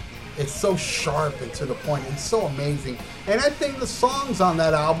 It's so sharp and to the point. It's so amazing. And I think the songs on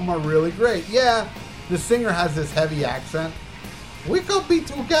that album are really great. Yeah, the singer has this heavy accent. We could be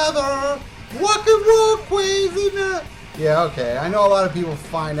together. Rock and roll crazy now. Yeah, okay. I know a lot of people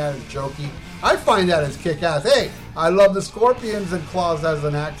find that as jokey. I find that as kick-ass. Hey, I love the Scorpions and Claus as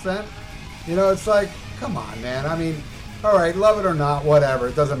an accent. It's like, come on, man. I mean, all right, love it or not, whatever.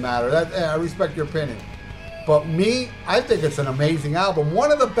 It doesn't matter. I respect your opinion. But me, I think it's an amazing album.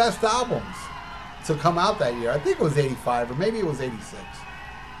 One of the best albums to come out that year. I think it was 85 or maybe it was 86.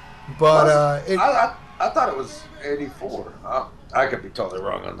 But I thought it was 84. Oh, I could be totally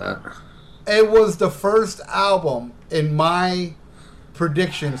wrong on that. It was the first album in my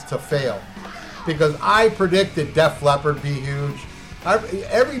predictions to fail, because I predicted Def Leppard be huge.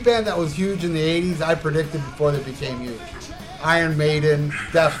 Every band that was huge in the 80s, I predicted before they became huge. Iron Maiden,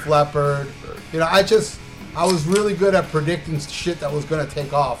 Def Leppard. I was really good at predicting shit that was going to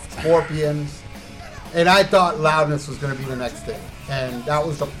take off. Scorpions. And I thought Loudness was going to be the next thing. And that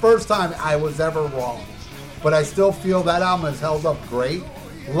was the first time I was ever wrong. But I still feel that album has held up great.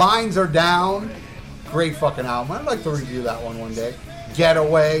 Lines Are Down. Great fucking album. I'd like to review that one day.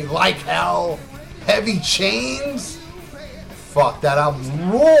 Getaway. Like Hell. Heavy Chains. Fuck, that album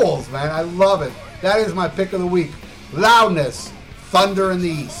rules, man. I love it. That is my Pick of the Week. Loudness. Thunder in the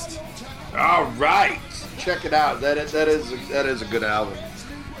East. All right, check it out. That is a good album.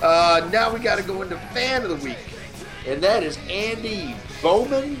 Now we got to go into fan of the week, and that is Andy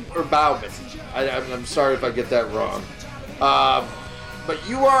Bowman or Bowman. I'm sorry if I get that wrong. But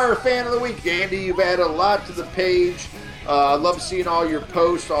you are our fan of the week, Andy. You've added a lot to the page. I love seeing all your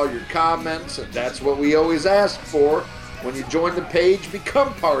posts, all your comments, and that's what we always ask for. When you join the page,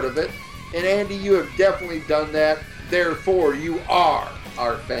 become part of it. And Andy, you have definitely done that. Therefore, you are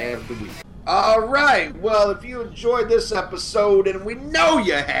our fan of the week. All right. Well, if you enjoyed this episode, and we know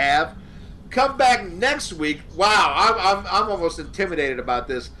you have, come back next week. Wow, I'm almost intimidated about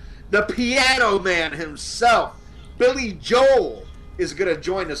this. The Piano Man himself, Billy Joel, is going to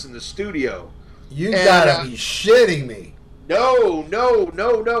join us in the studio. You gotta be shitting me. No.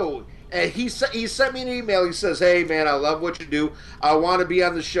 And he sent me an email. He says, hey, man, I love what you do. I want to be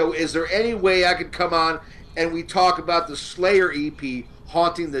on the show. Is there any way I could come on and we talk about the Slayer EP,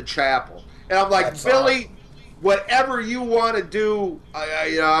 Haunting the Chapel? And I'm like, that's Billy, awesome. Whatever you want to do,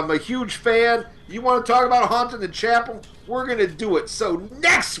 I'm a huge fan. You want to talk about Haunting the Chapel? We're going to do it. So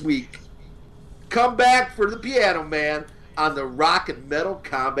next week, come back for the Piano Man on the Rock and Metal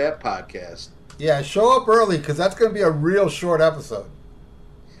Combat Podcast. Yeah, show up early because that's going to be a real short episode.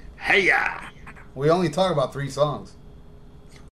 Hey-ya! We only talk about 3 songs.